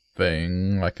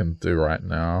everything I can do right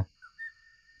now.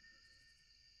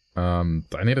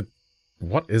 I need to...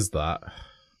 What is that?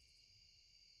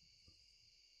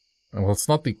 Well, it's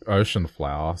not the ocean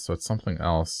flower, so it's something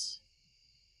else.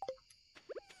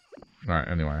 Alright,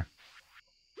 anyway.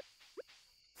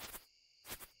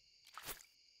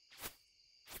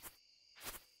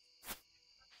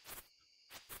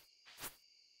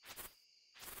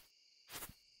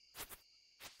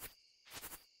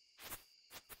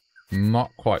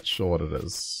 Not quite sure what it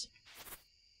is.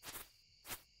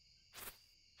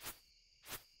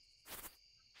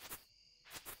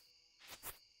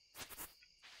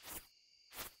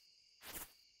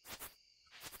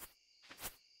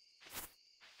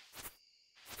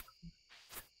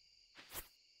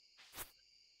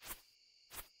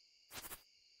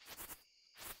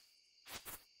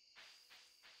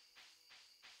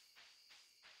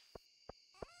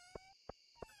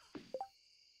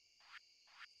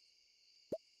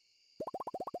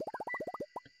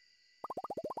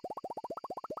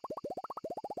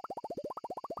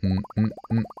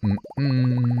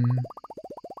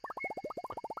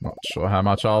 Not sure how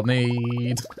much I'll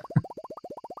need.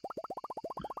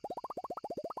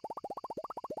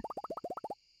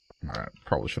 Alright,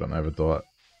 probably shouldn't overdo it.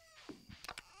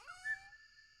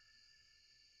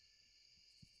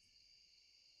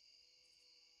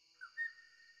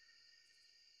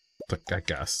 I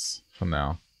guess, for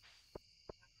now.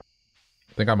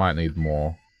 I think I might need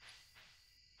more.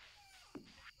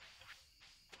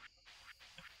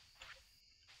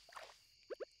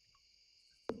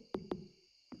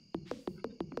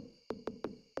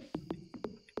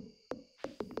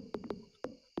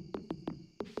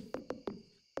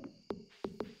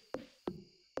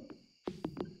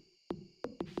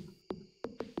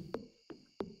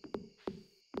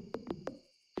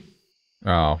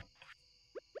 Oh.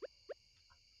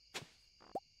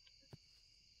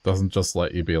 Doesn't just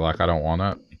let you be like, I don't want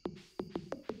it.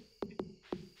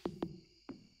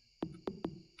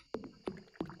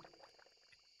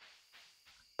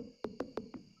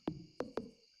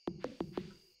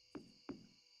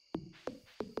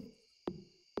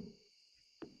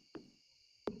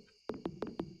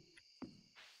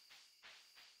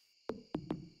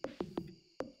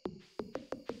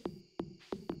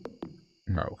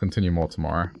 Alright, we'll continue more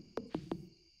tomorrow.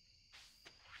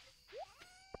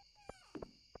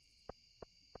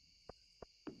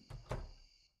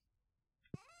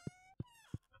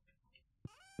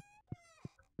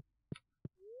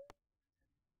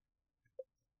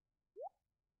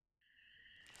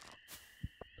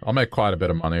 I'll make quite a bit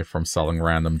of money from selling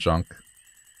random junk.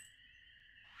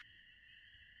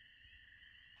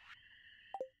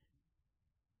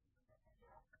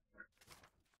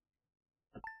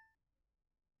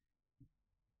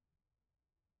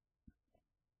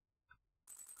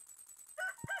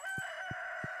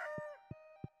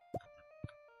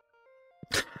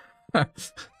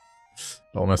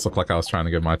 Almost looked like I was trying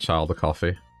to give my child a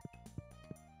coffee.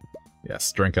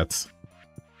 Yes, drink it.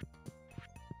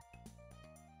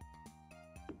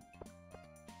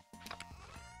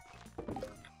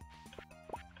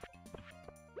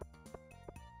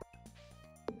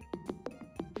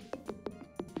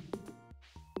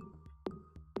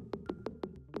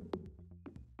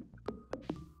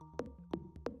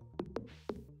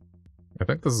 I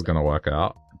think this is gonna work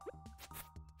out.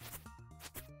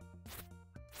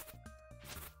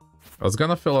 I was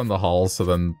gonna fill in the holes so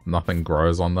then nothing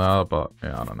grows on there, but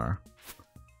yeah, I don't know.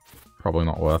 Probably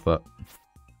not worth it.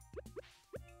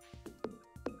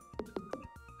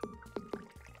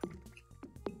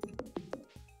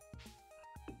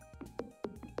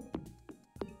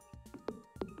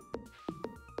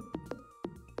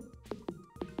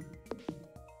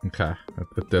 Okay,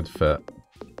 it did fit.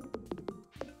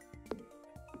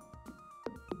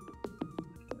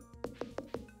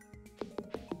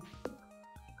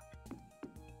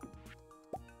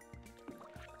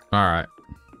 Alright.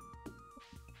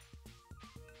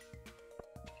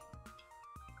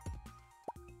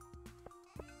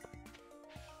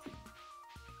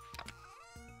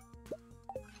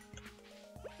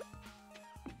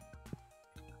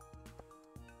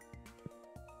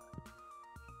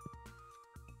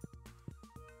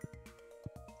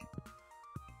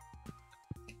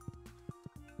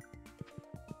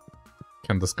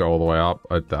 Can this go all the way up?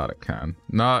 I doubt it can.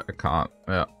 No, it can't.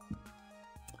 Yeah.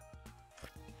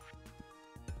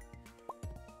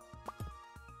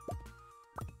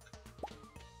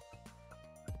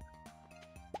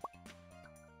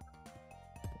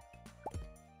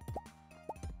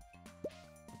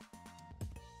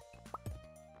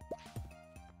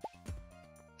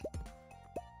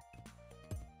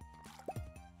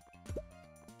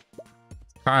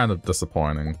 Kind of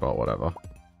disappointing, but whatever.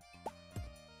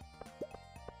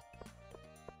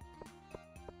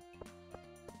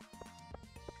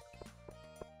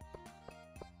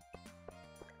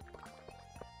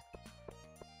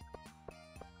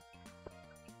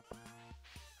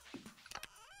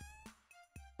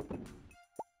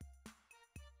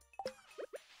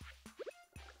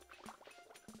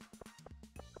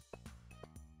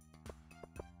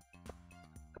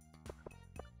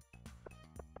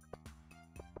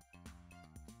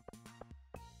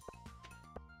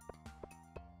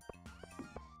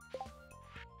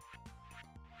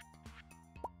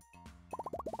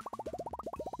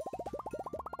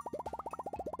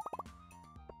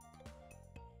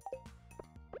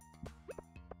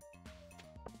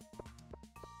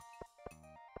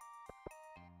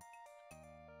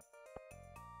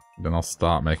 Then I'll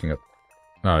start making it...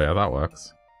 Oh yeah, that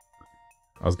works.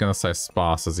 I was gonna say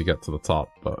sparse as you get to the top,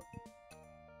 but...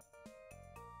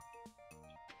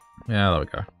 Yeah, there we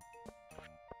go.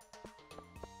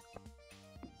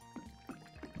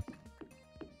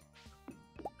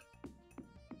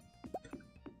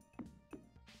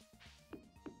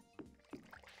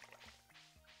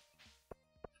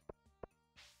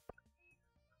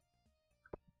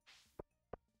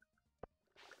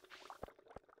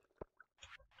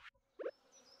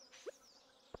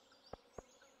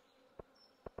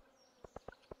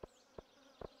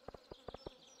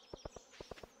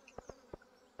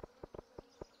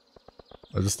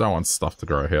 I just don't want stuff to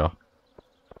grow here.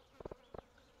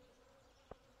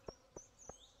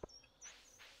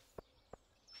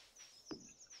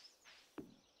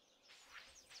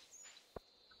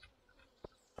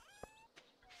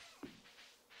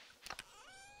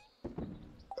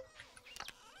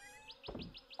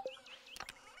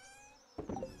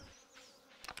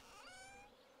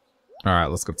 Alright,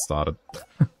 let's get started.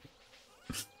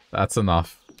 That's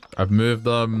enough. I've moved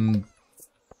them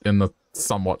in the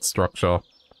somewhat structure.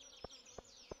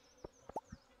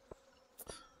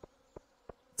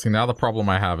 See, now the problem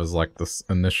I have is like this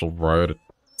initial road.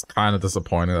 It's kind of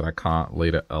disappointing that I can't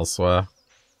lead it elsewhere.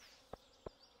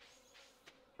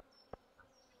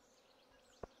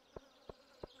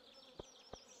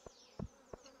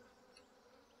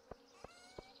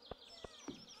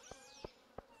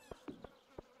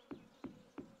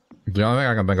 The only thing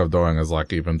I can think of doing is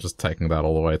like even just taking that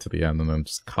all the way to the end and then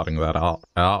just cutting that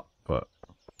out. But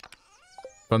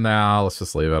for now, let's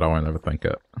just leave it. I won't overthink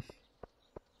it.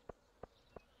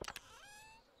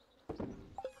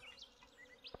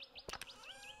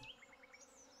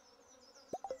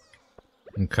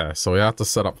 Okay, so we have to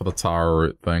set up for the taro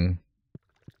root thing.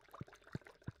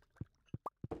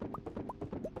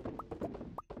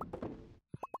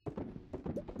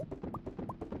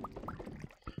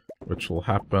 Which will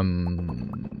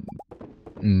happen...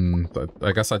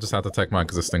 I guess I just have to take my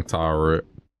existing taro root.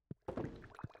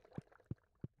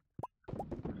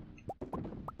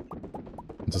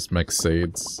 Just make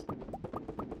seeds.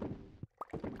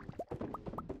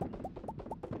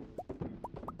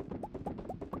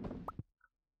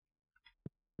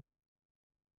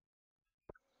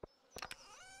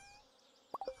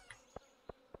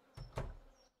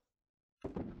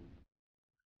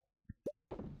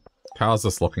 How's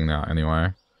this looking now,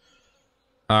 anyway?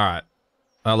 Alright.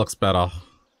 That looks better.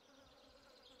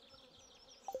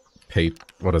 Peep.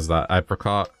 What is that?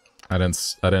 Apricot? I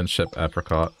didn't ship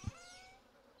apricot.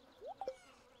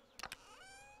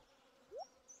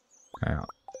 Hang on.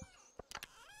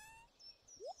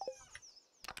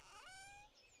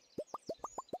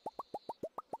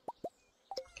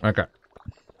 Okay.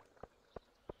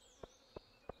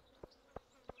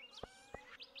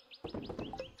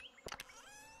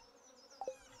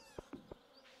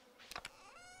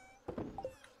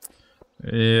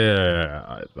 Yeah,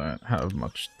 I don't have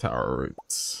much taro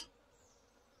roots.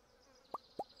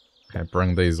 Okay,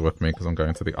 bring these with me because I'm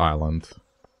going to the island.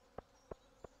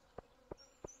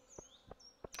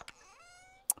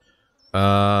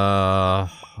 I'll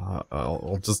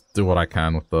just do what I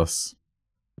can with this.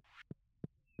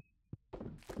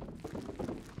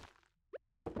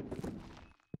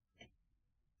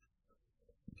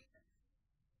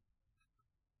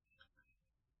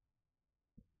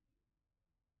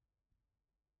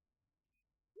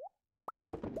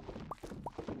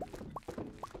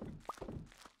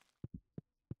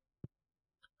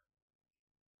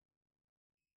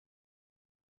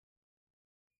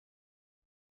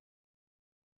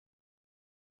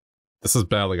 This is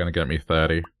barely gonna get me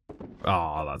 30.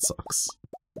 Oh, that sucks.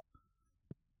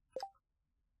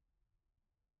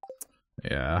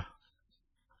 Yeah.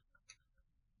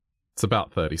 It's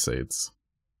about 30 seeds.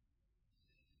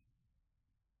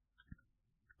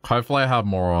 Hopefully I have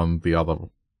more on the other...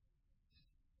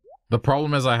 The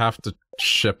problem is I have to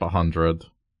ship 100.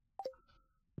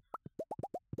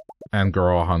 And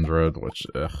grow 100, which,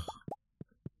 ugh.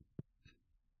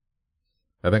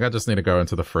 I think I just need to go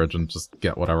into the fridge and just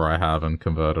get whatever I have and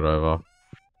convert it over.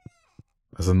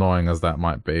 As annoying as that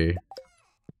might be.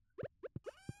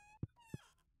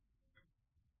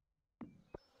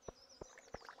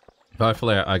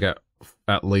 Hopefully I get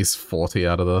at least 40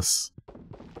 out of this.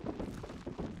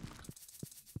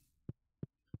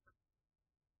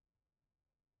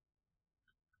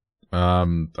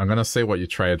 I'm gonna see what you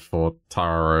trade for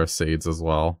taro seeds as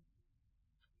well.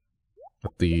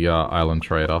 At the island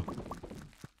trader.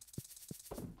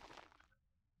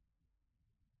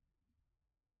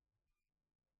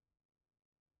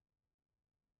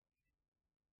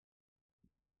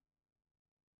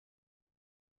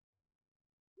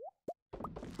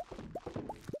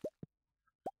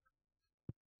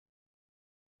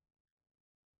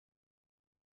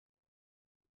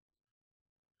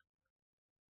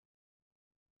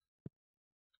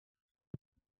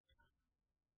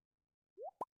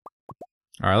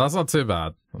 Alright, that's not too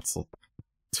bad. That's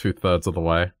 2/3 of the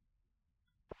way.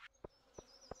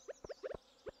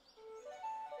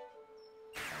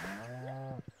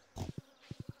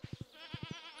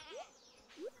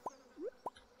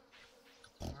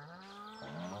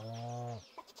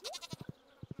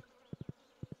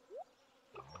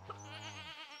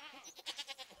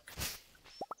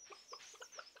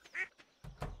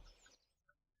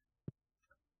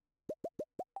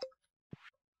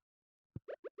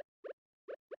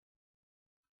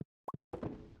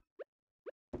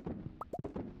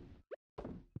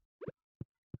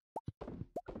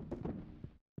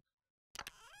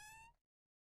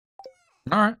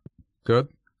 Alright, good.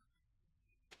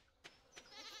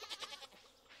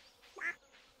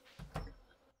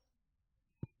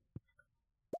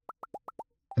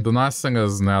 The nice thing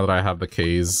is, now that I have the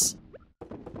keys,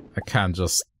 I can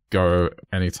just go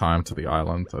anytime to the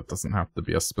island. It doesn't have to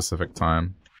be a specific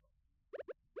time.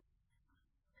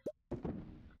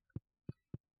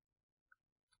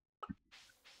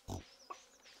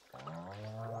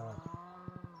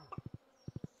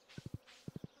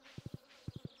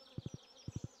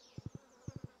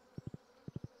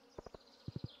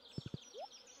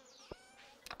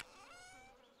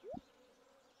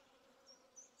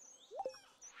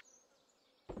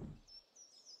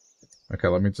 Okay,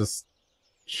 let me just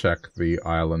check the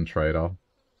island trader.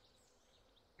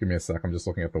 Give me a sec, I'm just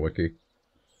looking at the wiki.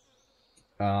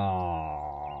 Hold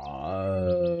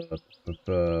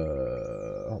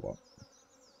on.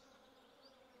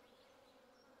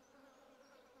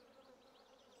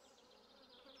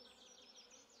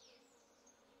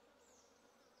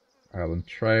 Island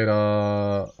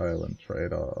trader, island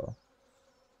trader.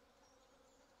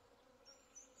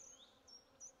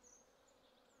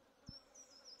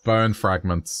 Bone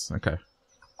fragments, okay.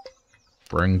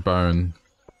 Bring bone.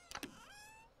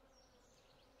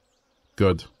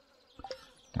 Good.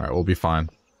 Alright, we'll be fine.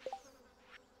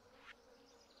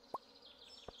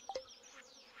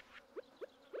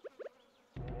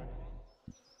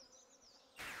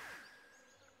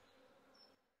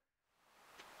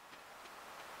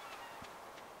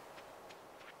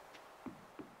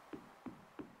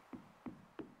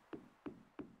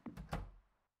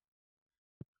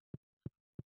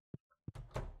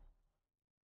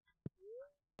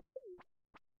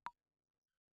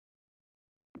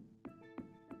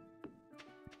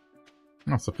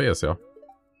 Oh, Sophia's here.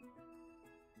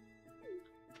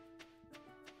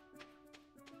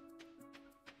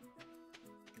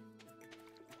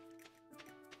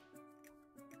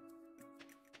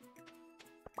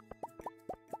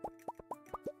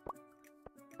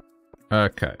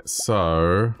 Okay,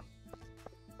 so...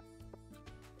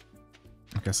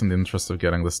 I guess in the interest of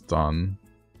getting this done...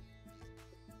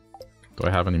 Do I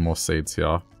have any more seeds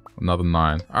here? Another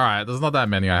 9. Alright, there's not that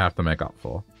many I have to make up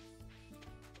for.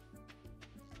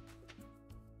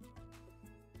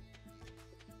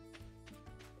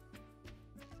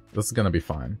 This is gonna be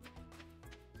fine.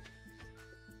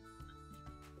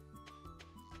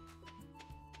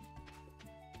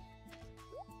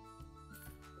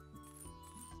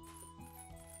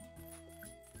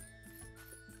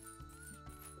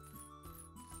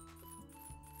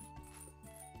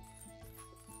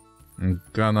 I'm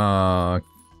gonna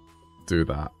do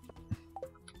that.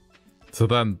 So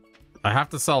then I have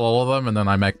to sell all of them and then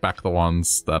I make back the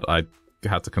ones that I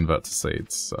had to convert to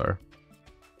seeds, so...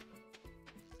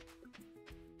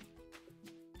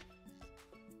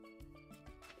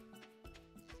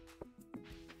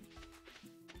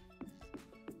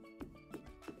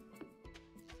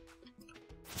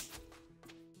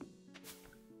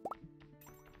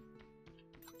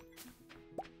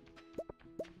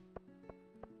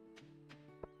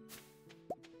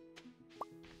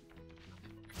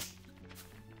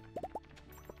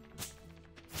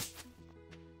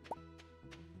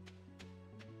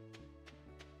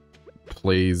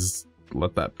 Please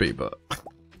let that be, but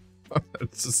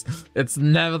it's just, it's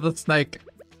never the snake.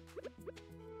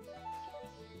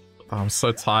 Oh, I'm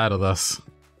so tired of this.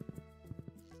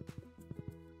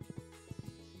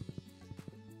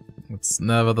 It's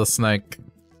never the snake.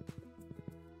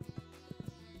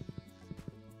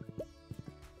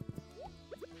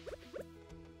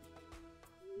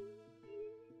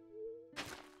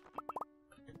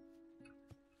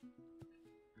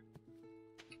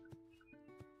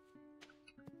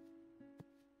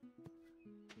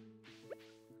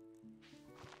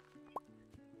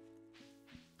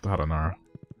 I don't know.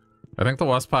 I think the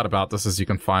worst part about this is you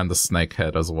can find the snake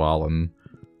head as well, and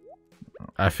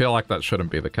I feel like that shouldn't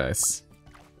be the case.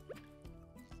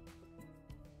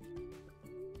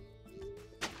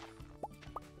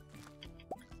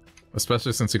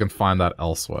 Especially since you can find that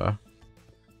elsewhere.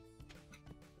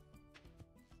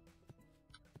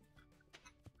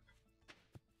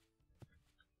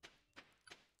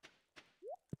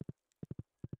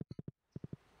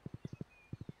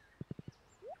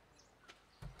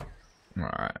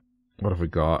 Alright, what have we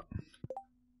got?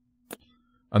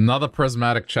 Another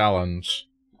prismatic challenge.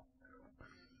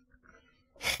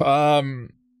 Beans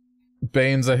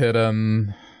are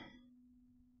hidden.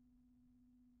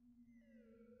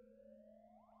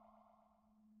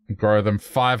 Grow them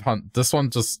 500. This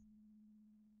one just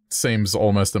seems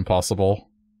almost impossible.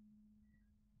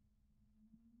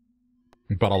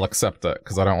 But I'll accept it,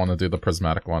 because I don't want to do the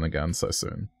prismatic one again so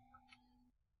soon.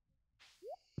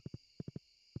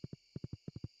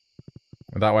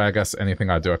 That way, I guess anything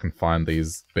I do, I can find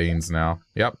these beans now.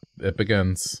 Yep, it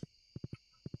begins.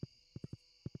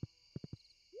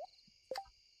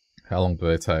 How long do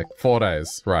they take? 4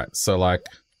 days. Right, so like...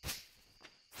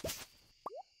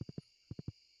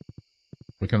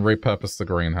 we can repurpose the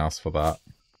greenhouse for that.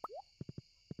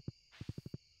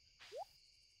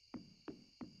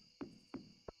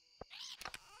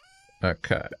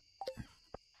 Okay.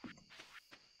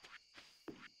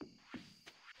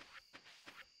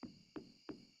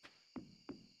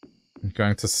 I'm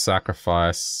going to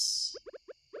sacrifice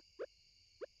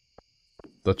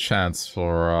the chance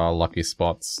for lucky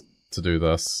spots to do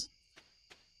this.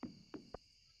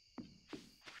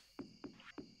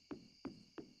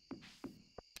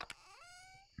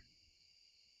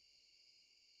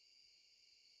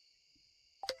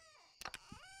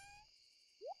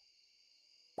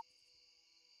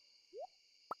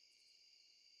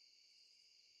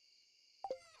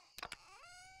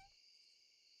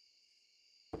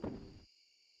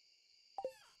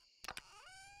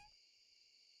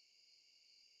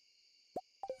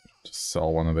 Just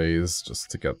sell one of these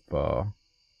just to get the...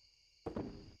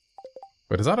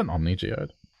 Wait, is that an Omni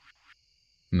Geode?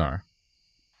 No.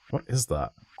 What is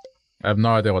that? I have no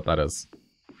idea what that is.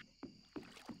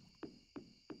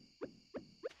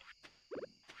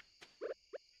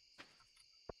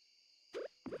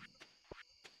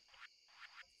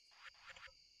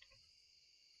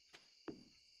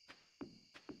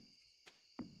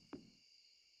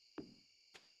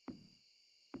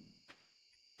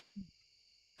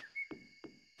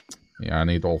 Yeah, I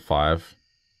need all 5.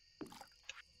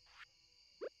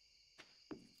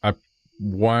 I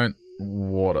won't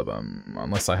water them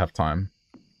unless I have time.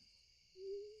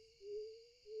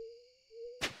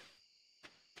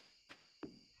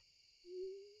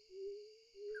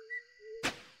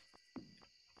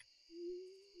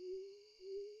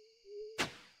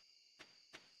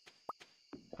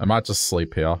 I might just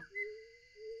sleep here.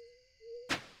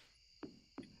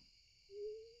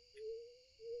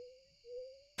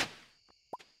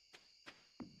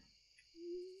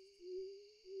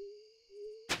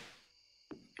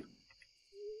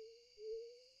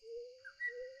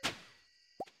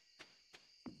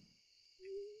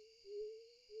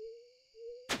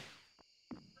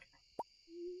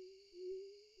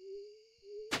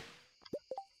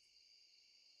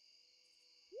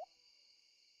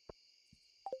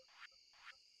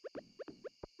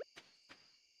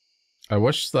 I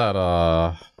wish that,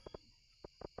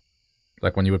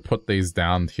 like when you would put these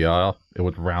down here, it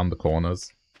would round the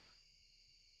corners.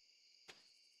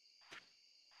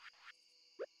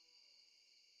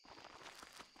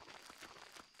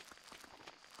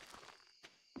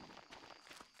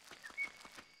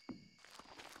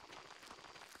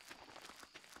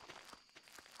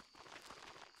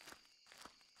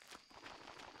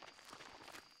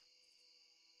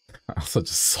 I also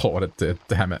just saw what it did,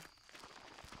 damn it.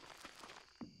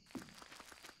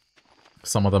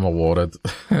 Some of them are watered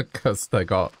because they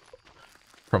got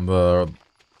from the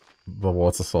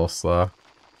water source there.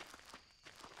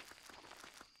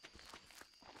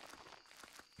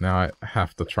 Now I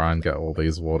have to try and get all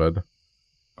these watered.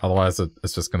 Otherwise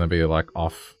it's just going to be like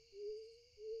off.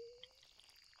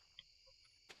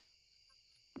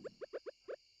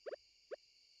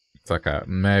 It's okay,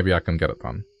 maybe I can get it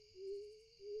done.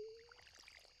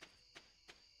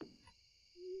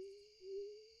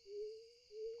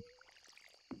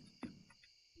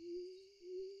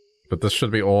 But this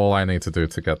should be all I need to do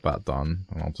to get that done.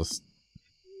 And I'll just...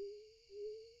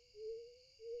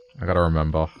 I gotta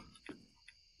remember.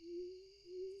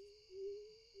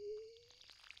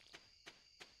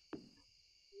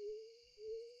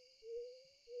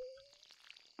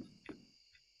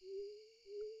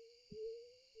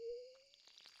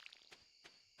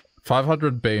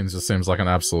 $500 beans just seems like an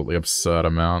absolutely absurd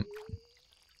amount.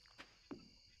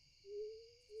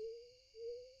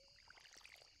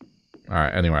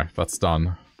 Alright, anyway, that's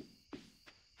done.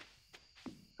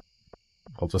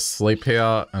 I'll just sleep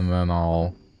here, and then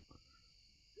I'll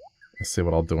see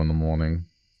what I'll do in the morning.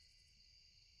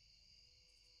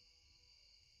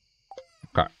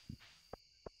 Okay.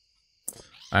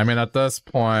 I mean, at this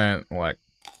point, like,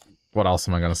 what else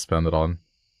am I gonna spend it on?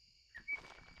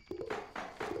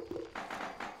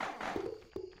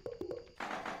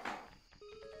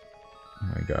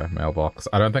 There you go, mailbox.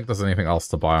 I don't think there's anything else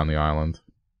to buy on the island.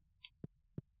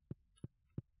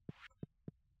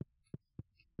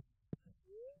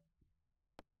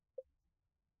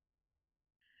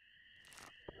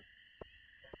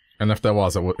 And if there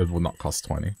was, it would not cost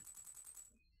 20.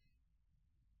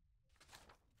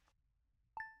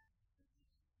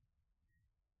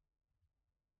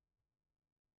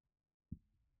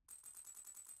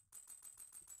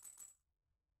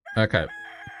 Okay.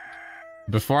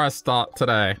 Before I start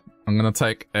today, I'm gonna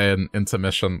take an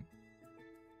intermission.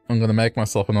 I'm gonna make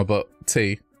myself another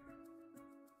tea.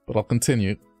 But I'll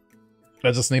continue.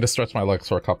 I just need to stretch my legs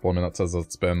for a couple of minutes as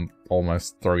it's been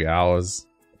almost 3 hours.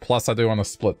 Plus, I do want to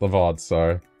split the VOD,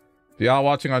 so if you are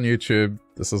watching on YouTube,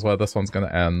 this is where this one's going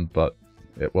to end, but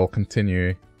it will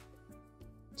continue.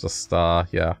 Just,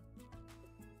 yeah.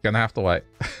 Gonna have to wait.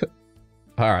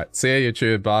 Alright, see ya,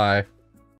 YouTube, bye.